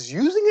 but he's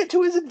using it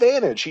to his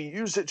advantage. He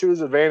used it to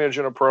his advantage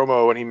in a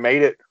promo, and he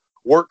made it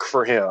work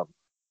for him.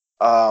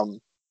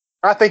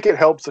 I think it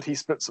helps that he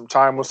spent some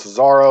time with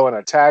Cesaro in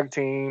a tag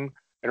team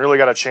and really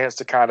got a chance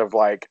to kind of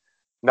like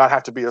not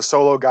have to be a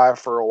solo guy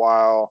for a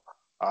while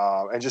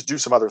and just do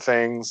some other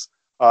things.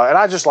 And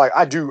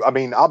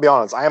I'll be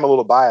honest, I am a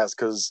little biased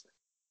because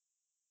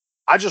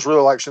I just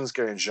really like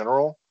Shinsuke in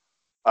general.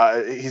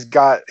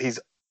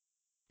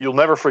 You'll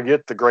never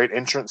forget the great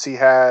entrance he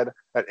had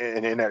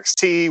in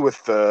NXT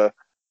with the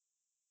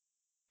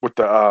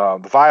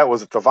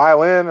was it the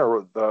violin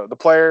or the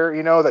player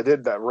that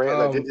did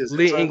that did his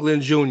Lee intro?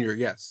 England Jr.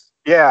 Yes.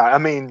 Yeah, I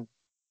mean,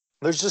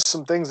 there's just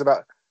some things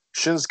about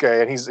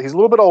Shinsuke, and he's a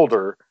little bit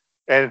older,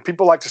 and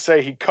people like to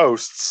say he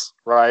coasts,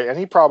 right? And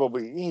he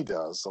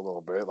does a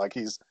little bit. Like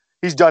he's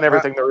he's done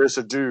everything there is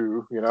to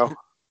do, you know.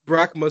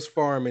 Brock must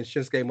farm and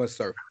Shinsuke must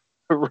surf.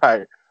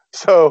 Right.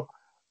 So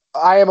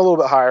I am a little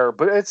bit higher,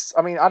 but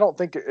I don't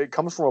think it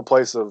comes from a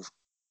place of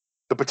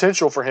the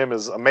potential for him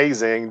is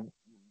amazing.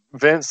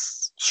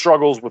 Vince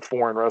struggles with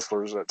foreign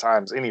wrestlers at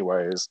times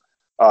anyways.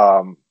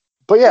 But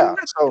yeah.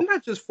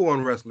 Not just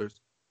foreign wrestlers,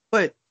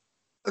 but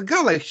a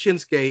guy like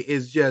Shinsuke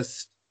is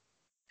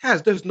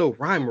there's no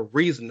rhyme or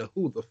reason to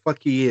who the fuck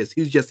he is.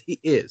 He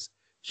is.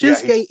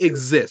 Shinsuke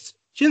exists.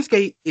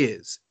 Shinsuke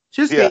is.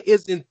 Shinsuke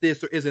isn't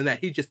this or isn't that.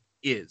 He just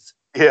is.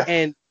 Yeah.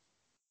 And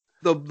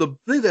the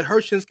thing that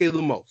hurt Shinsuke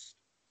the most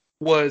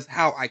was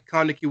how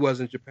iconic he was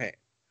in Japan.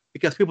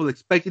 Because people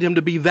expected him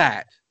to be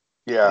that.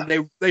 Yeah.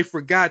 And they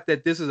forgot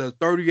that this is a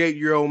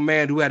 38-year-old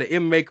man who had an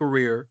MMA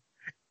career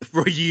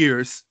for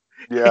years.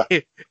 Yeah.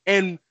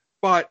 And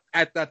fought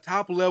at the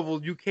top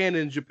level you can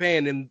in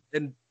Japan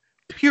in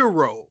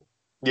puro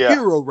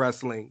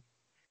wrestling,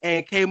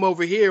 and came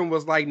over here and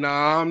was like,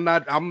 "Nah, I'm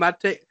not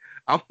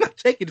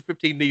taking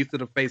 15 knees to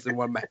the face in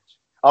one match.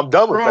 I'm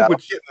done with that. I'm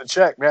getting the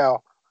check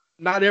now.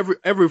 Not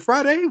every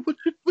Friday. What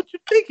you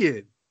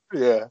thinking?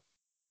 Yeah.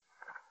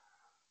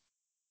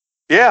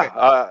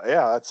 Yeah.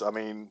 That's. I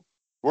mean,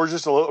 we're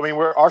just a little. I mean,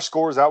 our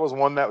scores. That was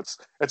one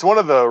it's one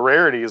of the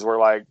rarities where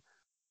like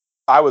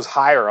I was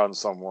higher on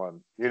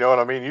someone. You know what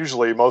I mean?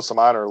 Usually most of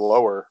mine are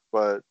lower,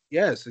 but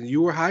yes, and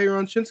you were higher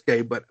on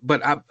Shinsuke.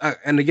 But I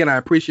and again, I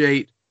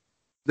appreciate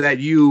that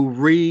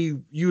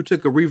you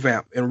took a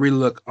revamp and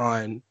relook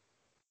on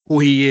who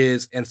he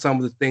is and some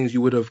of the things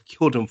you would have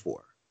killed him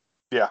for.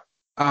 Yeah.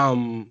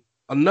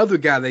 Another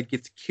guy that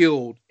gets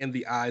killed in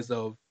the eyes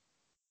of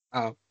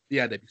the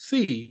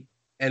IWC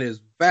and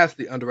is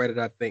vastly underrated,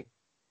 I think,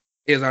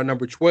 is our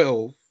number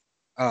 12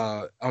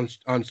 on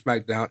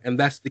SmackDown, and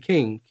that's the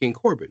King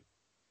Corbin.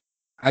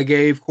 I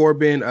gave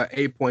Corbin a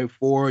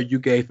 8.4. You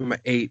gave him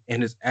an 8,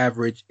 and his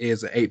average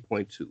is an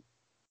 8.2.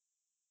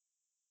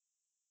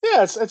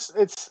 Yeah,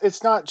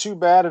 it's not too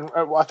bad, and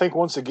I think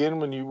once again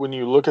when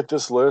you look at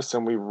this list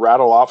and we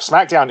rattle off,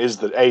 SmackDown is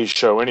the A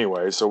show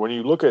anyway. So when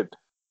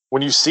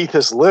you see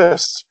this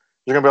list,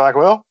 you're gonna be like,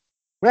 well,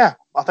 yeah,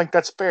 I think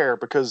that's fair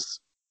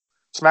because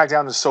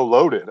SmackDown is so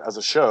loaded as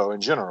a show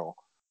in general.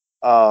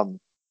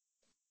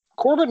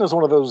 Corbin is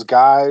one of those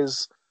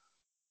guys.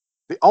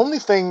 The only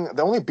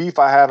beef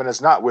I have, and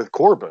it's not with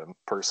Corbin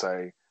per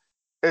se,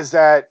 is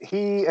that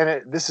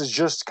this is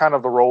just kind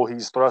of the role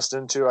he's thrust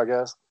into, I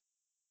guess.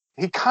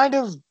 He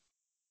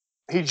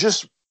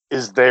just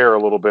is there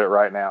a little bit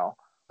right now.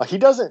 Like he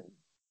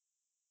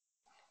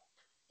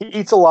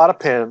eats a lot of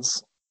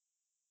pins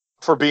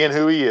for being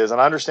who he is. And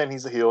I understand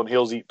he's a heel and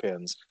heels eat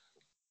pins,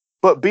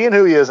 but being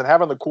who he is and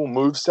having the cool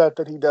moveset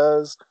that he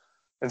does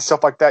and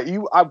stuff like that,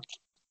 you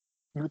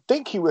would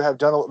think he would have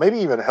done maybe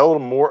even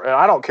held him more. And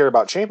I don't care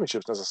about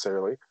championships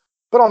necessarily,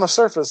 but on the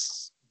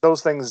surface,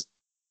 those things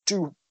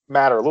do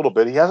matter a little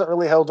bit. He hasn't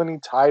really held any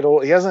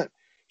title. He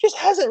just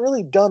hasn't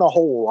really done a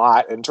whole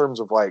lot in terms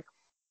of like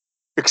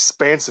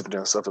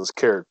expansiveness of his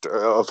character,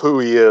 of who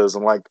he is,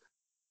 and like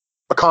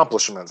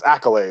accomplishments,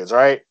 accolades,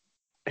 right?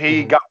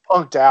 He got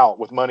punked out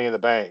with Money in the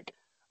Bank,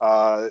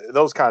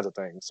 those kinds of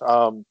things.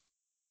 And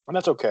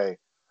that's okay.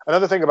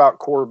 Another thing about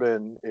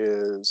Corbin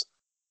is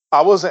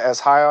I wasn't as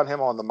high on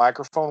him on the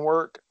microphone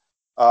work.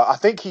 I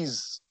think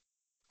he's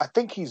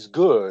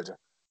good,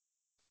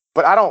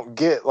 but I don't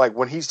get like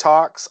when he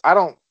talks, I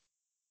don't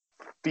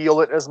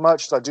feel it as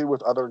much as I do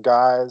with other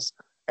guys,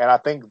 and I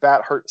think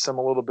that hurts him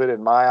a little bit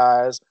in my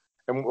eyes.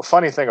 And the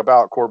funny thing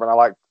about Corbin,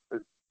 I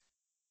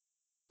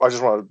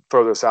just want to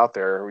throw this out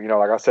there. You know,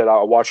 like I said,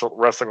 I watch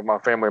wrestling with my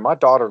family. My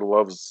daughter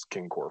loves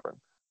King Corbin.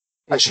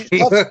 She's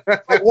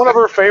like one of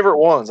her favorite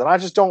ones, and I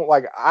just don't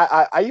like.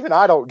 I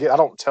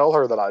don't tell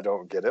her that I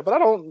don't get it, but I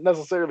don't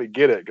necessarily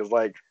get it because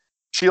like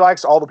she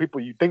likes all the people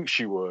you think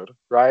she would,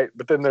 right?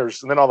 But then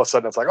then all of a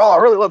sudden it's like, oh,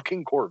 I really love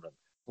King Corbin.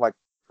 I'm like,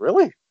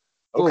 really?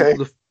 Okay.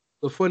 Well,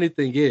 the funny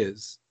thing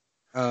is,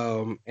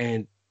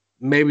 and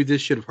maybe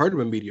this should have hurt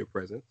him in media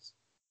presence,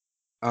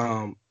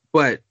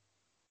 but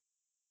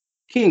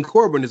King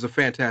Corbin is a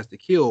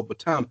fantastic heel, but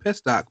Tom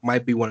Pestock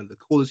might be one of the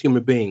coolest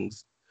human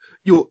beings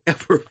you'll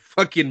ever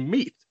fucking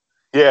meet.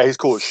 Yeah, he's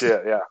cool as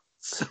shit. Yeah.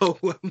 So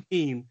I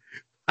mean,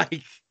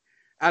 like,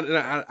 I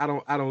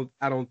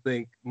don't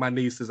think my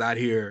niece is out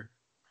here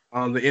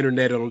on the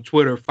internet or on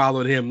Twitter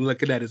following him,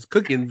 looking at his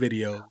cooking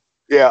video.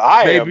 Yeah,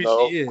 I am. Maybe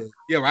she is.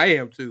 Yeah, I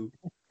am too.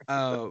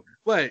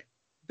 But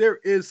there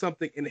is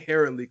something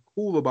inherently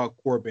cool about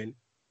Corbin.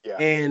 Yeah.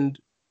 And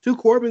to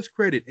Corbin's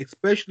credit,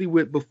 especially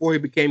before he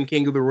became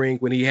King of the Ring,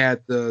 when he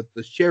had the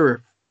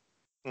sheriff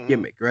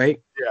gimmick,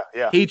 right?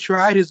 Yeah. He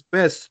tried his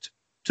best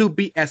to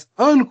be as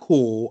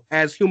uncool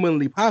as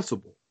humanly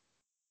possible.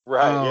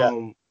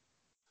 Right.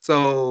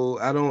 So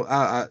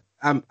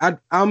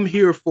I'm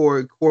here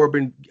for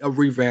Corbin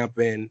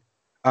revamping.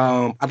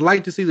 I'd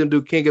like to see them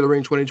do King of the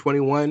Ring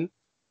 2021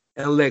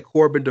 and let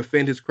Corbin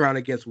defend his crown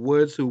against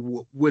Woods,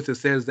 who Woods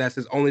says that's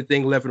his only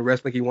thing left in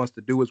wrestling he wants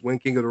to do is win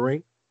King of the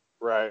Ring.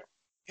 Right.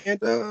 And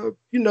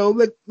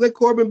let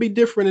Corbin be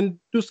different and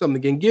do something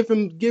again. Give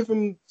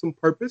him some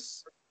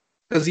purpose.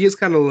 because he is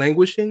kind of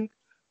languishing.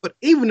 But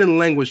even in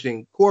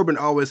languishing, Corbin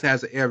always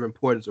has an air of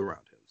importance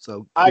around him.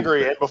 So I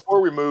agree. And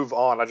before we move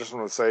on, I just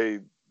want to say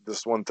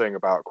this one thing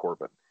about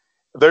Corbin.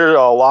 There are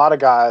a lot of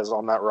guys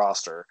on that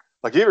roster.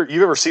 Like you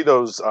ever see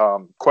those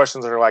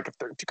questions that are like, if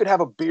you could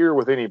have a beer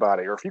with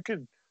anybody, or if you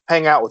could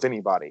hang out with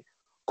anybody,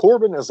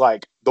 Corbin is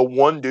like the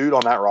one dude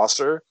on that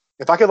roster.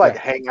 If I could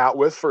hang out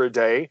with for a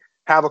day,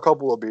 have a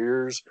couple of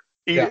beers,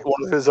 eat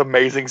one of his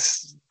amazing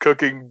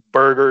cooking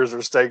burgers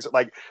or steaks,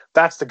 like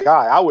that's the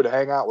guy I would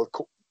hang out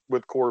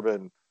with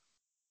Corbin.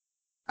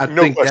 I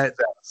think that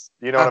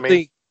you know what I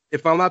mean.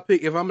 If I'm not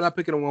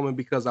picking a woman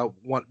because I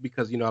don't want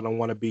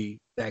to be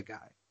that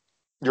guy.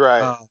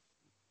 Right.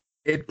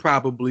 It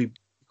probably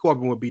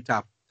Corbin would be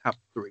top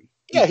 3.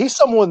 Yeah, he's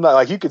someone that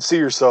like you could see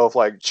yourself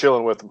like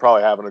chilling with and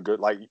probably having a good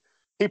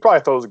he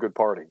probably throws a good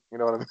party. You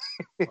know what I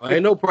mean?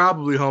 Ain't no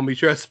probably, homie.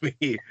 Trust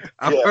me.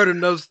 I've heard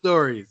enough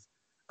stories.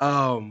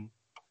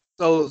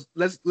 So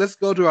let's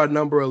go to our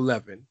number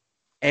 11,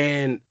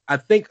 and I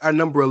think our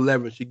number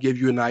 11 should give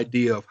you an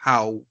idea of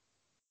how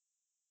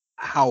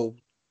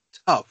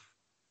tough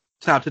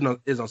top 10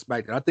 is on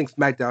SmackDown. I think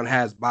SmackDown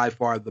has by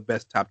far the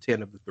best top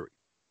 10 of the 3.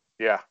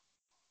 Yeah.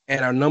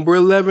 And our number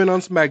 11 on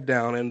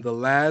SmackDown, and the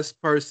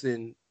last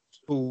person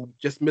who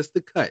just missed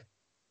the cut,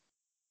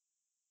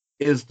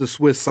 is the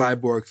Swiss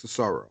Cyborg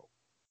Cesaro.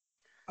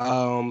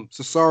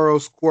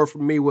 Cesaro's score for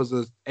me was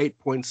a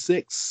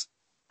 8.6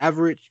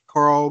 average.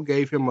 Carl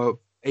gave him a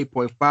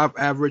 8.5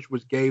 average,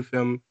 which gave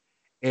him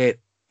an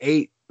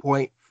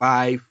 8.55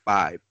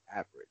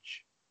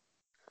 average.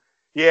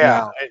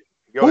 Yeah.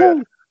 Now,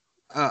 go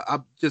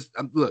ahead.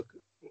 Look.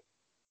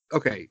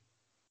 Okay.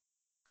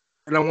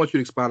 And I want you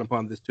to expound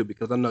upon this too,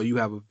 because I know you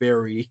have a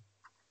very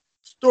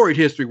storied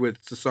history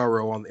with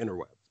Cesaro on the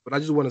interwebs. But I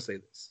just want to say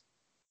this.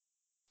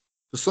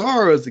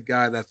 Cesaro is a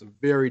guy that's a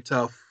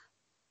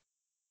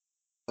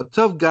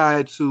tough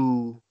guy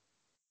to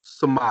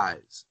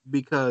surmise,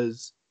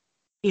 because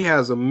he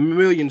has a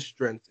million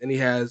strengths and he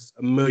has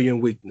a million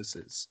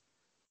weaknesses.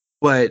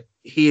 But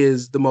he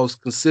is the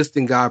most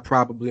consistent guy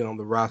probably on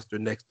the roster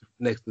next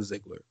to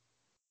Ziggler.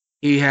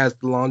 He has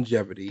the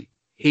longevity.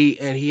 He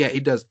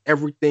does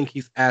everything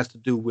he's asked to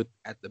do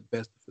at the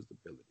best of his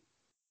ability.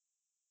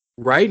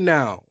 Right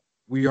now,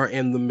 we are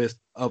in the midst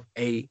of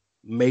a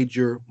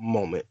major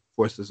moment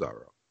for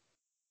Cesaro.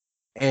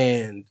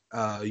 And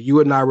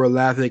you and I were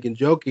laughing and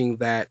joking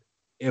that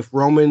if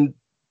Roman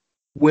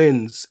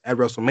wins at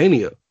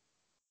WrestleMania,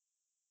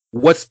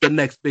 what's the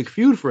next big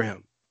feud for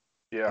him?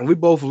 Yeah. And we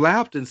both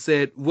laughed and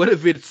said, what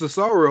if it's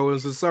Cesaro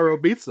and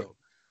Cesaro beats him?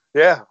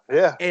 Yeah,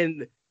 yeah.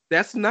 And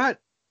that's not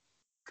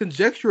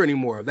conjecture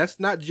anymore. That's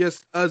not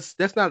just us.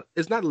 It's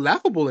not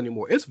laughable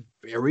anymore. It's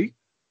very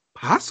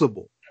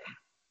possible.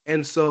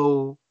 And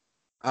so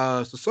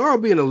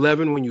Cesaro being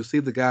 11 when you see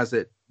the guys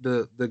that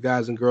the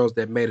guys and girls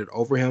that made it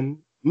over him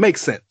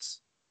makes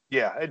sense.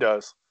 Yeah, it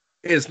does.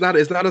 It's not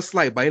a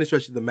slight by any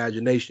stretch of the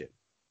imagination.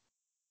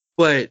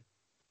 But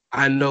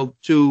I know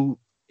too,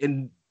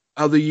 in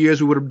other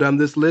years we would have done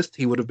this list,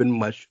 he would have been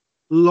much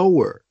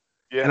lower.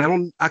 Yeah.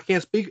 And I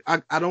can't speak.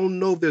 I don't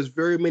know if there's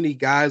very many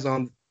guys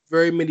on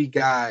any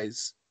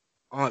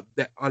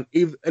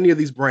of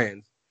these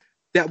brands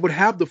that would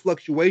have the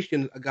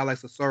fluctuation a guy like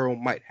Cesaro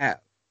might have.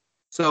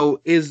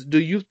 So do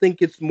you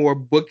think it's more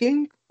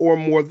booking or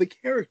more the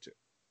character?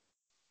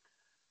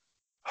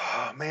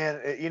 Oh,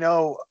 man,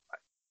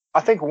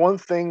 I think one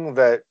thing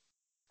that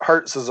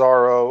hurt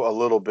Cesaro a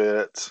little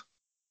bit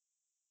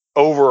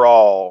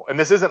overall, and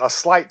this isn't a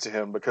slight to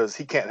him because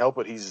he can't help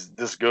it, he's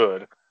this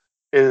good,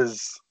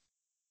 is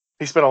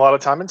he spent a lot of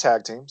time in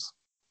tag teams.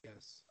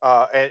 Yes.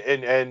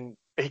 And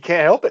he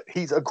can't help it.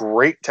 He's a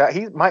great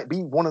he might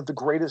be one of the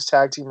greatest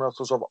tag team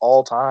wrestlers of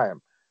all time.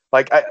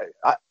 Like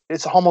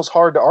it's almost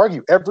hard to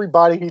argue.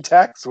 Everybody he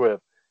tags with,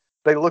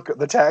 they look at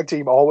the tag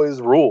team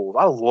always ruled.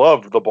 I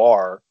loved the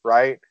Bar,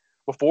 right?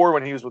 Before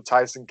when he was with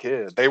Tyson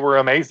Kidd, they were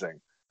amazing.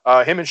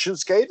 Him and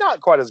Shinsuke,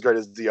 not quite as great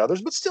as the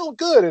others, but still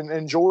good and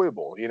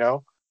enjoyable,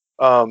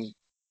 I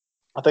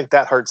think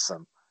that hurts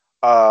him,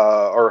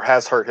 or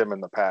has hurt him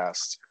in the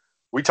past.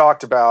 We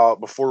talked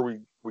about, before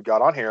we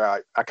got on here,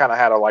 I kind of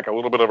had a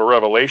little bit of a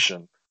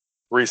revelation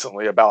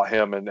recently about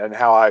him and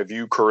how I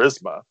view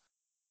charisma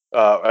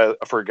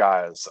for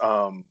guys.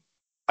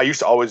 I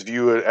used to always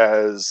view it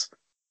as,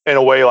 in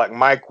a way, like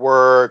mic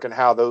work and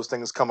how those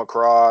things come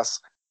across.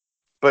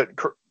 But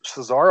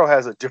Cesaro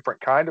has a different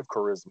kind of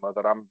charisma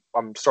that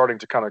I'm starting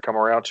to kind of come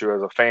around to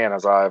as a fan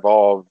as I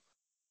evolve.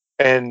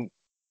 And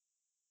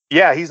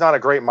yeah, he's not a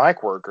great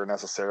mic worker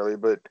necessarily,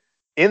 but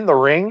in the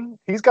ring,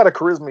 he's got a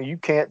charisma you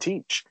can't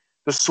teach.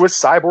 The Swiss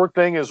Cyborg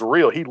thing is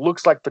real. He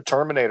looks like the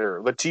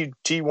Terminator, the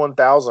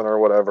T-1000 or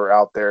whatever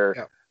out there.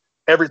 Yeah.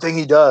 Everything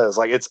he does,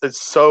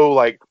 it's so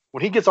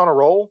when he gets on a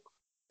roll.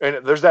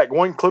 And there's that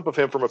one clip of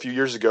him from a few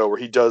years ago where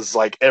he does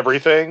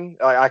everything.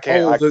 I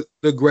can't. Oh,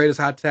 the greatest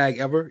hot tag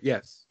ever.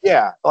 Yes.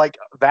 Yeah,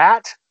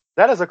 that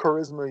is a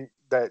charisma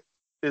that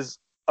is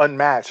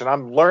unmatched, and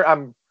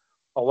I'm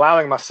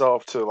allowing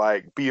myself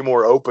to be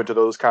more open to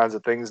those kinds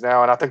of things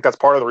now. And I think that's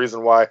part of the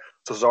reason why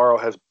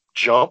Cesaro has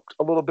jumped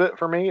a little bit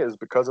for me is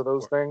because of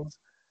those things.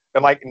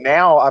 And like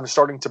now I'm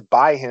starting to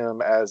buy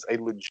him as a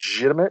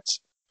legitimate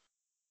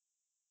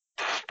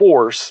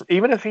force,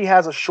 even if he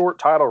has a short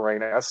title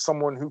reign, as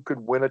someone who could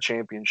win a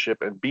championship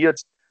and be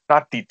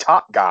not the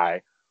top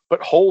guy,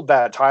 but hold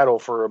that title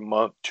for a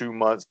month, 2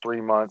 months,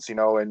 3 months,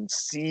 and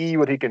see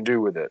what he can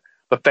do with it.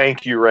 The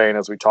thank you reign,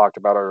 as we talked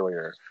about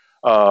earlier.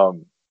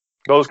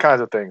 Those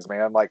kinds of things,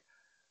 man. Like,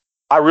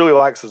 I really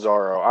like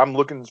Cesaro. I'm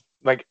looking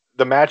like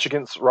the match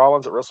against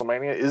Rollins at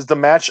WrestleMania is the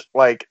match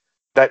like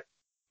that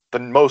the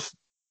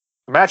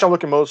match I'm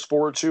looking most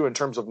forward to in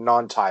terms of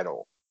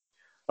non-title,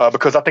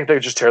 because I think they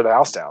just tear the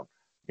house down,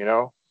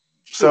 Sure.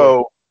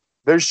 So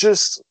there's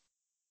just,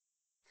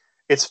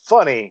 it's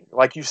funny,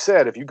 like you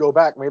said, if you go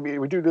back, maybe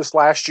we do this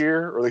last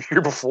year or the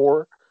year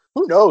before,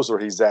 who knows where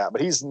he's at,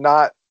 but he's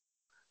not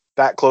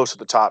that close to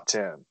the top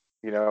 10,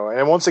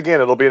 and once again,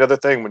 it'll be another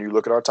thing when you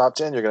look at our top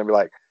 10, you're going to be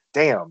like,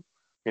 damn,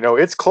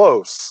 it's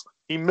close.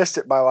 He missed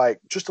it by like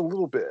just a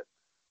little bit.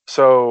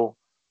 So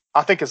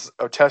I think it's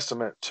a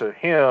testament to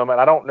him. And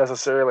I don't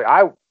necessarily,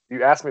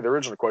 you asked me the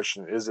original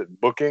question, is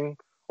it booking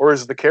or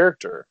is it the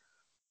character?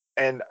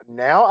 And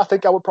now I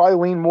think I would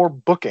probably lean more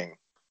booking,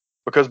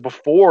 because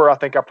before I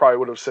think I probably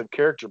would have said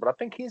character, but I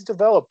think he's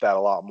developed that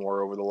a lot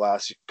more over the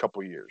last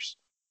couple of years.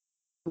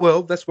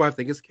 Well, that's why I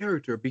think it's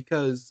character,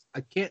 because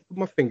I can't put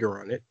my finger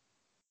on it.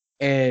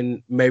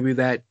 And maybe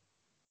that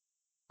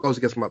goes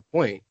against my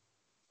point.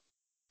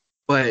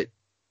 But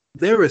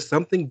there is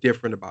something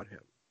different about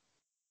him.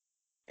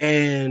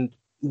 And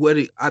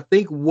I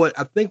think what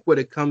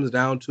it comes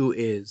down to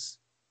is,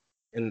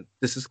 and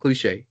this is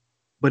cliche,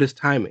 but it's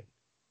timing.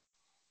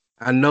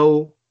 I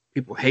know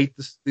people hate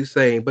this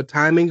saying, but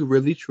timing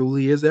really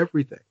truly is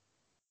everything.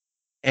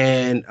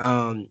 And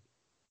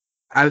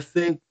I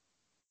think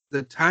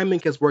the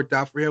timing has worked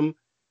out for him,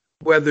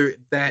 whether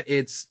that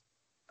it's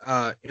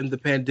in the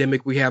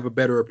pandemic, we have a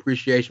better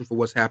appreciation for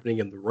what's happening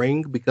in the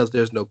ring because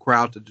there's no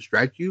crowd to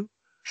distract you.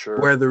 Sure.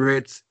 Whether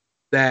it's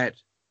that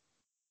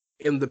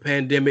in the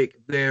pandemic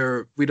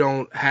we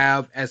don't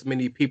have as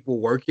many people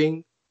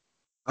working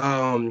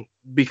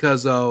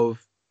because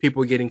of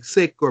people getting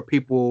sick or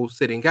people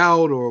sitting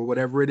out or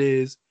whatever it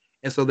is,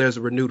 and so there's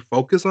a renewed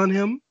focus on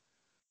him.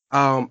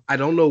 I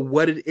don't know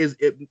what it is.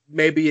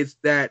 Maybe it's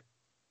that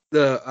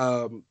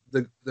the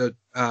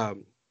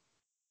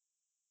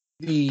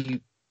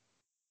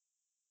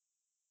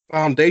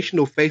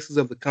foundational faces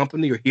of the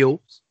company are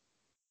heels.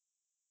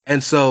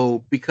 And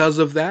so because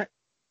of that,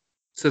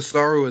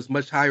 Cesaro is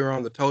much higher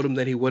on the totem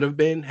than he would have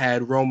been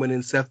had Roman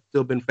and Seth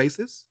still been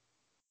faces.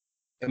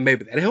 And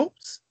maybe that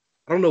helps.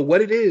 I don't know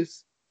what it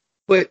is,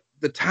 but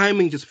the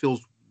timing just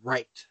feels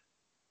right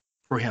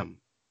for him.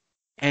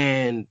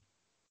 And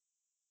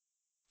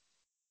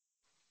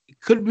it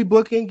could be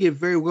booking, it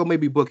very well may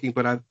be booking,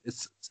 but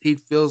he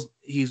feels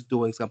he's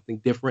doing something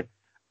different.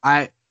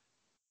 I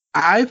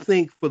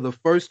think for the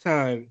first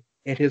time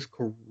in his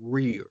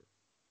career,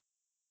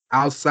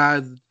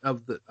 outside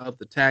of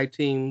the tag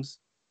teams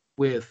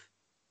with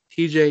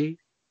TJ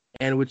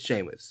and with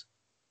Sheamus,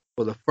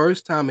 for the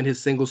first time in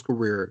his singles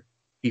career,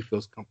 he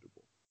feels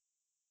comfortable.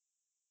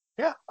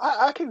 Yeah,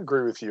 I can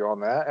agree with you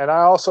on that. And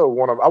I also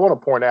want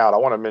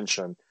to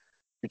mention,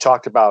 you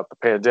talked about the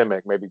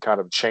pandemic maybe kind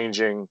of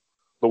changing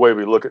the way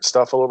we look at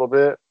stuff a little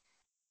bit.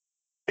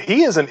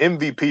 He is an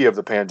MVP of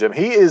the pandemic.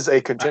 He is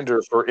a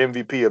contender for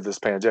MVP of this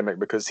pandemic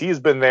because he's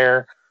been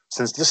there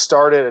since this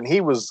started, and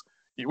we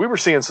were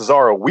seeing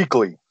Cesaro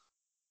weekly.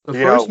 The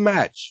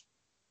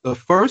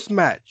first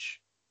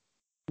match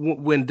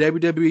when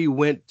WWE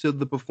went to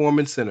the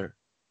Performance Center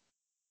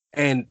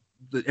and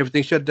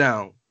everything shut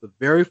down, the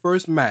very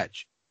first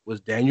match was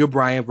Daniel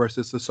Bryan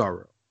versus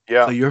Cesaro.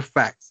 Yeah. So your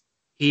facts.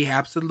 He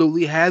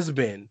absolutely has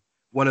been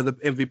one of the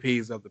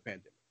MVPs of the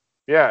pandemic.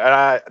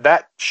 Yeah, and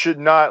that should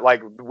not,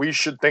 we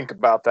should think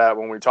about that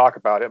when we talk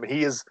about him.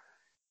 He is,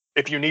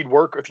 if you need a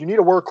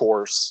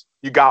workhorse,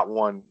 you got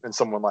one in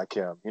someone like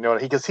him.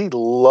 Because he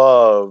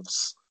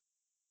loves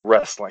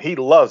wrestling. He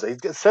loves it.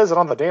 He says it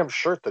on the damn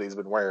shirt that he's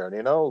been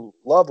wearing,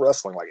 love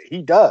wrestling like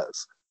he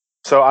does.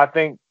 So I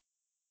think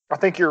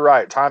you're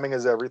right. Timing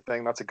is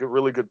everything. That's a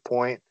really good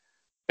point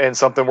and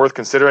something worth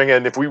considering.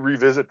 And if we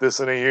revisit this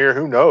in a year,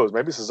 who knows?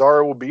 Maybe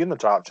Cesaro will be in the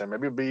top 10.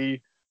 Maybe it'll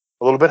be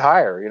a little bit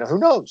higher. Who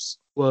knows?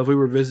 Well, if we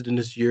were visiting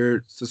this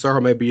year,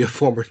 Cesaro may be a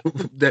former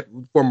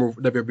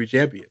WWE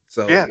champion.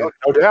 So yeah,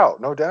 no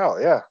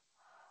doubt. Yeah.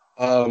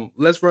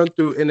 Let's run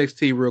through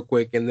NXT real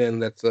quick, and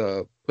then let's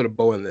put a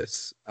bow in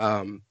this.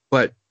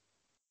 But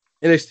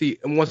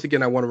NXT, and once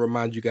again, I want to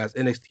remind you guys,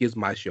 NXT is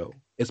my show.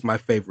 It's my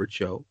favorite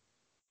show.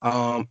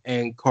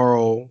 And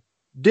Carl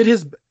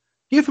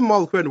give him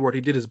all the credit where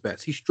he did his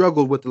best. He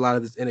struggled with a lot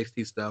of this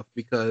NXT stuff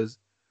because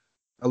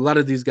a lot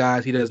of these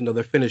guys, he doesn't know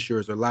their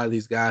finishers, or a lot of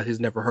these guys he's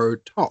never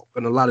heard talk,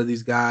 and a lot of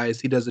these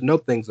guys he doesn't know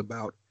things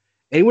about.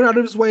 And he went out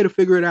of his way to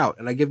figure it out,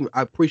 and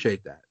I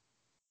appreciate that.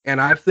 And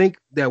I think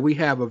that we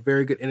have a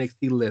very good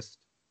NXT list,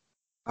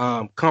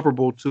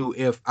 comparable to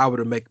if I were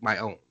to make my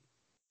own.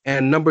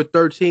 And number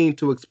 13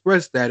 to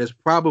express that is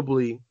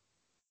probably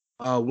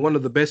one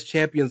of the best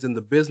champions in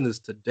the business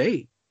to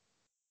date,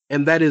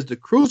 and that is the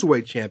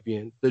Cruiserweight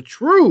Champion, the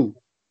true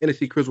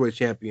NXT Cruiserweight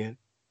Champion.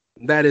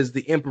 That is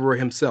the Emperor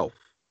himself,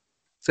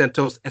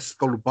 Santos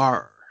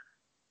Escobar.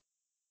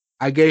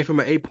 I gave him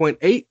an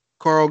 8.8.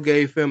 Carl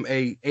gave him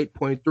a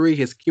 8.3.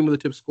 His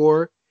cumulative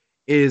score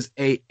is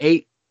a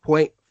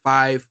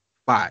 8.55.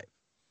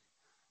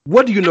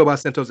 What do you know about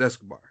Santos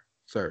Escobar,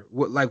 sir?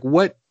 What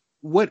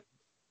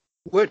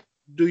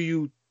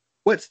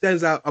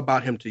stands out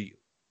about him to you?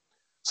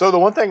 So the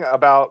one thing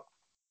about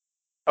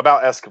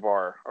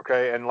Escobar,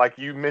 okay, and like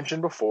you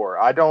mentioned before,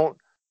 I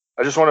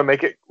just want to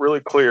make it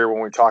really clear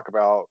when we talk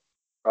about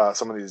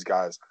some of these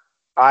guys.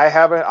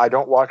 I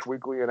don't watch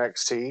weekly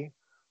NXT.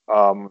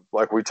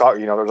 Like we talk,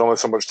 there's only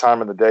so much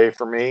time in the day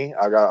for me.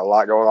 I got a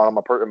lot going on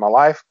in my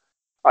life.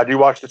 I do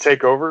watch the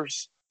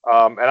takeovers,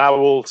 and I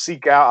will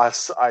seek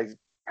out. I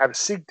have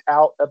seeked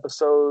out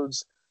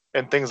episodes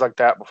and things like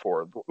that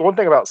before. The one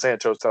thing about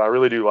Santos that I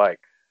really do like,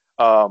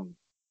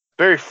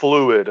 very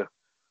fluid.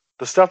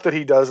 The stuff that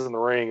he does in the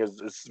ring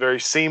is very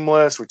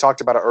seamless. We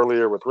talked about it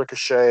earlier with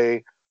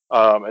Ricochet,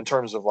 in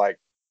terms of like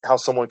how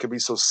someone could be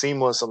so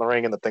seamless in the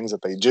ring and the things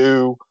that they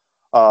do.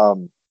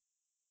 So,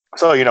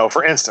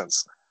 for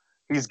instance,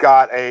 he's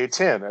got a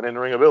 10, an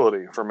in-ring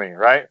ability for me,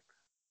 right?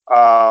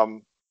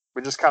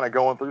 We're just kind of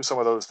going through some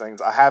of those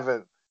things.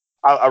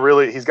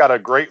 He's got a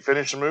great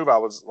finishing move. I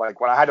was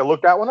like, when I had to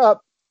look that one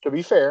up, to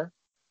be fair,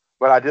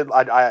 but I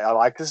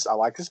like his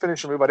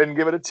finishing move. I didn't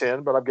give it a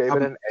 10, but I gave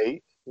it an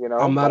 8.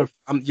 I'm not a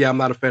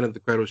fan of the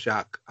Cradle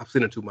Shock. I've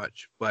seen it too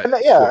much, but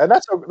and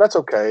that's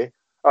okay.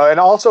 And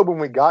also when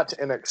we got to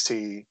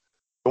NXT,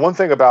 the one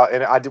thing about,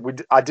 and we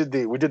did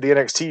the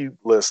NXT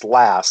list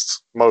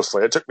last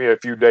mostly. It took me a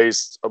few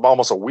days,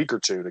 almost a week or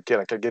two to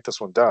get this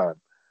one done.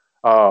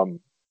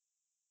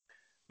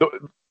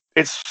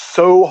 It's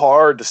so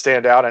hard to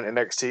stand out in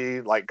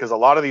NXT, because a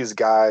lot of these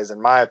guys,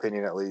 in my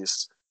opinion at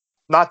least,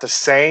 not the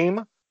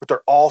same, but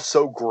they're all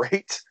so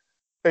great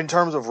in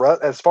terms of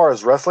as far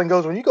as wrestling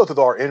goes. When you go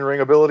through our in-ring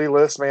ability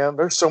list, man,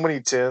 there's so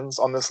many 10s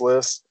on this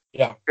list.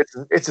 Yeah,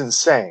 it's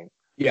insane.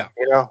 Yeah,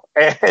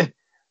 and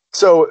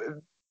so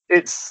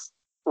it's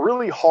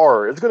really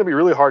hard. It's going to be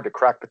really hard to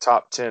crack the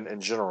top 10 in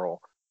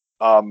general.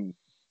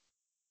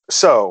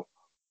 So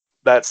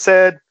that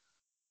said,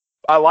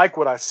 I like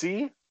what I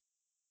see.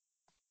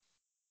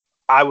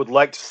 I would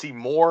like to see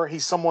more.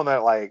 He's someone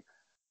that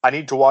I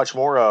need to watch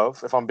more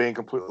of, if I'm being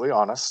completely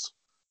honest.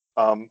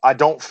 I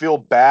don't feel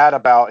bad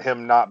about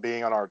him not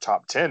being on our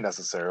top 10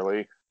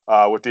 necessarily,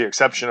 with the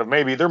exception of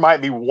maybe there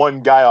might be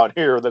one guy on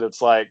here that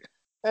it's like,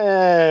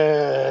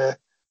 There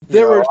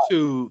are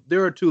two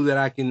that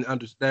I can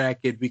understand. I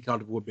could be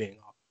comfortable with being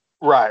off.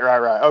 Right.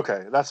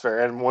 Okay, that's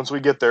fair. And once we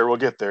get there, we'll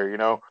get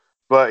there.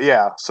 But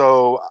yeah.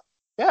 So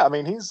yeah,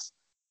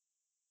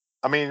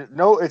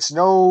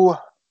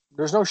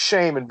 there's no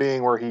shame in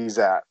being where he's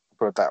at.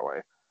 Put it that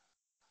way.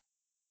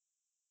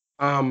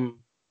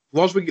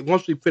 Once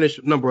we finish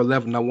number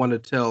 11, I want to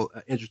tell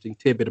an interesting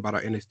tidbit about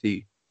our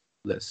NXT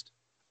list.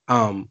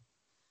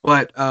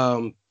 But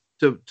to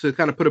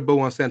kind of put a bow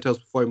on Santos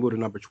before we move to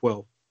number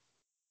 12.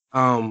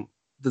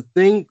 The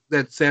thing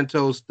that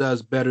Santos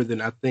does better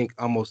than I think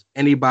almost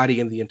anybody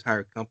in the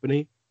entire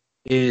company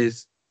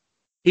is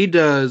he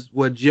does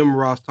what Jim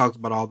Ross talks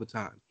about all the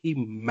time. He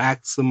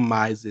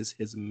maximizes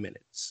his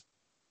minutes.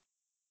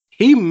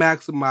 He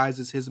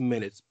maximizes his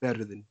minutes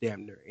better than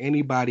damn near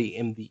anybody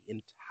in the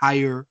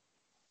entire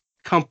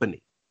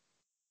company.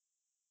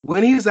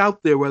 When he's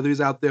out there, whether he's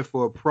out there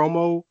for a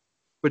promo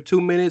for 2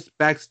 minutes,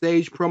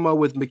 backstage promo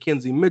with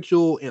Mackenzie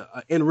Mitchell,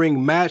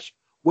 in-ring match,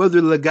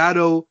 whether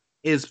Legado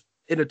is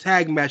in a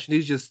tag match and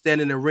he's just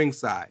standing in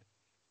ringside.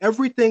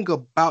 Everything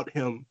about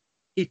him,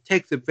 he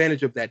takes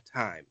advantage of that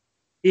time.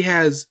 He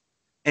has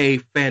a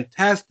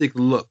fantastic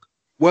look,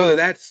 whether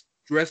that's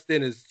dressed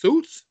in his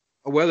suits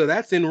or whether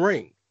that's in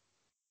ring.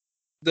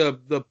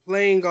 The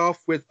playing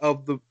off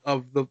of the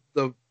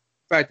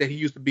fact that he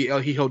used to be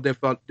El Hijo del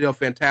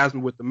Fantasma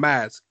with the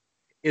mask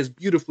is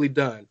beautifully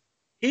done.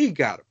 He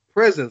got a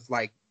presence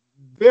like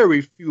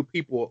very few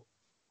people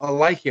are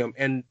like him,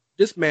 and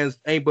this man's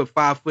ain't but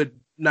 5'9",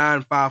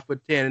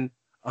 5'10",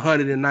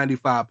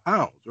 195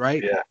 pounds,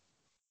 right? Yeah.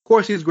 Of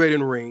course, he's great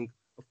in ring.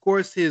 Of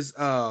course, his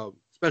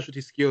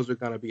specialty skills are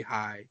gonna be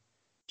high.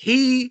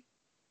 The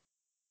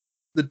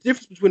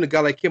difference between a guy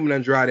like Kim and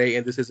Andrade,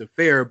 and this isn't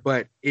fair,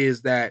 but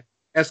is that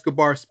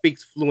Escobar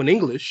speaks fluent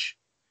English,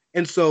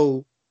 and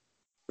so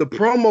the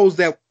promos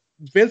that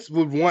Vince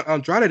would want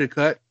Andrade to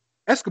cut,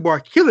 Escobar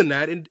killing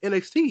that in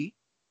NXT.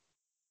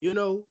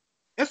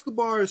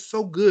 Escobar is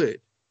so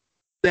good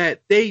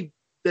that they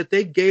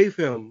gave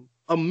him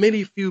a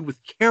mini feud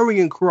with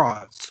Karrion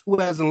Kross, who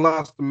hasn't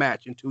lost a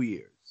match in 2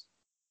 years.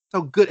 That's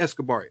how good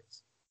Escobar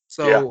is.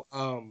 So,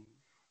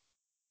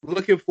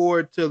 looking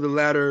forward to the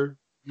latter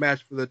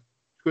match for the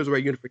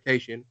Cruiserweight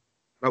unification.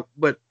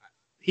 But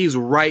he's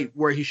right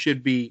where he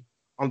should be,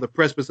 on the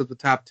precipice of the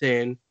top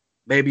 10.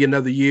 Maybe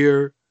another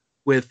year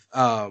with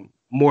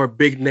more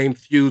big name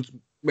feuds,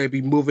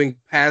 maybe moving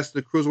past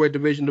the Cruiserweight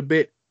division a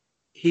bit.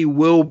 He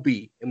will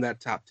be in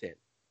that top 10.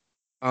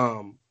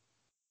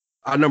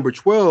 Our number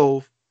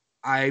 12,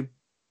 I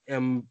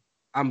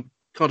I'm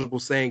comfortable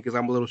saying because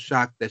I'm a little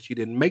shocked that she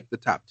didn't make the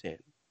top 10.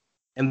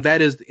 And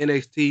that is the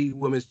NXT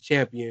Women's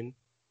Champion,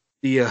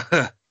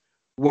 the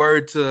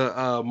word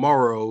to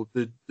Morrow,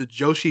 the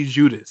Joshi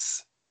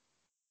Judas,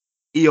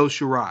 Io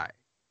Shirai.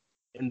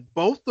 And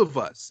both of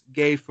us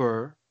gave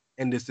her,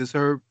 and this is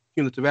her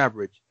cumulative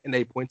average, an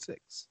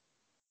 8.6.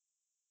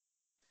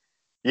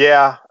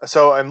 Yeah.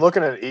 So I'm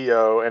looking at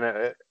EO,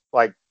 and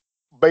like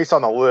based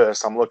on the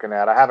list I'm looking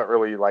at, I haven't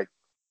really I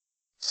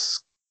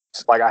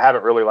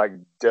haven't really like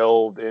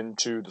delved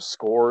into the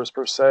scores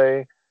per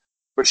se,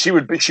 but she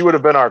would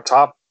have been our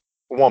top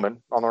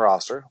woman on the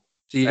roster.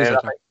 She is our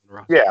top on the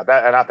roster. Yeah,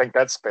 and I think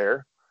that's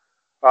fair.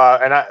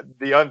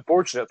 The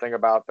unfortunate thing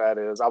about that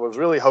is I was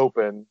really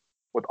hoping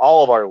with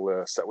all of our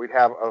lists that we'd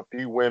have a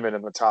few women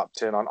in the top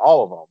 10 on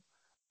all of them.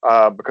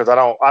 Because I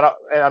don't,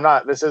 and I'm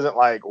not, this isn't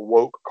like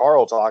woke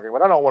Carl talking,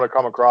 but I don't want to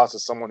come across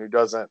as someone who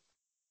doesn't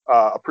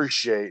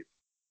appreciate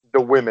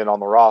the women on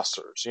the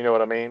rosters. You know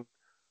what I mean?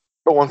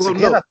 But once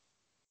again,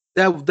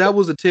 that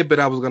was a tidbit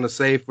I was going to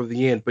say for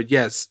the end. But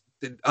yes,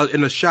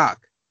 in a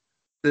shock,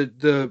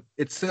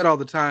 it's said all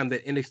the time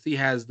that NXT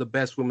has the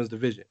best women's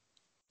division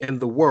in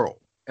the world.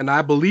 And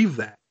I believe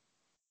that.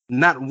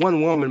 Not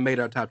one woman made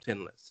our top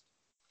 10 list.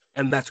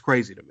 And that's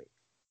crazy to me.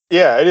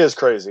 Yeah, it is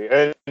crazy.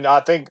 And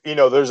I think,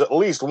 there's at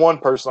least one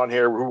person on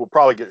here who will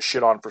probably get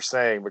shit on for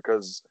saying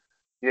because,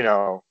 I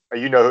know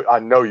you know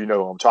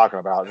who I'm talking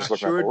about. Just I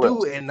looking sure at the do,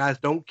 list. and I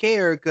don't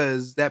care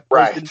because that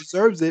person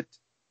deserves it.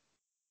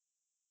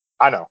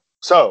 I know.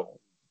 So,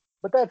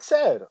 but that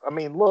said, I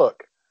mean,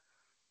 look,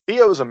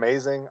 Io is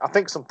amazing. I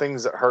think some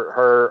things that hurt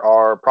her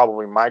are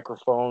probably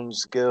microphone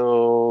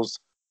skills,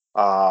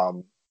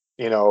 and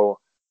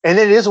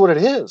it is what it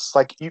is.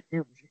 Like, you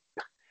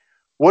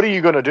what are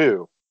you going to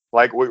do?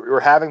 Like, we're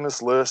having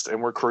this list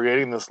and we're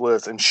creating this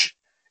list,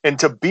 and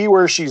to be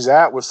where she's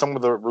at with some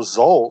of the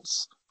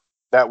results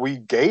that we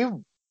gave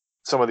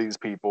some of these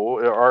people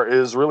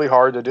is really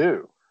hard to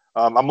do.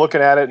 I'm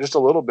looking at it just a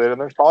little bit,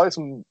 and there's probably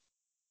some.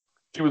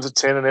 She was a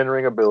 10 in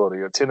in-ring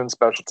ability, a 10 in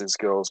specialty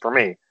skills for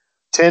me,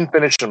 10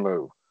 finish and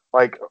move.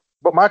 Like,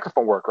 but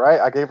microphone work, right?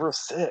 I gave her a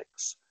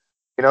 6.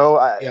 So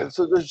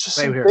there's just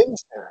some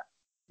things there.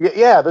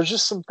 Yeah, there's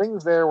just some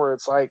things there where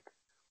it's like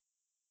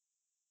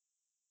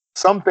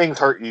some things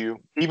hurt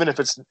you, even if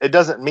it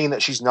doesn't mean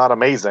that she's not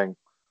amazing,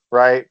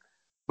 right?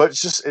 But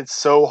it's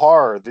so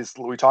hard.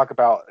 We talk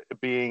about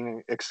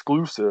being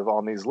exclusive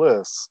on these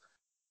lists.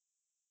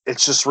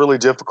 It's just really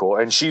difficult.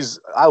 And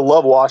I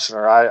love watching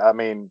her. I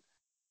mean,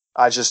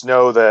 I just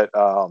know that,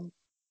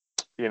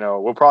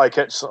 we'll probably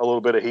catch a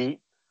little bit of heat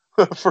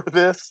for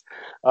this,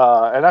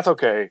 and that's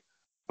okay.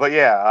 But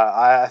yeah,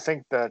 I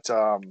think that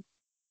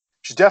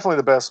she's definitely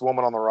the best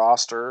woman on the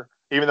roster,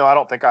 even though I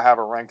don't think I have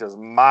her ranked as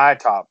my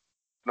top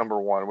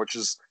number one, which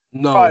is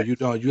you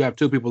don't. You have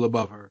 2 people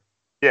above her.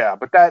 Yeah,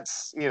 but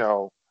that's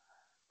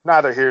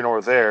neither here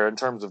nor there in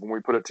terms of when we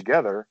put it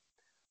together.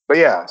 But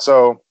yeah,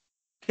 so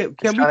can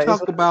we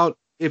talk about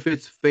if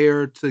it's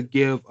fair to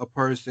give a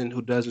person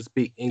who doesn't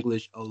speak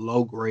English a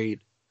low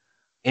grade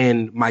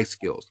in mic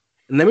skills?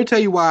 And let me tell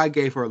you why I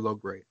gave her a low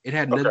grade. It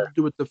had nothing to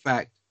do with the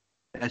fact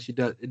that she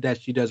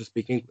doesn't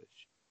speak English.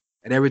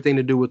 It had everything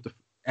to do with the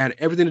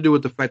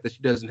fact that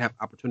she doesn't have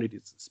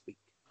opportunities to speak.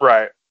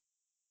 Right.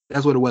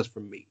 That's what it was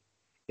for me.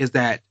 Is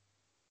that,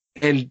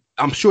 and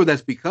I'm sure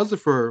that's because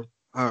of her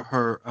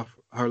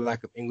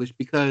lack of English.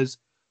 Because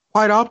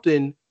quite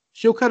often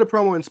she'll cut a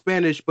promo in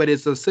Spanish, but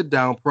it's a sit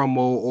down promo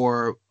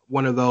or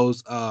one of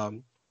those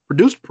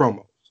produced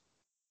promos.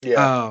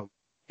 Yeah.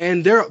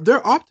 And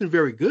they're often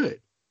very good.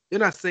 They're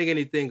not saying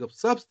anything of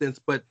substance,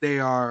 but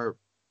they're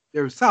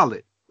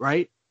solid,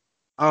 right?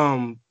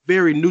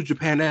 Very New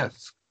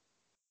Japan-esque.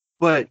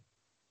 But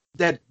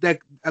that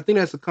I think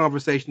that's a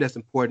conversation that's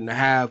important to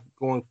have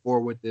going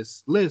forward with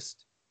this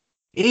list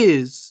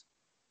is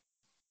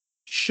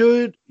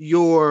should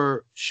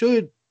your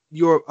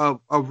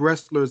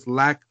wrestler's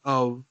lack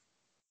of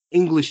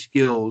English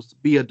skills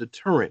be a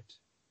deterrent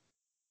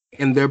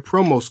in their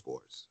promo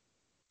scores?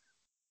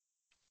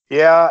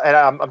 Yeah, and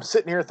I'm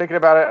sitting here thinking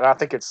about it, and I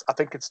think it's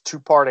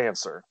 2-part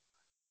answer.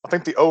 I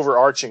think the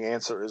overarching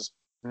answer is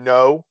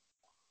no,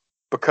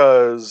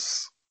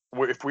 because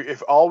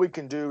if all we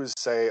can do is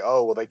say,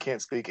 oh well, they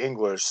can't speak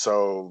English,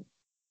 so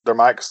their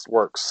mic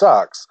work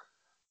sucks,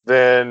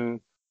 then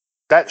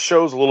that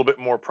shows a little bit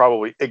more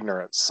probably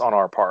ignorance on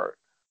our part.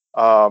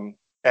 And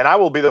I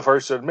will be the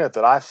first to admit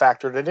that I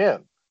factored it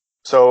in.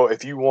 So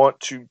if you want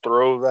to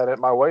throw that at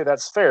my way,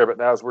 that's fair. But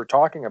now as we're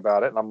talking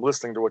about it, and I'm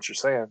listening to what you're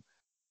saying,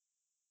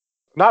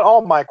 not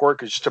all mic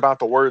work is just about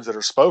the words that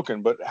are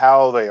spoken, but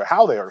how they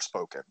are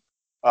spoken.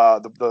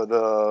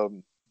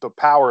 The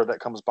power that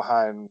comes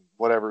behind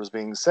whatever is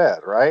being said,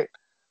 right?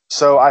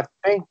 So I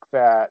think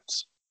that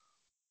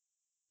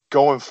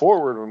going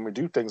forward, when we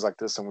do things like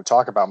this and we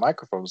talk about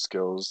microphone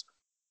skills,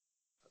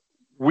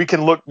 we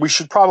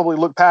should probably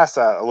look past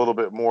that a little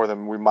bit more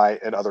than we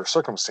might in other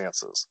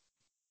circumstances.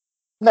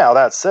 Now,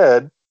 that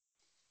said,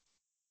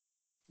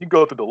 you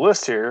go through the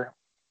list here,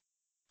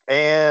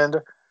 and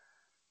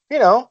you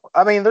know,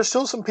 I mean, there's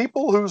still some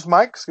people whose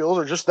mic skills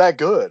are just that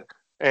good,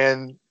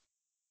 and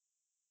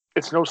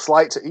it's no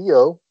slight to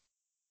EO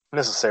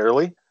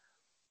necessarily,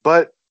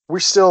 but we're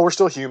still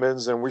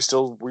humans, and we're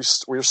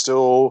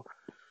still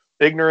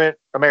ignorant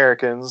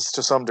Americans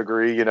to some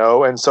degree, you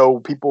know, and so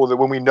people that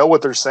when we know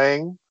what they're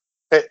saying,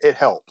 it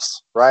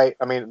helps, right?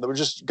 I mean, we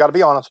just got to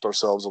be honest with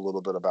ourselves a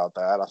little bit about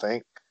that, I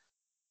think.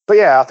 But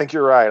yeah, I think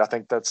you're right. I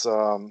think that's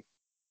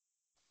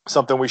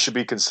something we should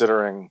be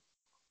considering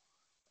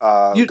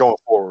going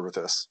forward with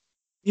this.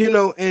 You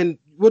know, and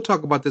we'll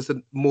talk about this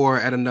more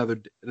at another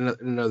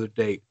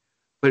date.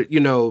 But you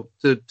know,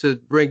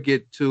 to bring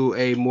it to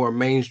a more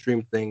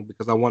mainstream thing,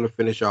 because I want to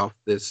finish off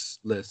this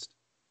list.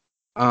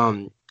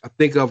 I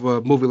think of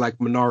a movie like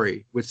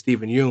Minari with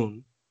Stephen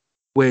Yeun,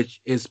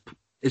 which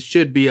it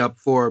should be up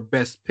for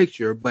Best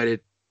Picture, but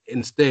it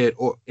instead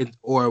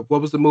or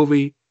what was the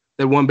movie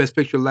that won Best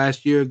Picture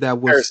last year?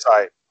 That was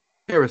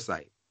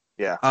Parasite.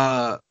 Yeah.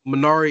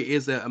 Minari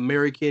is an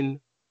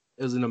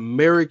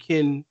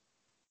American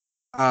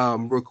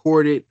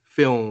recorded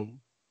film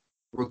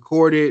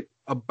recorded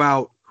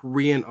about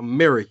Korean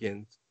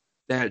Americans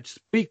that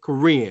speak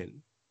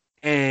Korean,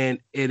 and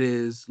it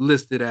is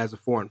listed as a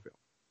foreign film.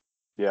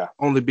 Yeah.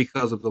 Only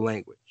because of the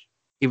language,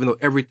 even though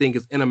everything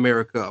is in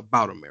America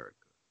about America.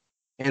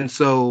 And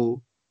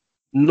so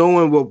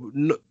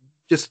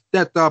just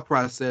that thought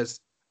process,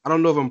 I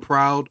don't know if I'm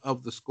proud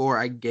of the score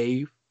I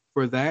gave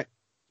for that,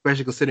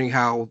 especially considering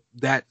how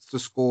that's the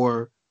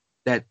score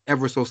that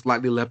ever so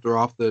slightly left her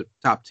off the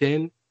top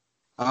 10.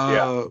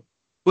 But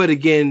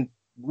again,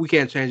 we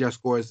can't change our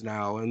scores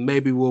now, and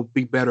maybe we'll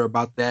be better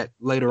about that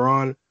later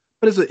on.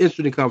 But it's an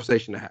interesting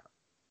conversation to have.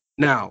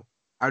 Now,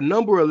 our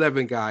number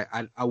 11 guy,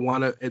 I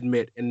want to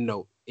admit and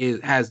note,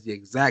 has the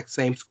exact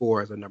same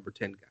score as our number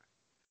 10 guy.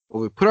 But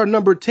we put our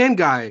number 10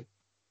 guy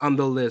on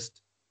the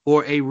list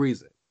for a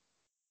reason.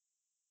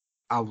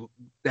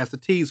 That's a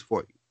tease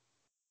for you.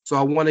 So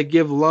I want to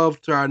give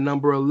love to our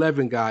number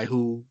 11 guy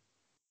who,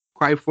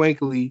 quite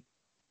frankly,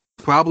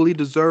 probably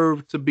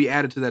deserved to be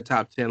added to that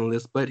top 10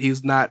 list, but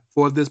he's not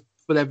for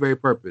that very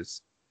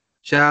purpose.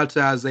 Shout out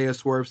to Isaiah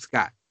Swerve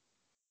Scott.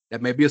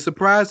 That may be a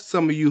surprise to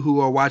some of you who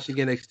are watching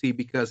NXT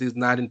because he's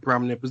not in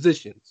prominent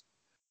positions.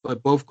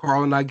 But both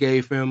Carl and I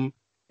gave him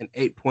an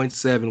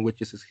 8.7,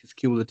 which is his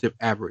cumulative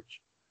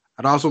average.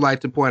 I'd also like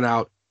to point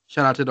out,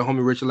 shout out to the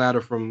homie Rich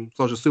Latter from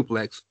Social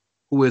Suplex,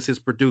 who is his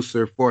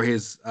producer for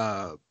his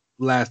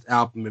last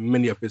album and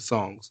many of his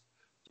songs.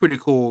 It's pretty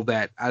cool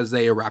that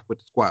Isaiah rocked with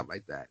the squad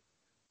like that.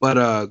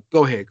 But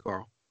go ahead,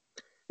 Carl.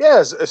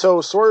 Yes,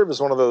 so Swerve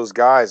is one of those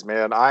guys,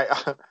 man.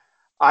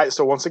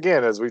 So once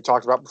again, as we've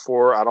talked about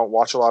before, I don't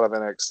watch a lot of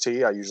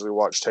NXT. I usually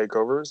watch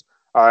takeovers.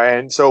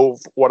 And so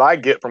what I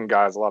get from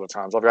guys a lot of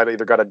times, I've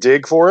either got a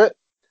dig for it,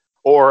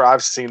 or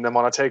I've seen them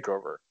on a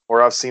takeover,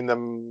 or I've seen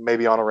them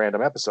maybe on a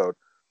random episode.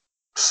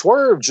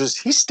 Swerve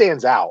he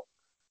stands out.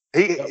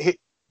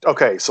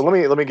 Okay, so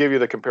let me give you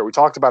the compare. We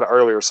talked about it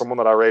earlier. Someone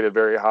that I rated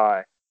very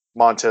high,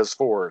 Montez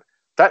Ford.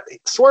 That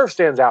Swerve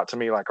stands out to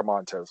me like a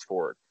Montez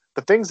Ford.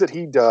 The things that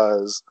he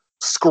does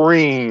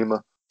scream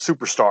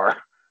superstar.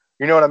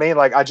 You know what I mean?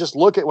 Like I just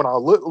look at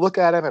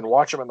him and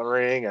watch him in the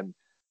ring, and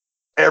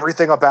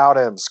everything about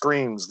him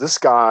screams, this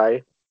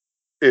guy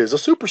is a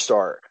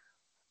superstar.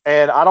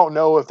 And I don't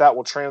know if that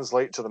will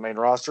translate to the main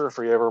roster if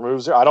he ever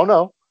moves there. I don't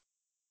know.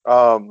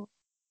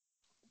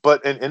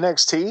 But in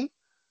NXT,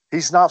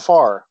 he's not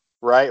far,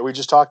 right? We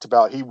just talked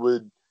about he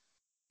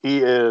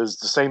is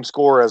the same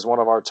score as one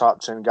of our top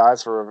 10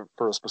 guys for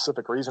a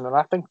specific reason, and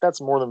I think that's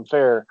more than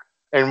fair.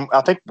 And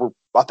I think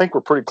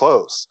we're pretty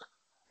close.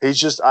 He's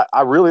just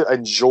I really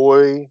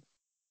enjoy.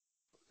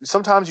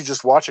 Sometimes you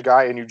just watch a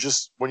guy and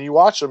when you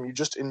watch him, you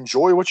just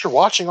enjoy what you're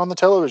watching on the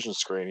television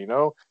screen, you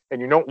know, and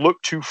you don't look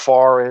too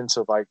far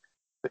into like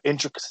the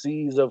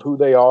intricacies of who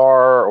they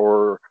are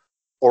or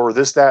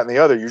this, that, and the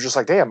other. You're just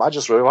like, damn, I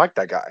just really like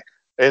that guy.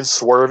 And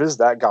Swerve is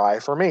that guy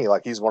for me.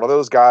 Like he's one of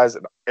those guys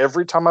that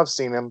every time I've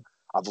seen him,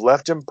 I've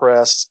left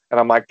impressed, and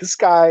I'm like, this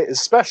guy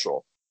is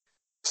special.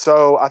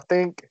 So I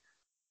think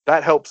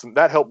that helped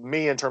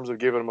me in terms of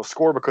giving him a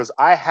score because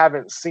I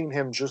haven't seen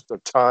him just a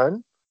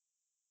ton,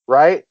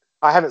 right?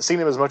 I haven't seen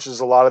him as much as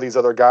a lot of these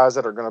other guys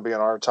that are going to be in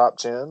our top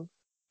 10.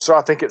 So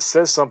I think it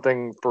says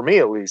something, for me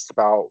at least,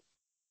 about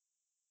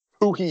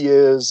who he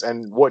is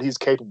and what he's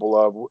capable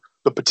of,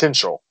 the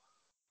potential.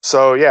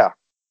 So, yeah.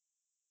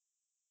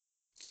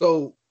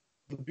 So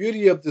the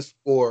beauty of this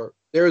score,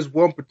 there is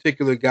one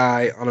particular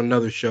guy on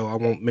another show. I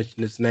won't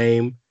mention his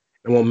name.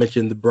 I won't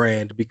mention the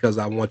brand because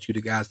I want you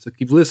guys to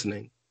keep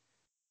listening.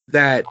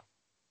 That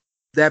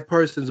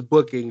person's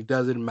booking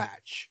doesn't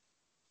match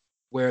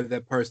where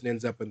that person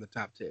ends up in the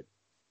top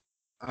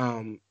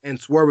 10. And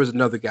Swerve is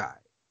another guy.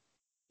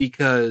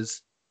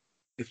 Because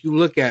if you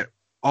look at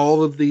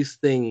all of these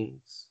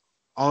things,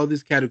 all of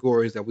these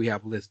categories that we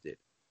have listed,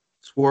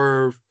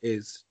 Swerve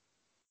is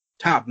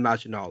top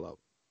notch in all of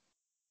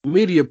them.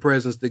 Media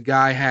presence, the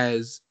guy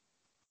has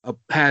a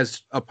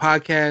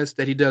podcast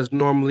that he does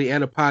normally,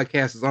 and a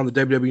podcast is on the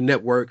WWE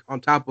Network,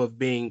 on top of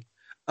being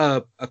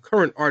a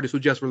current artist who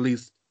just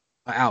released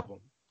an album.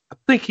 I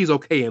think he's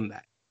okay in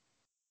that.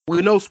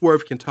 We know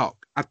Swerve can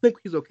talk. I think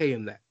he's okay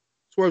in that.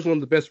 Swerve's one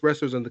of the best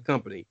wrestlers in the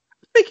company.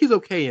 I think he's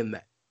okay in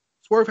that.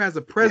 Swerve has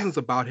a presence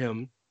about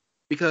him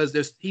because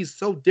he's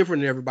so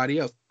different than everybody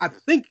else. I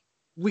think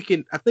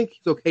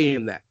he's okay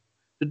in that.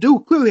 The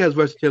dude clearly has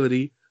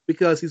versatility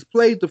because he's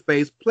played the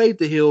face, played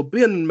the heel,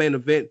 been in the main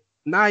event.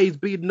 Now he's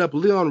beating up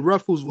Leon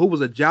Ruff, who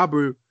was a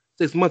jobber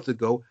 6 months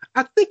ago.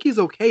 I think he's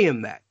okay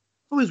in that.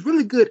 So he's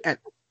really good at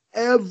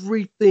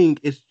everything.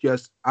 It's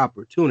just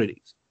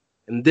opportunities.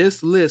 And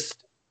this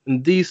list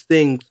and these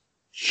things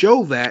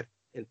show that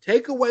and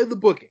take away the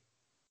booking.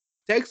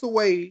 Takes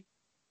away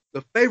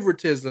the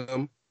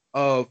favoritism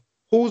of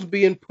who's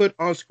being put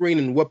on screen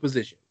in what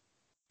position.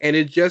 And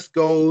it just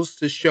goes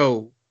to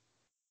show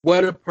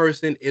what a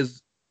person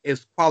is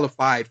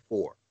qualified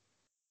for,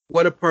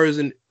 what a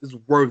person is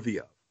worthy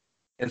of.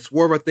 And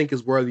Swerve, I think,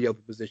 is worthy of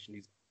the position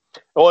he's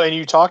in. Well, and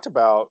you talked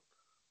about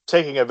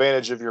taking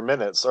advantage of your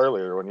minutes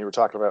earlier when you were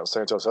talking about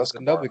Santos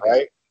Escobar,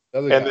 right?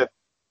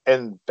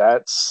 And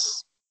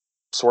that's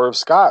Swerve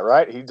Scott,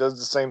 right? He does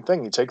the same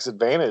thing. He takes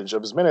advantage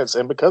of his minutes,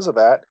 and because of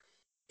that,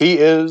 he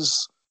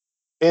is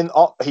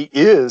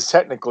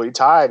technically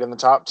tied in the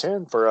top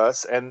 10 for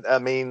us. And I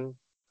mean,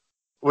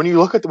 when you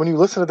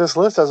listen to this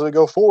list as we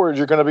go forward,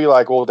 you're going to be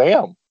like, well,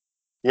 damn,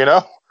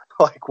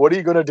 like, what are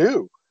you going to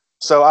do?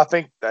 So I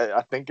think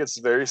it's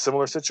a very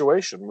similar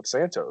situation with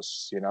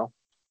Santos,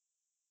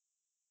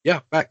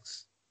 Yeah,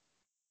 facts.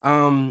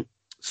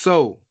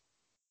 So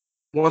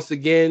once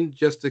again,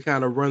 just to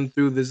kind of run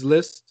through this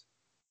list,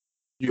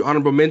 your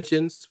honorable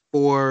mentions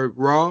for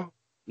Raw: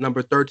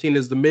 number 13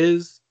 is The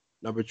Miz,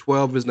 number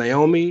 12 is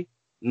Naomi,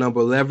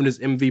 number 11 is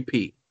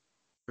MVP.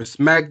 For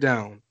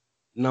SmackDown,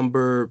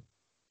 number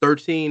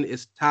 13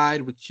 is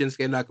tied with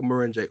Shinsuke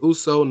Nakamura and Jey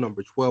Uso.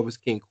 Number 12 is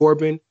King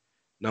Corbin.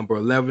 Number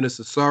 11 is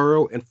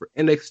Cesaro. And for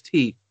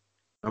NXT,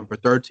 number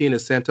 13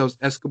 is Santos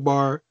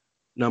Escobar.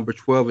 Number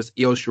 12 is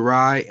Io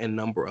Shirai. And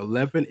number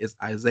 11 is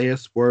Isaiah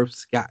Swerve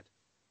Scott.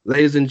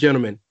 Ladies and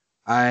gentlemen,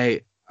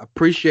 I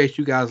appreciate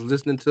you guys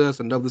listening to us.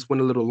 I know this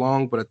went a little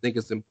long, but I think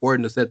it's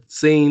important to set the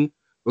scene.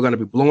 We're going to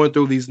be blowing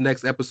through these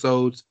next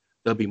episodes.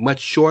 They'll be much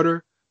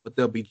shorter, but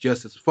they'll be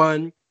just as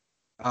fun.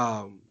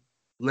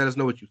 Let us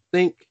know what you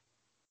think.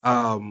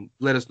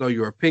 Let us know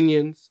your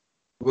opinions.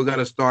 We're going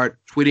to start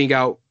tweeting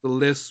out the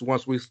lists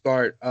once we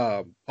start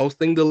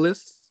posting the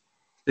lists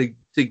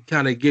to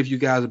kind of give you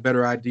guys a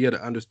better idea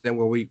to understand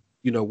where we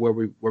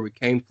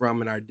came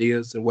from and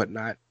ideas and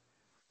whatnot.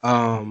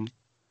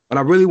 But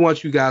I really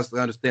want you guys to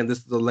understand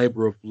this is a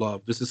labor of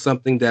love. This is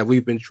something that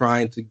we've been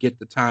trying to get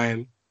the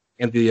time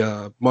and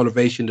the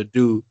motivation to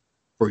do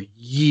for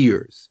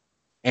years.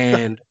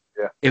 And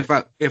yeah.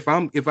 if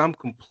I'm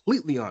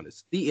completely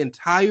honest, the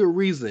entire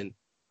reason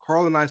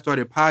Carl and I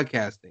started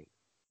podcasting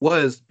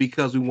was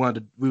because we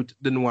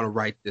didn't want to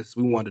write this.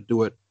 We wanted to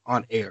do it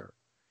on air.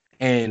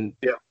 And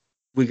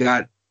we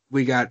got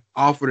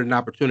offered an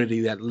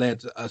opportunity that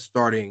led to us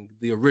starting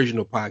the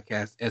original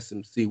podcast,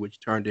 SMC, which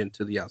turned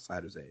into The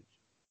Outsider's Edge.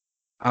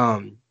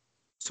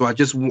 So I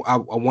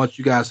want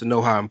you guys to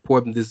know how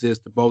important this is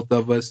to both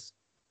of us.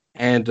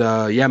 And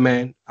yeah,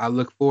 man, I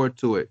look forward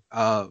to it.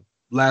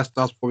 Last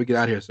thoughts before we get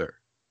out of here, sir.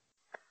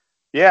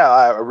 Yeah,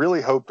 I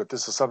really hope that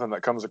this is something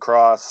that comes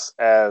across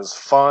as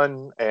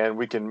fun and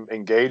we can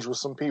engage with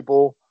some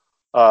people.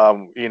 I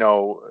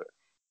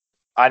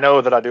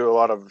know that I do a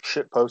lot of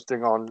shit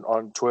posting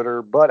on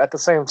Twitter, but at the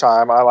same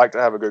time, I like to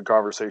have a good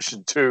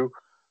conversation too.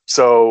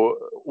 So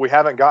we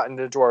haven't gotten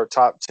into our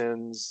top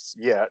 10s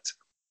yet,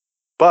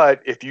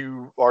 but if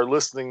you are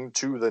listening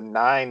to the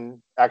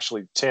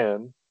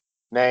 10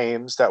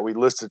 names that we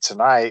listed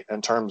tonight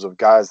in terms of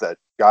guys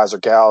or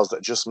gals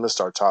that just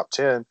missed our top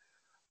 10,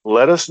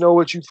 let us know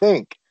what you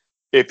think.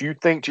 If you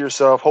think to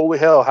yourself, holy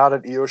hell, how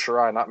did Io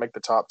Shirai not make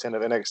the top 10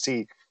 of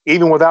NXT,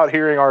 even without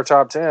hearing our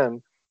top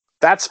 10,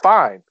 that's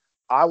fine.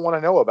 I want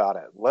to know about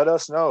it. Let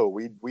us know.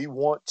 We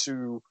want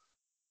to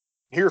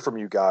hear from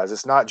you guys.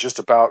 It's not just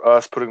about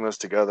us putting this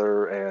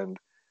together and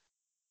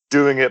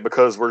doing it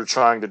because we're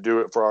trying to do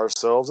it for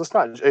ourselves.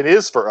 It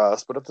is for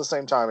us, but at the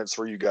same time, it's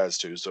for you guys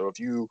too. So if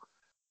you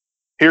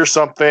hear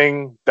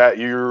something that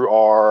you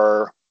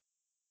are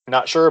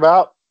not sure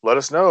about, let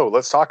us know.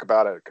 Let's talk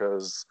about it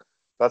because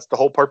that's the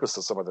whole purpose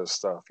of some of this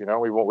stuff.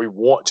 We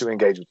want to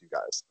engage with you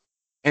guys.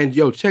 And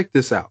yo, check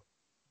this out.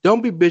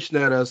 Don't be bitching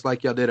at us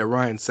like y'all did at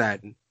Ryan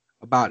Satin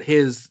about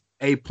his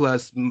A+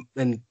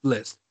 and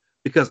list,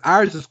 because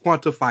ours is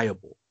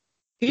quantifiable.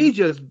 He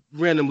just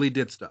randomly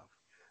did stuff.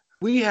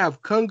 We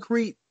have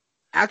concrete,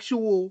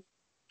 actual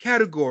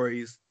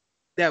categories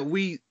that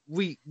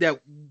that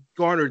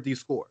garnered these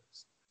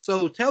scores.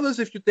 So tell us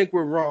if you think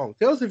we're wrong.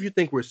 Tell us if you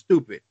think we're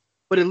stupid.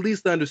 But at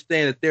least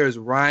understand that there is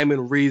rhyme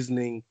and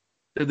reasoning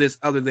to this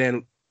other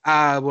than,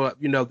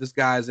 this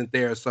guy isn't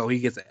there, so he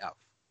gets an F.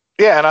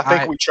 Yeah, and I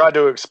think we tried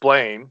to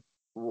explain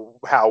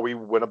how we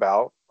went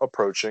about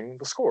approaching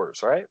the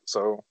scores, right?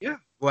 So yeah,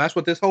 well, that's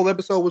what this whole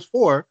episode was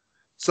for.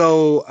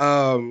 So,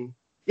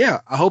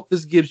 I hope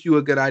this gives you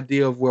a good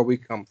idea of where we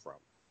come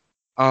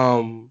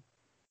from.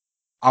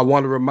 I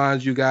want to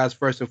remind you guys,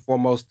 first and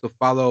foremost, to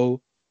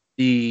follow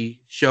the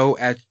show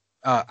at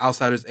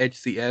Outsiders Edge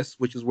CS,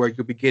 which is where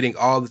you'll be getting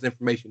all this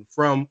information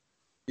from.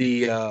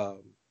 Of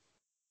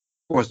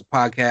course, the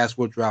podcast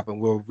will drop, and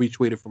we'll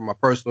retweet it from my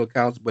personal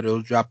accounts, but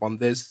it'll drop on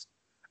this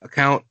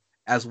account,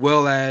 as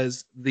well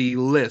as the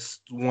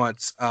list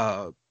once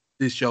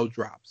this show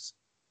drops.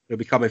 It'll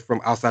be coming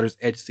from Outsiders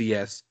Edge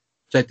CS.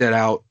 Check that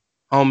out,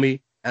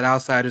 homie, at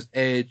Outsiders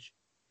Edge.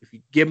 If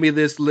you give me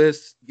this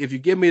list, if you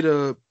give me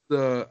the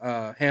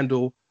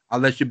handle, I'll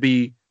let you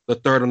be the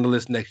third on the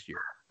list next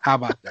year. How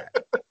about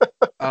that?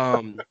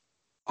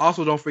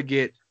 Also, don't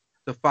forget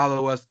to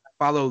follow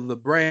the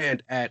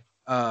brand at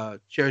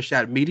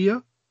Chairshot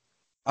Media.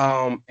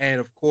 And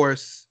of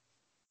course,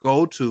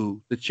 go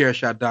to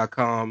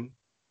thechairshot.com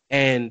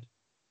and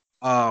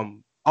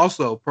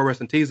also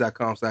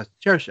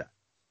prowrestlingtees.com/chairshot.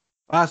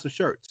 Buy some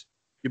shirts.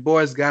 Your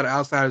boys got an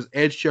Outsiders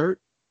Edge shirt,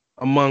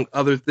 among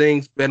other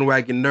things.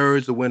 Bandwagon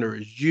Nerds, the winner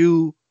is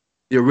you.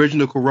 The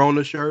original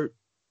Corona shirt,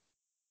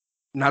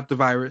 not the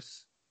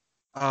virus.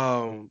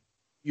 Hashtag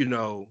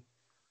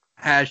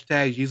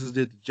Jesus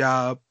did the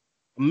job.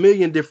 A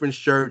million different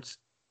shirts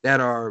that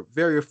are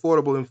very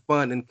affordable and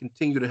fun and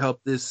continue to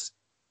help this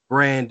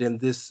brand and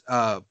this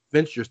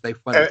venture stay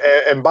fun.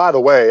 And by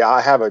the way,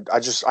 I have a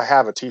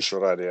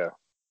t-shirt idea.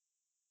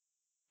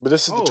 But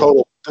this is the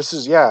total. This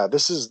is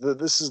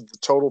the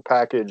total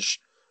package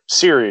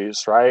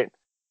series, right?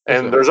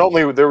 And there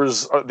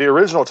was the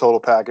original total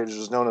package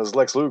is known as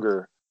Lex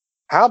Luger.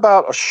 How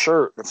about a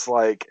shirt that's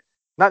like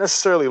not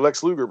necessarily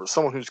Lex Luger, but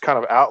someone who's kind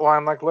of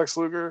outlined like Lex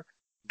Luger,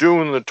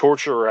 doing the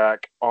torture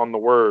rack on the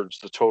words,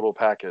 the total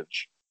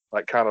package,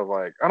 like kind of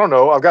like I don't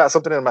know. I've got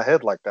something in my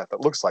head like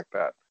that looks like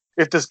that.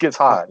 If this gets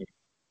hot,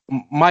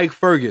 Mike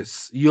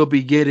Fergus, you'll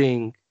be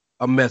getting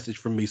a message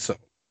from me soon.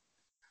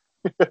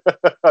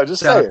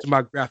 Just shout say out to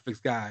my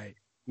graphics guy,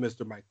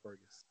 Mr. Mike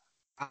Fergus.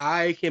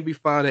 I can be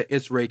found at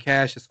It's Ray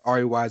Cash. It's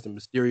RAY as in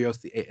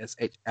Mysterios, the ASH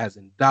as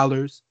in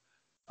dollars.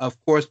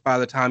 Of course, by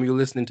the time you're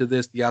listening to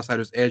this, the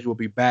Outsiders Edge will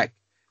be back.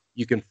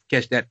 You can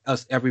catch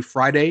us every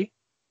Friday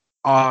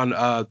on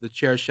the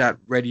Chairshot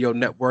Radio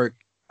Network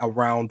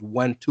around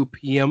 2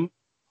 p.m.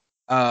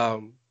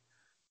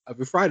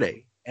 Every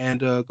Friday.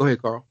 And go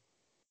ahead, Carl.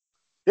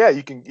 Yeah,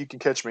 you can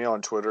catch me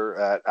on Twitter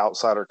at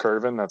Outsider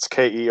Kervin. That's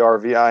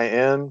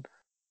KERVIN.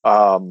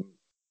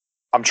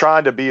 I'm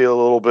trying to be a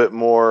little bit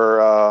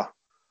more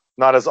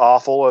not as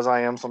awful as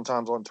I am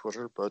sometimes on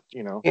Twitter, but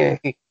ain't gonna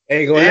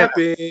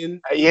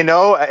happen.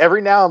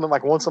 Every now and then,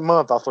 like once a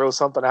month, I'll throw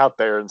something out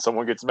there and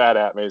someone gets mad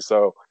at me.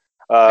 So,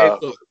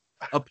 look,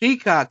 a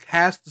peacock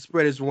has to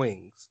spread his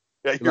wings.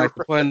 Yeah, you like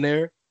the pun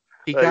there?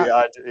 Peacock?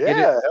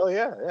 Hell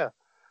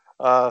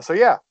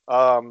yeah.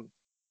 I'm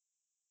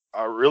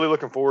really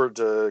looking forward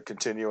to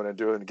continuing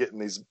and getting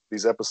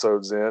these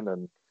episodes in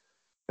and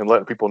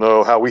letting people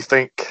know how we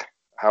think,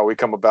 how we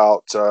come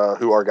about,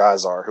 who our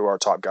guys are, who our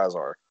top guys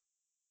are.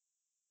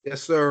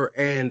 Yes, sir.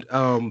 And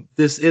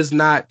this is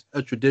not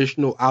a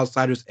traditional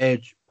Outsiders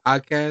Edge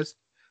podcast,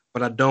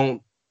 but I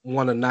don't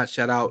want to not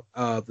shout out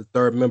the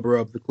third member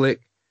of the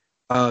clique.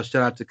 Shout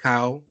out to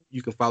Kyle.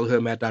 You can follow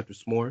him at Dr.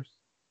 S'mores.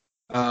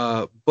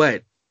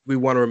 But we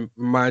want to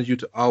remind you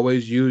to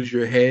always use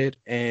your head,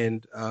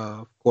 and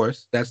of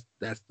course, that's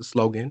the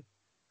slogan.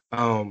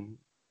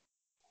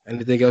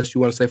 Anything else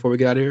you want to say before we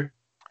get out of here?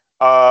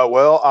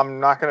 Well, I'm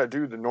not going to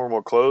do the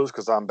normal close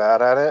because I'm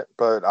bad at it,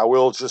 but I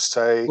will just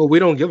say... Well, we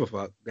don't give a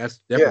fuck. That's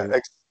definitely... Yeah,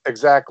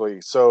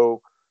 exactly.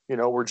 So,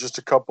 we're just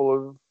a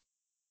couple of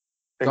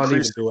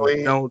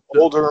increasingly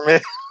older men.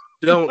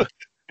 Don't.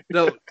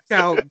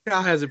 Cal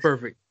has it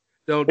perfect.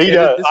 Don't. He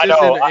does. I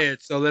know.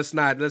 Edge, so let's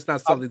not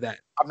sully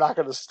that. I'm not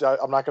going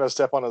to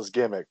step on his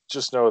gimmick.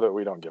 Just know that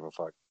we don't give a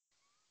fuck.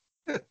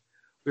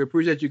 We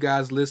appreciate you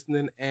guys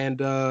listening. And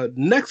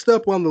next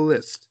up on the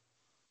list,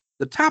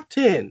 the top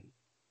 10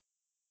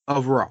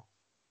 of Raw.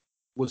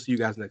 We'll see you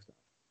guys next time.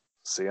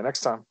 See you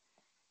next time.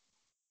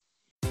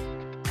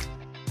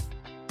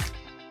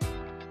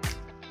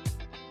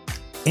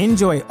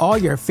 Enjoy all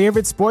your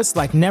favorite sports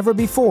like never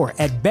before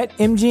at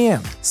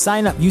BetMGM.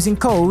 Sign up using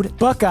code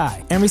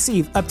Buckeye and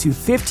receive up to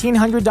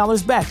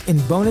 $1,500 back in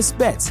bonus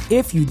bets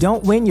if you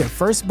don't win your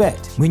first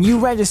bet. When you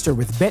register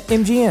with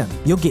BetMGM,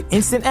 you'll get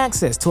instant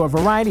access to a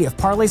variety of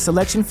parlay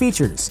selection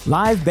features,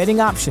 live betting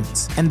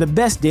options, and the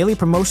best daily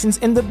promotions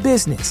in the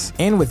business.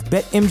 And with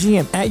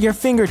BetMGM at your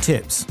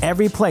fingertips,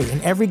 every play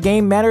and every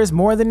game matters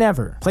more than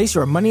ever. Place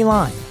your money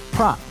line,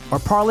 prop, or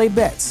parlay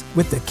bets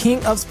with the king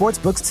of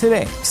sportsbooks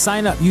today.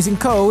 Sign up using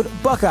code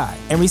Buckeye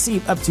and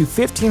receive up to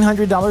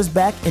 $1,500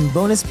 back in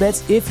bonus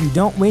bets if you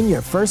don't win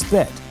your first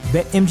bet.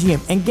 BetMGM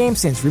and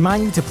GameSense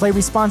remind you to play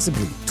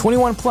responsibly.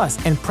 21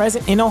 plus and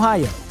present in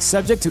Ohio,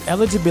 subject to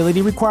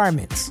eligibility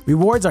requirements.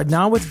 Rewards are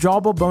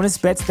non-withdrawable bonus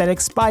bets that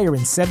expire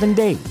in 7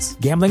 days.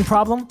 Gambling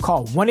problem?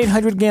 Call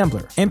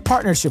 1-800-GAMBLER in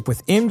partnership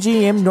with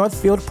MGM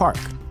Northfield Park.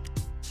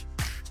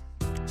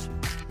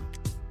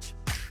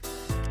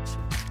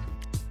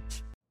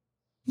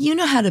 You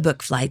know how to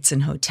book flights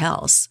and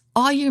hotels.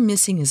 All you're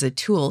missing is a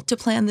tool to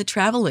plan the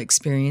travel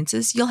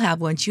experiences you'll have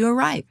once you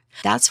arrive.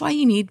 That's why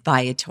you need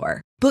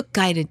Viator. Book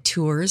guided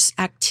tours,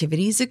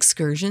 activities,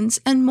 excursions,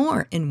 and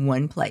more in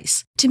one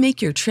place to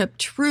make your trip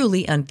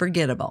truly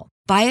unforgettable.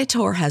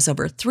 Viator has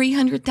over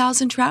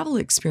 300,000 travel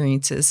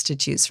experiences to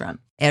choose from.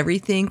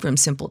 Everything from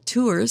simple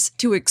tours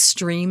to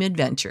extreme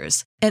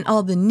adventures and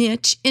all the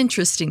niche,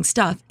 interesting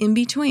stuff in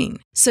between.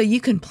 So you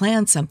can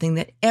plan something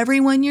that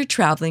everyone you're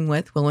traveling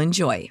with will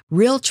enjoy.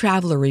 Real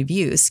traveler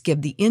reviews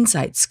give the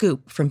inside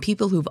scoop from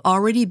people who've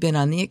already been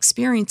on the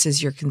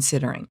experiences you're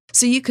considering.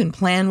 So you can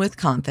plan with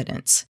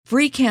confidence.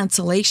 Free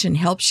cancellation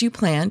helps you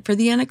plan for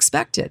the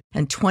unexpected.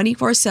 And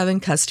 24/7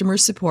 customer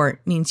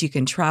support means you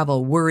can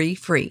travel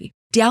worry-free.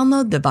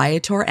 Download the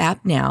Viator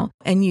app now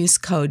and use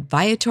code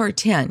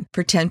Viator10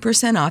 for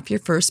 10% off your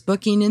first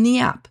booking in the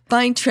app.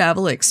 Find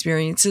travel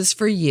experiences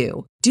for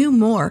you. Do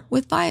more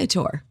with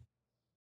Viator.